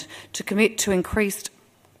Government, to commit to increased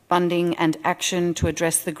funding and action to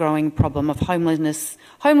address the growing problem of homelessness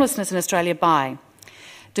in Australia by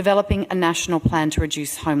developing a national plan to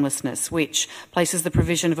reduce homelessness, which places the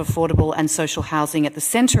provision of affordable and social housing at the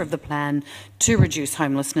centre of the plan to reduce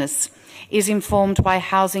homelessness, is informed by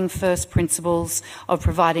housing first principles of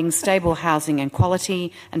providing stable housing and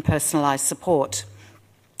quality and personalised support,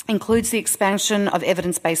 includes the expansion of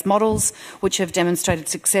evidence-based models which have demonstrated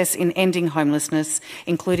success in ending homelessness,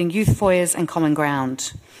 including youth foyers and common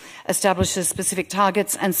ground, establishes specific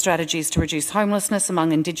targets and strategies to reduce homelessness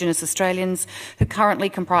among Indigenous Australians who currently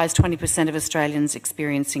comprise 20% of Australians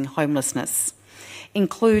experiencing homelessness,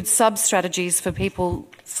 includes sub-strategies for people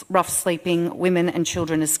rough sleeping, women and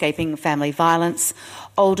children escaping family violence,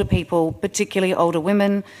 older people, particularly older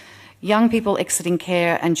women, young people exiting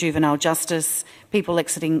care and juvenile justice, people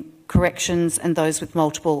exiting corrections and those with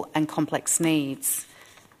multiple and complex needs.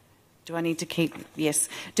 Do I need to keep? Yes.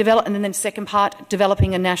 And then the second part,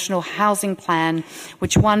 developing a national housing plan,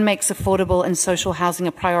 which one makes affordable and social housing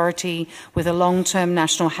a priority with a long-term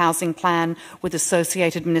national housing plan with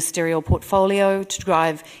associated ministerial portfolio to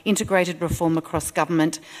drive integrated reform across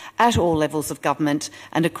government at all levels of government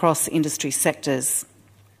and across industry sectors.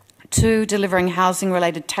 2, delivering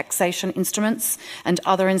housing-related taxation instruments and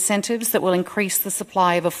other incentives that will increase the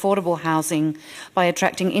supply of affordable housing by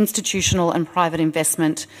attracting institutional and private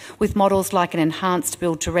investment with models like an enhanced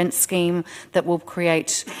build-to-rent scheme that will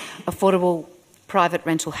create affordable private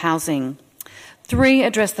rental housing. 3,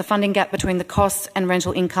 address the funding gap between the costs and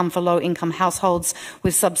rental income for low-income households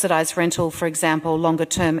with subsidised rental, for example,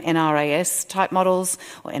 longer-term NRAS-type models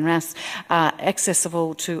or NRAS,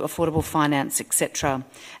 accessible to affordable finance, etc.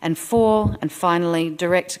 And 4, and finally,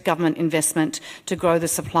 direct government investment to grow the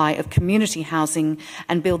supply of community housing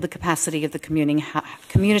and build the capacity of the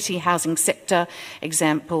community housing sector,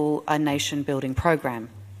 example, a nation-building program.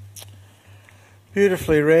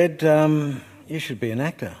 Beautifully read. You should be an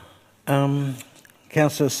actor.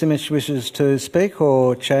 Councillor Simic wishes to speak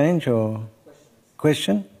or change or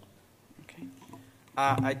question? Okay.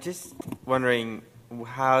 I'm just wondering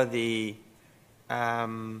how the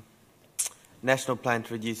national plan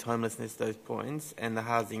to reduce homelessness, those points, and the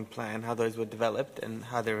housing plan, how those were developed and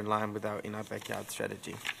how they're in line with our In Our Backyard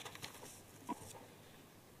strategy.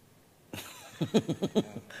 I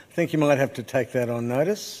think you might have to take that on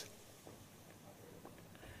notice.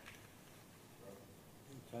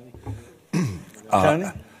 Tony?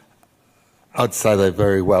 I'd say they're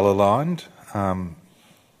very well aligned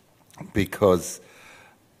because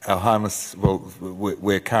our homeless,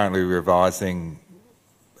 we're currently revising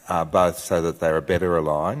both so that they are better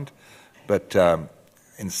aligned, but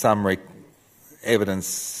in summary,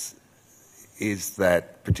 evidence is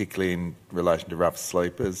that, particularly in relation to rough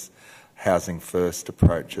sleepers, housing first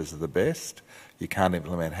approaches are the best. You can't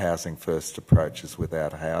implement housing first approaches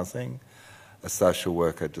without housing. A social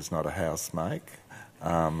worker does not a house make.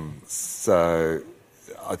 So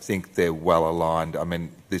I think they're well aligned. I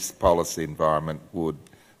mean, this policy environment would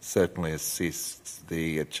certainly assist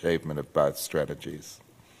the achievement of both strategies.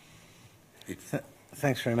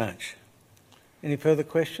 Thanks very much. Any further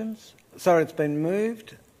questions? Sorry, it's been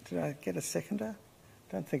moved. Did I get a seconder?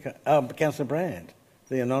 Don't think I... Oh, Councillor Brand,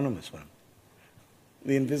 the anonymous one.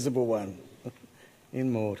 The invisible one.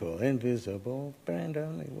 Immortal, invisible, Brand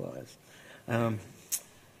only was.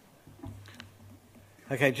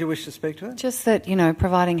 Okay, do you wish to speak to it? Just that,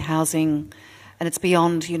 providing housing, and it's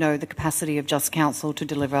beyond, the capacity of just council to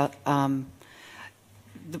deliver.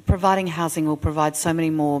 Providing housing will provide so many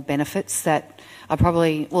more benefits that are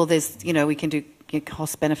probably, there's, we can do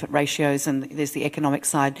cost-benefit ratios and there's the economic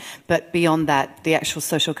side, but beyond that, the actual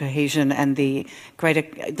social cohesion and the greater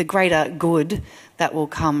good that will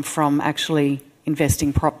come from actually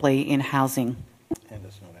investing properly in housing. And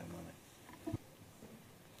it's not our money.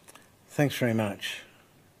 Thanks very much.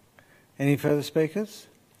 Any further speakers?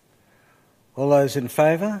 All those in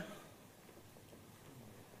favour?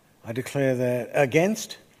 I declare that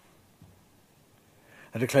against.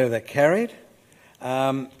 I declare that carried.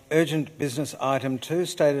 Urgent business item 2,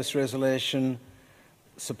 status resolution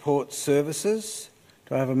support services.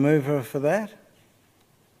 Do I have a mover for that?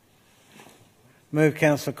 Move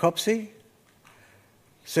Councillor Copsey.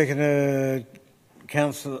 Seconder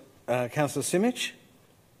Councillor Simic.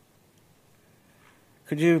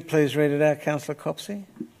 Could you please read it out, Councillor Copsey?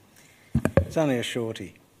 It's only a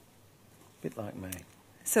shorty, a bit like me.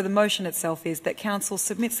 So the motion itself is that Council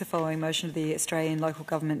submits the following motion to the Australian Local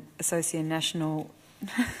Government Association National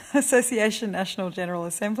General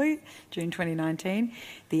Assembly, June 2019.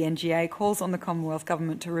 The NGA calls on the Commonwealth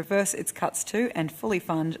Government to reverse its cuts to and fully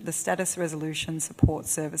fund the Status Resolution Support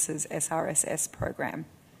Services SRSS program.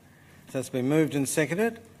 So it's been moved and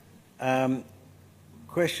seconded.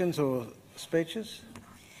 Questions or speeches?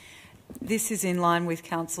 This is in line with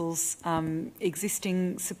Council's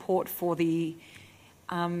existing support for the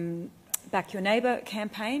Back Your Neighbour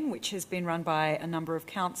campaign, which has been run by a number of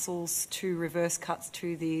councils to reverse cuts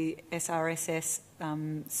to the SRSS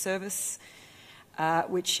service,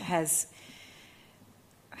 which has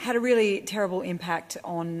had a really terrible impact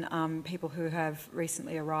on people who have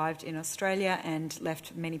recently arrived in Australia and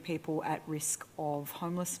left many people at risk of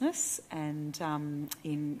homelessness and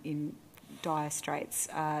in dire straits.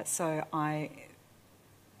 So I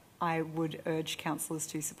would urge councillors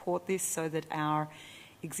to support this so that our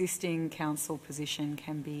existing council position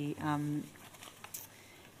can be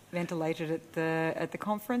ventilated at the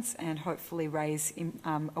conference and hopefully raise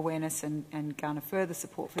awareness and garner further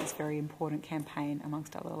support for this very important campaign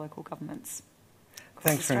amongst other local governments.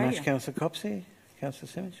 Thanks very much, Councillor Copsey.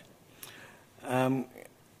 Councillor Simic.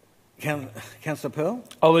 Councillor Pearl?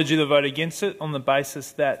 I'll urge you to vote against it on the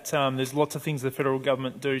basis that there's lots of things the federal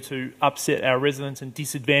government do to upset our residents and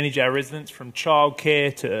disadvantage our residents, from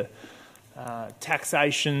childcare to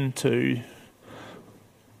taxation to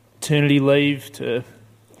maternity leave to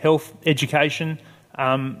health, education.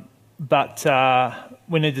 But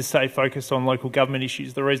we need to stay focused on local government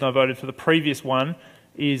issues. The reason I voted for the previous one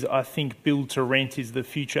is I think build to rent is the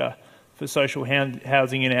future for social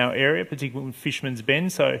housing in our area, particularly in Fisherman's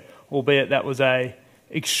Bend. So, albeit that was a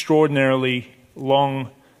extraordinarily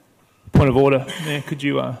long point of order. Mayor, could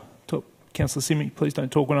you talk? Councillor Simic, please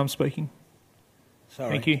don't talk when I'm speaking.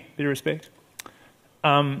 Sorry. Thank you. Bit of respect.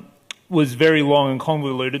 Was very long and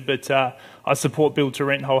convoluted, but I support build to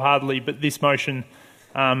rent wholeheartedly. But this motion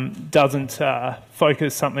doesn't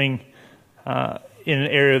focus something in an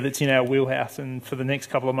area that's in our wheelhouse. And for the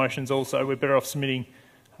next couple of motions also, we're better off submitting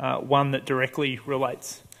one that directly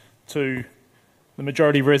relates to the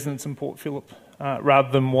majority of residents in Port Phillip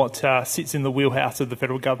rather than what sits in the wheelhouse of the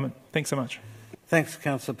federal government. Thanks so much. Thanks,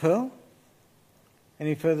 Councillor Pearl.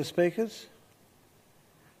 Any further speakers?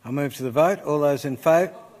 I'll move to the vote. All those in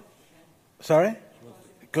favour? Sorry?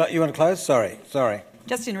 You want to close? Sorry.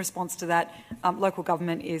 Just in response to that, local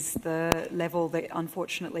government is the level that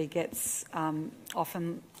unfortunately gets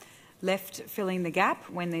often left filling the gap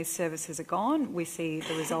when these services are gone. We see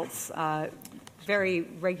the results very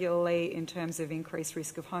regularly in terms of increased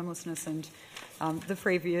risk of homelessness, and the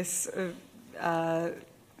previous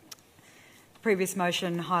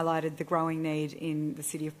motion highlighted the growing need in the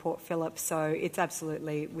city of Port Phillip. So it's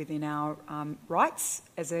absolutely within our rights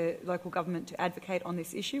as a local government to advocate on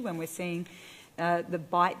this issue when we're seeing the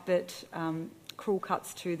bite that cruel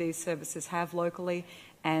cuts to these services have locally,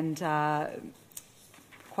 and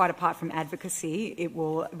quite apart from advocacy, it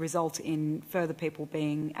will result in further people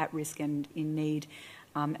being at risk and in need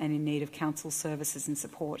of council services and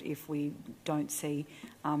support if we don't see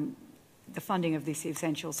the funding of this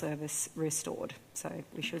essential service restored. So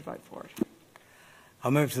we should vote for it.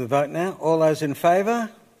 I'll move to the vote now. All those in favour?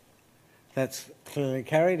 That's clearly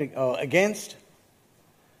carried. Or against?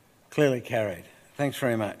 Clearly carried. Thanks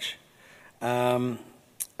very much.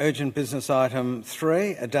 Urgent business item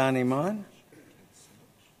 3, Adani Mine.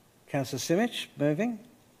 Councillor Simic, moving.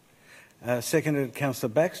 Seconded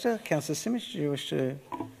Councillor Baxter. Councillor Simic, do you wish to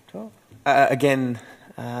talk? Again,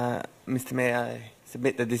 Mr Mayor, I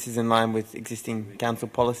submit that this is in line with existing council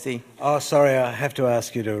policy. Oh, sorry, I have to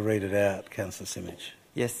ask you to read it out, Councillor Simic.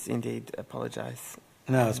 Yes, indeed, apologise.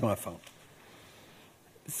 No, it's my fault.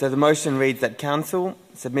 So the motion reads that Council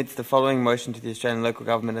submits the following motion to the Australian Local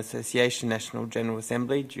Government Association National General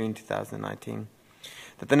Assembly, June 2019.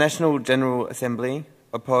 That the National General Assembly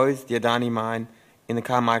oppose the Adani mine in the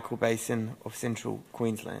Carmichael Basin of central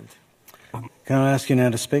Queensland. Can I ask you now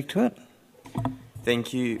to speak to it?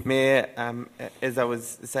 Thank you, Mayor. As I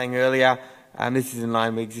was saying earlier, this is in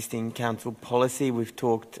line with existing council policy. We've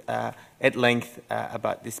talked at length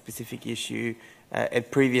about this specific issue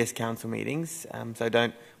at previous council meetings, so I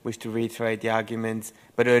don't wish to reiterate the arguments,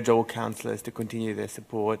 but urge all councillors to continue their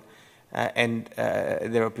support and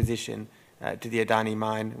their opposition to the Adani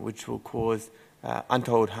mine, which will cause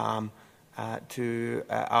untold harm to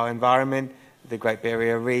our environment, the Great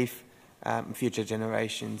Barrier Reef, future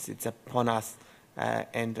generations. It's upon us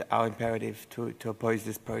and our imperative to oppose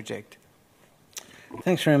this project.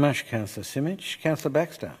 Thanks very much, Councillor Simic. Councillor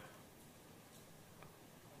Baxter.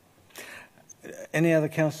 Any other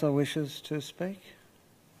councillor wishes to speak?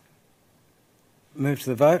 Move to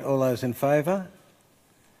the vote. All those in favour?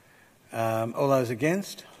 All those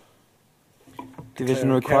against?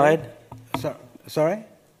 Division required. Sorry?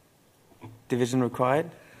 Division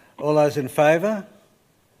required. All those in favour?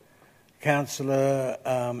 Councillor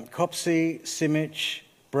Copsey, Simic,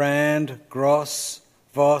 Brand, Gross,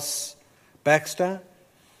 Voss, Baxter.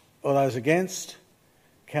 All those against?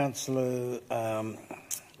 Councillor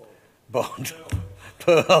Bond,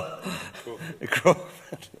 Pearl,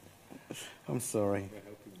 Crawford. I'm sorry.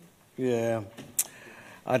 Yeah.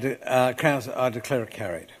 I declare it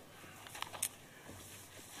carried.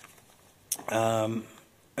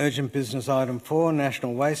 Urgent business item 4,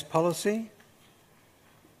 National Waste Policy.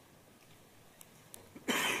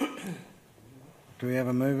 Do we have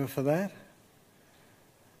a mover for that?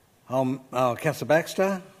 Councillor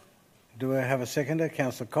Baxter. Do we have a seconder?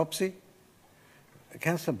 Councillor Copsey.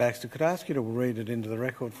 Councillor Baxter, could I ask you to read it into the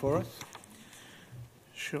record for us?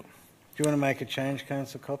 Sure. Do you want to make a change,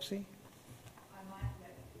 Councillor Copsey?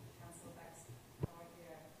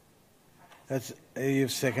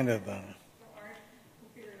 You've seconded that.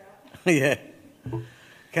 Yeah.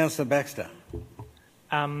 Councillor Baxter.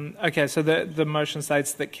 Okay, so the motion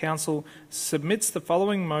states that Council submits the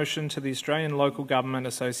following motion to the Australian Local Government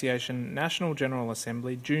Association National General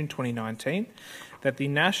Assembly, June 2019, that the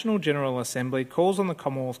National General Assembly calls on the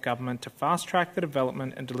Commonwealth Government to fast-track the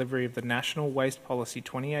development and delivery of the National Waste Policy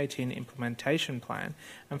 2018 Implementation Plan,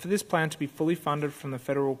 and for this plan to be fully funded from the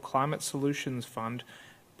Federal Climate Solutions Fund,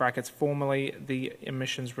 brackets formerly the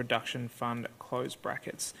Emissions Reduction Fund, close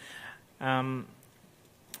brackets.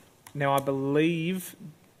 Now, I believe...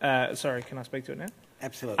 sorry, can I speak to it now?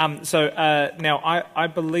 Absolutely. Now, I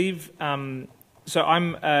believe... so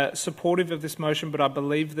I'm supportive of this motion, but I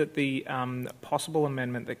believe that the possible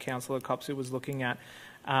amendment that Councillor Copsey was looking at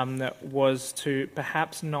was to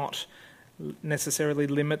perhaps not necessarily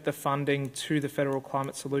limit the funding to the Federal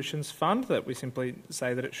Climate Solutions Fund, that we simply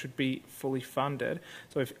say that it should be fully funded.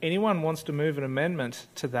 So if anyone wants to move an amendment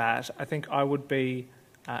to that, I think I would be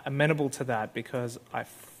amenable to that, because I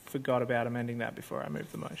forgot about amending that before I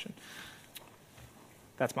moved the motion.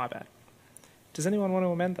 That's my bad. Does anyone want to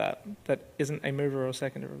amend that isn't a mover or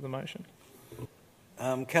seconder of the motion?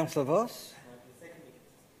 Councillor Voss?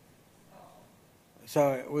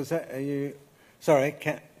 Sorry, was that... Are you... Sorry,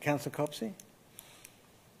 Councillor Copsey?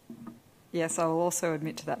 Yes, I will also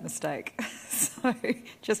admit to that mistake. So,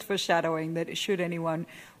 just foreshadowing that should anyone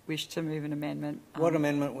wish to move an amendment... What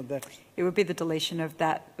amendment would that be? It would be the deletion of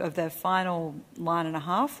the final line and a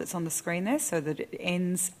half that's on the screen there, so that it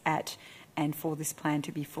ends at "and for this plan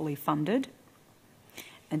to be fully funded,"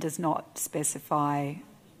 and does not specify...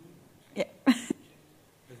 Yeah.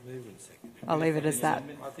 I'll leave it as that.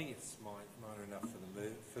 I think it's minor enough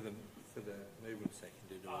for the movement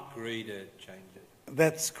seconder to agree to change it.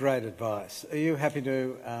 That's great advice. Are you happy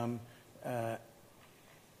to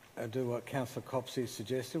do what Councillor Copsey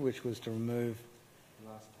suggested, which was to remove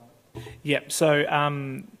last part? Yep.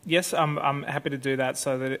 So yes, I'm happy to do that,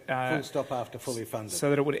 so that full stop after fully funded. So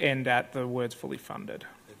that it would end at the words "fully funded."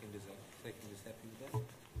 Seconder's happy with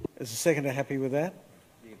that? Is the seconder happy with that?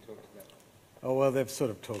 You can talk to that. Oh well, they've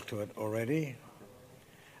sort of talked to it already.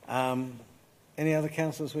 Any other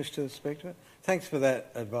councillors wish to speak to it? Thanks for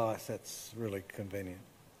that advice. That's really convenient.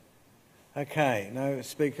 Okay, no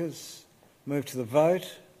speakers. Move to the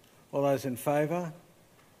vote. All those in favour?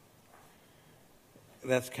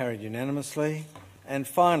 That's carried unanimously. And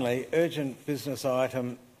finally, urgent business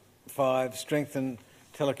item 5, Strengthen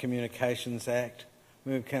Telecommunications Act.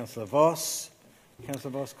 Move Councillor Voss.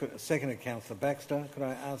 Councillor Voss, seconded Councillor Baxter. Could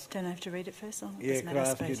I ask... Don't I have to read it first? Yeah, could I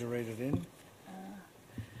ask you to read it in?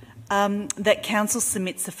 That Council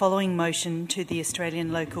submits the following motion to the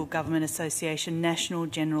Australian Local Government Association National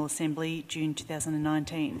General Assembly, June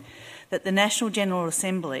 2019, that the National General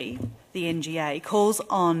Assembly, the NGA, calls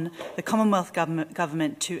on the Commonwealth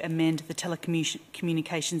Government to amend the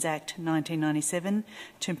Telecommunications Act 1997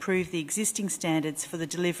 to improve the existing standards for the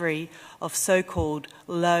delivery of so-called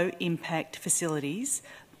low-impact facilities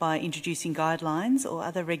by introducing guidelines or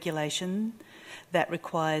other regulation that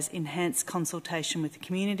requires enhanced consultation with the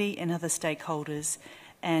community and other stakeholders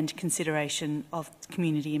and consideration of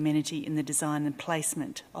community amenity in the design and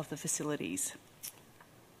placement of the facilities.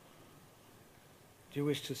 Do you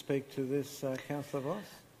wish to speak to this, Councillor Voss?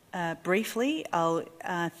 briefly, I'll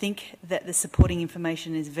think that the supporting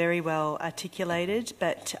information is very well articulated,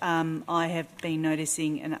 but I have been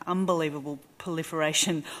noticing an unbelievable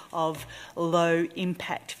proliferation of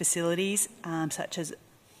low-impact facilities, such as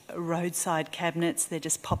roadside cabinets. They're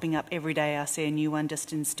just popping up every day. I see a new one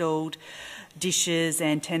just installed. Dishes,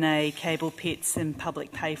 antennae, cable pits and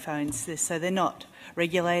public payphones. So they're not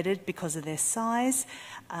regulated because of their size.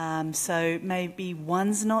 So maybe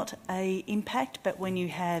one's not an impact, but when you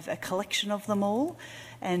have a collection of them all,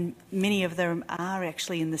 and many of them are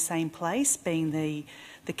actually in the same place, being the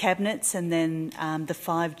cabinets and then the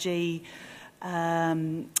 5G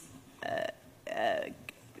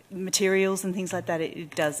materials and things like that,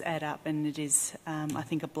 it does add up, and it is, I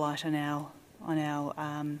think, a blight on our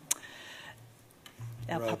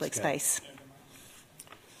public space.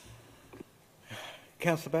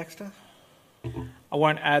 Councillor Baxter? I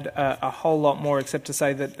won't add a whole lot more except to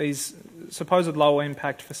say that these supposed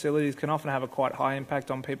low-impact facilities can often have a quite high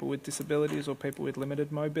impact on people with disabilities or people with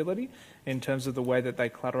limited mobility in terms of the way that they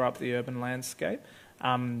clutter up the urban landscape.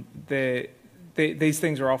 These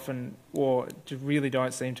things are often, or really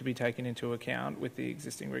don't seem to be taken into account with the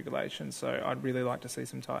existing regulations, so I'd really like to see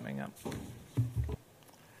some tightening up.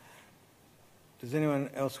 Does anyone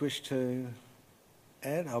else wish to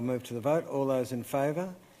add? I'll move to the vote. All those in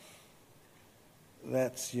favour?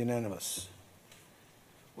 That's unanimous.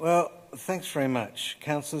 Well, thanks very much.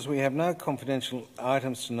 Councillors, we have no confidential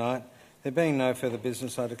items tonight. There being no further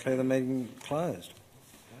business, I declare the meeting closed.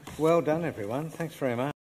 Well done, everyone. Thanks very much.